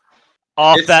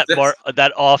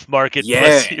 That off-market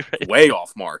pussy. Right? Way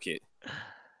off-market.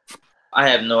 I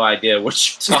have no idea what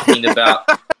you're talking about,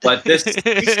 but this.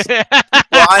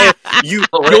 You'll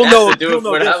know this.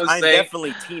 I'm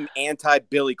definitely team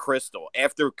anti-Billy Crystal.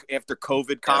 After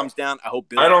COVID calms down, I hope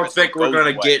Billy. I don't Crystal think we're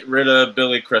going to get rid of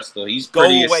Billy Crystal. He's go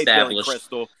pretty away, established. Billy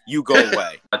Crystal. You go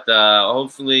away. But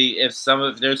hopefully, if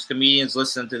there's comedians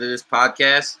listening to this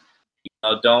podcast,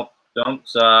 don't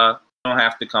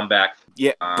have to come back.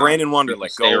 Yeah, Brandon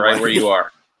Wonderlick, go right where you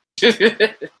are.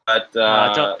 But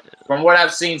from what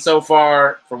I've seen so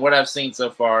far,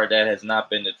 that has not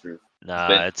been the truth.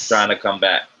 It's trying to come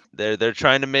back. They're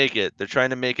trying to make it. They're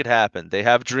trying to make it happen. They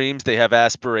have dreams. They have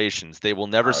aspirations. They will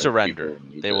never surrender.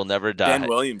 They will never die. Ben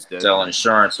Williams did. Sell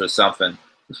insurance or something.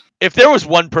 If there was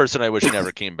one person I wish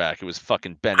never came back, it was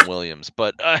fucking Ben Williams.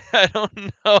 But I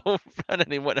don't know about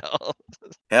anyone else.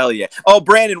 Hell yeah! Oh,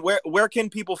 Brandon, where can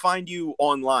people find you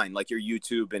online, like your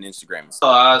YouTube and Instagram?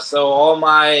 So all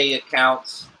my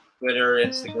accounts, Twitter,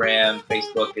 Instagram,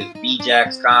 Facebook, is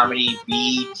BJax Comedy,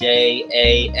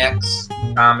 BJAX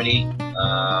Comedy.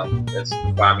 Just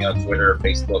find me on Twitter,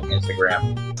 Facebook,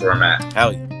 Instagram. That's where I'm at.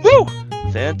 Hell yeah! Woo!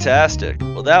 Fantastic.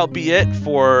 Well, that'll be it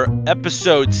for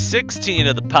episode 16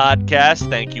 of the podcast.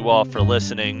 Thank you all for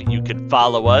listening. You can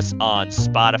follow us on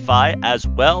Spotify as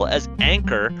well as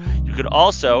Anchor. You could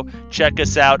also check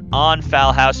us out on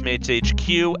Foul Housemates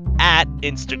HQ at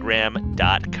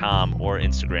Instagram.com or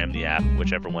Instagram the app,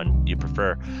 whichever one you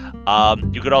prefer.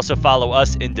 You could also follow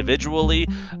us individually,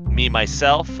 me,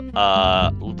 myself,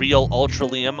 Real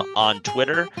Ultralium on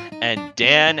Twitter, and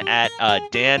Dan at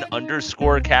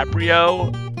Dan_Caprio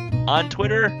on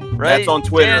Twitter, right? That's on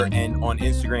Twitter, Dan? and on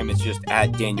Instagram it's just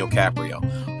at Daniel Caprio.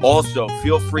 Also,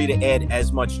 feel free to add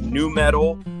as much new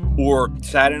metal or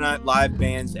Saturday Night Live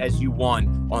bands as you want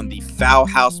on the Foul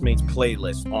Housemates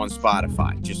playlist on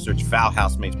Spotify. Just search Foul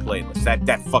Housemates playlist.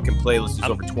 That fucking playlist is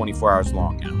over 24 hours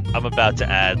long now. I'm about to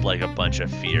add like a bunch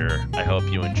of Fear. I hope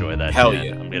you enjoy that. Hell shit.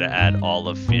 yeah. I'm gonna add all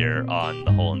of Fear on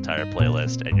the whole entire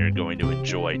playlist, and you're going to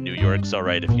enjoy New York's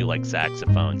Alright if you like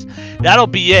saxophones. That'll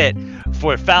be it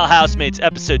for Foul Housemates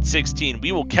episode 16.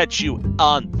 We will catch you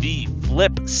on the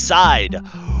flip side.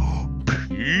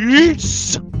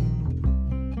 Peace.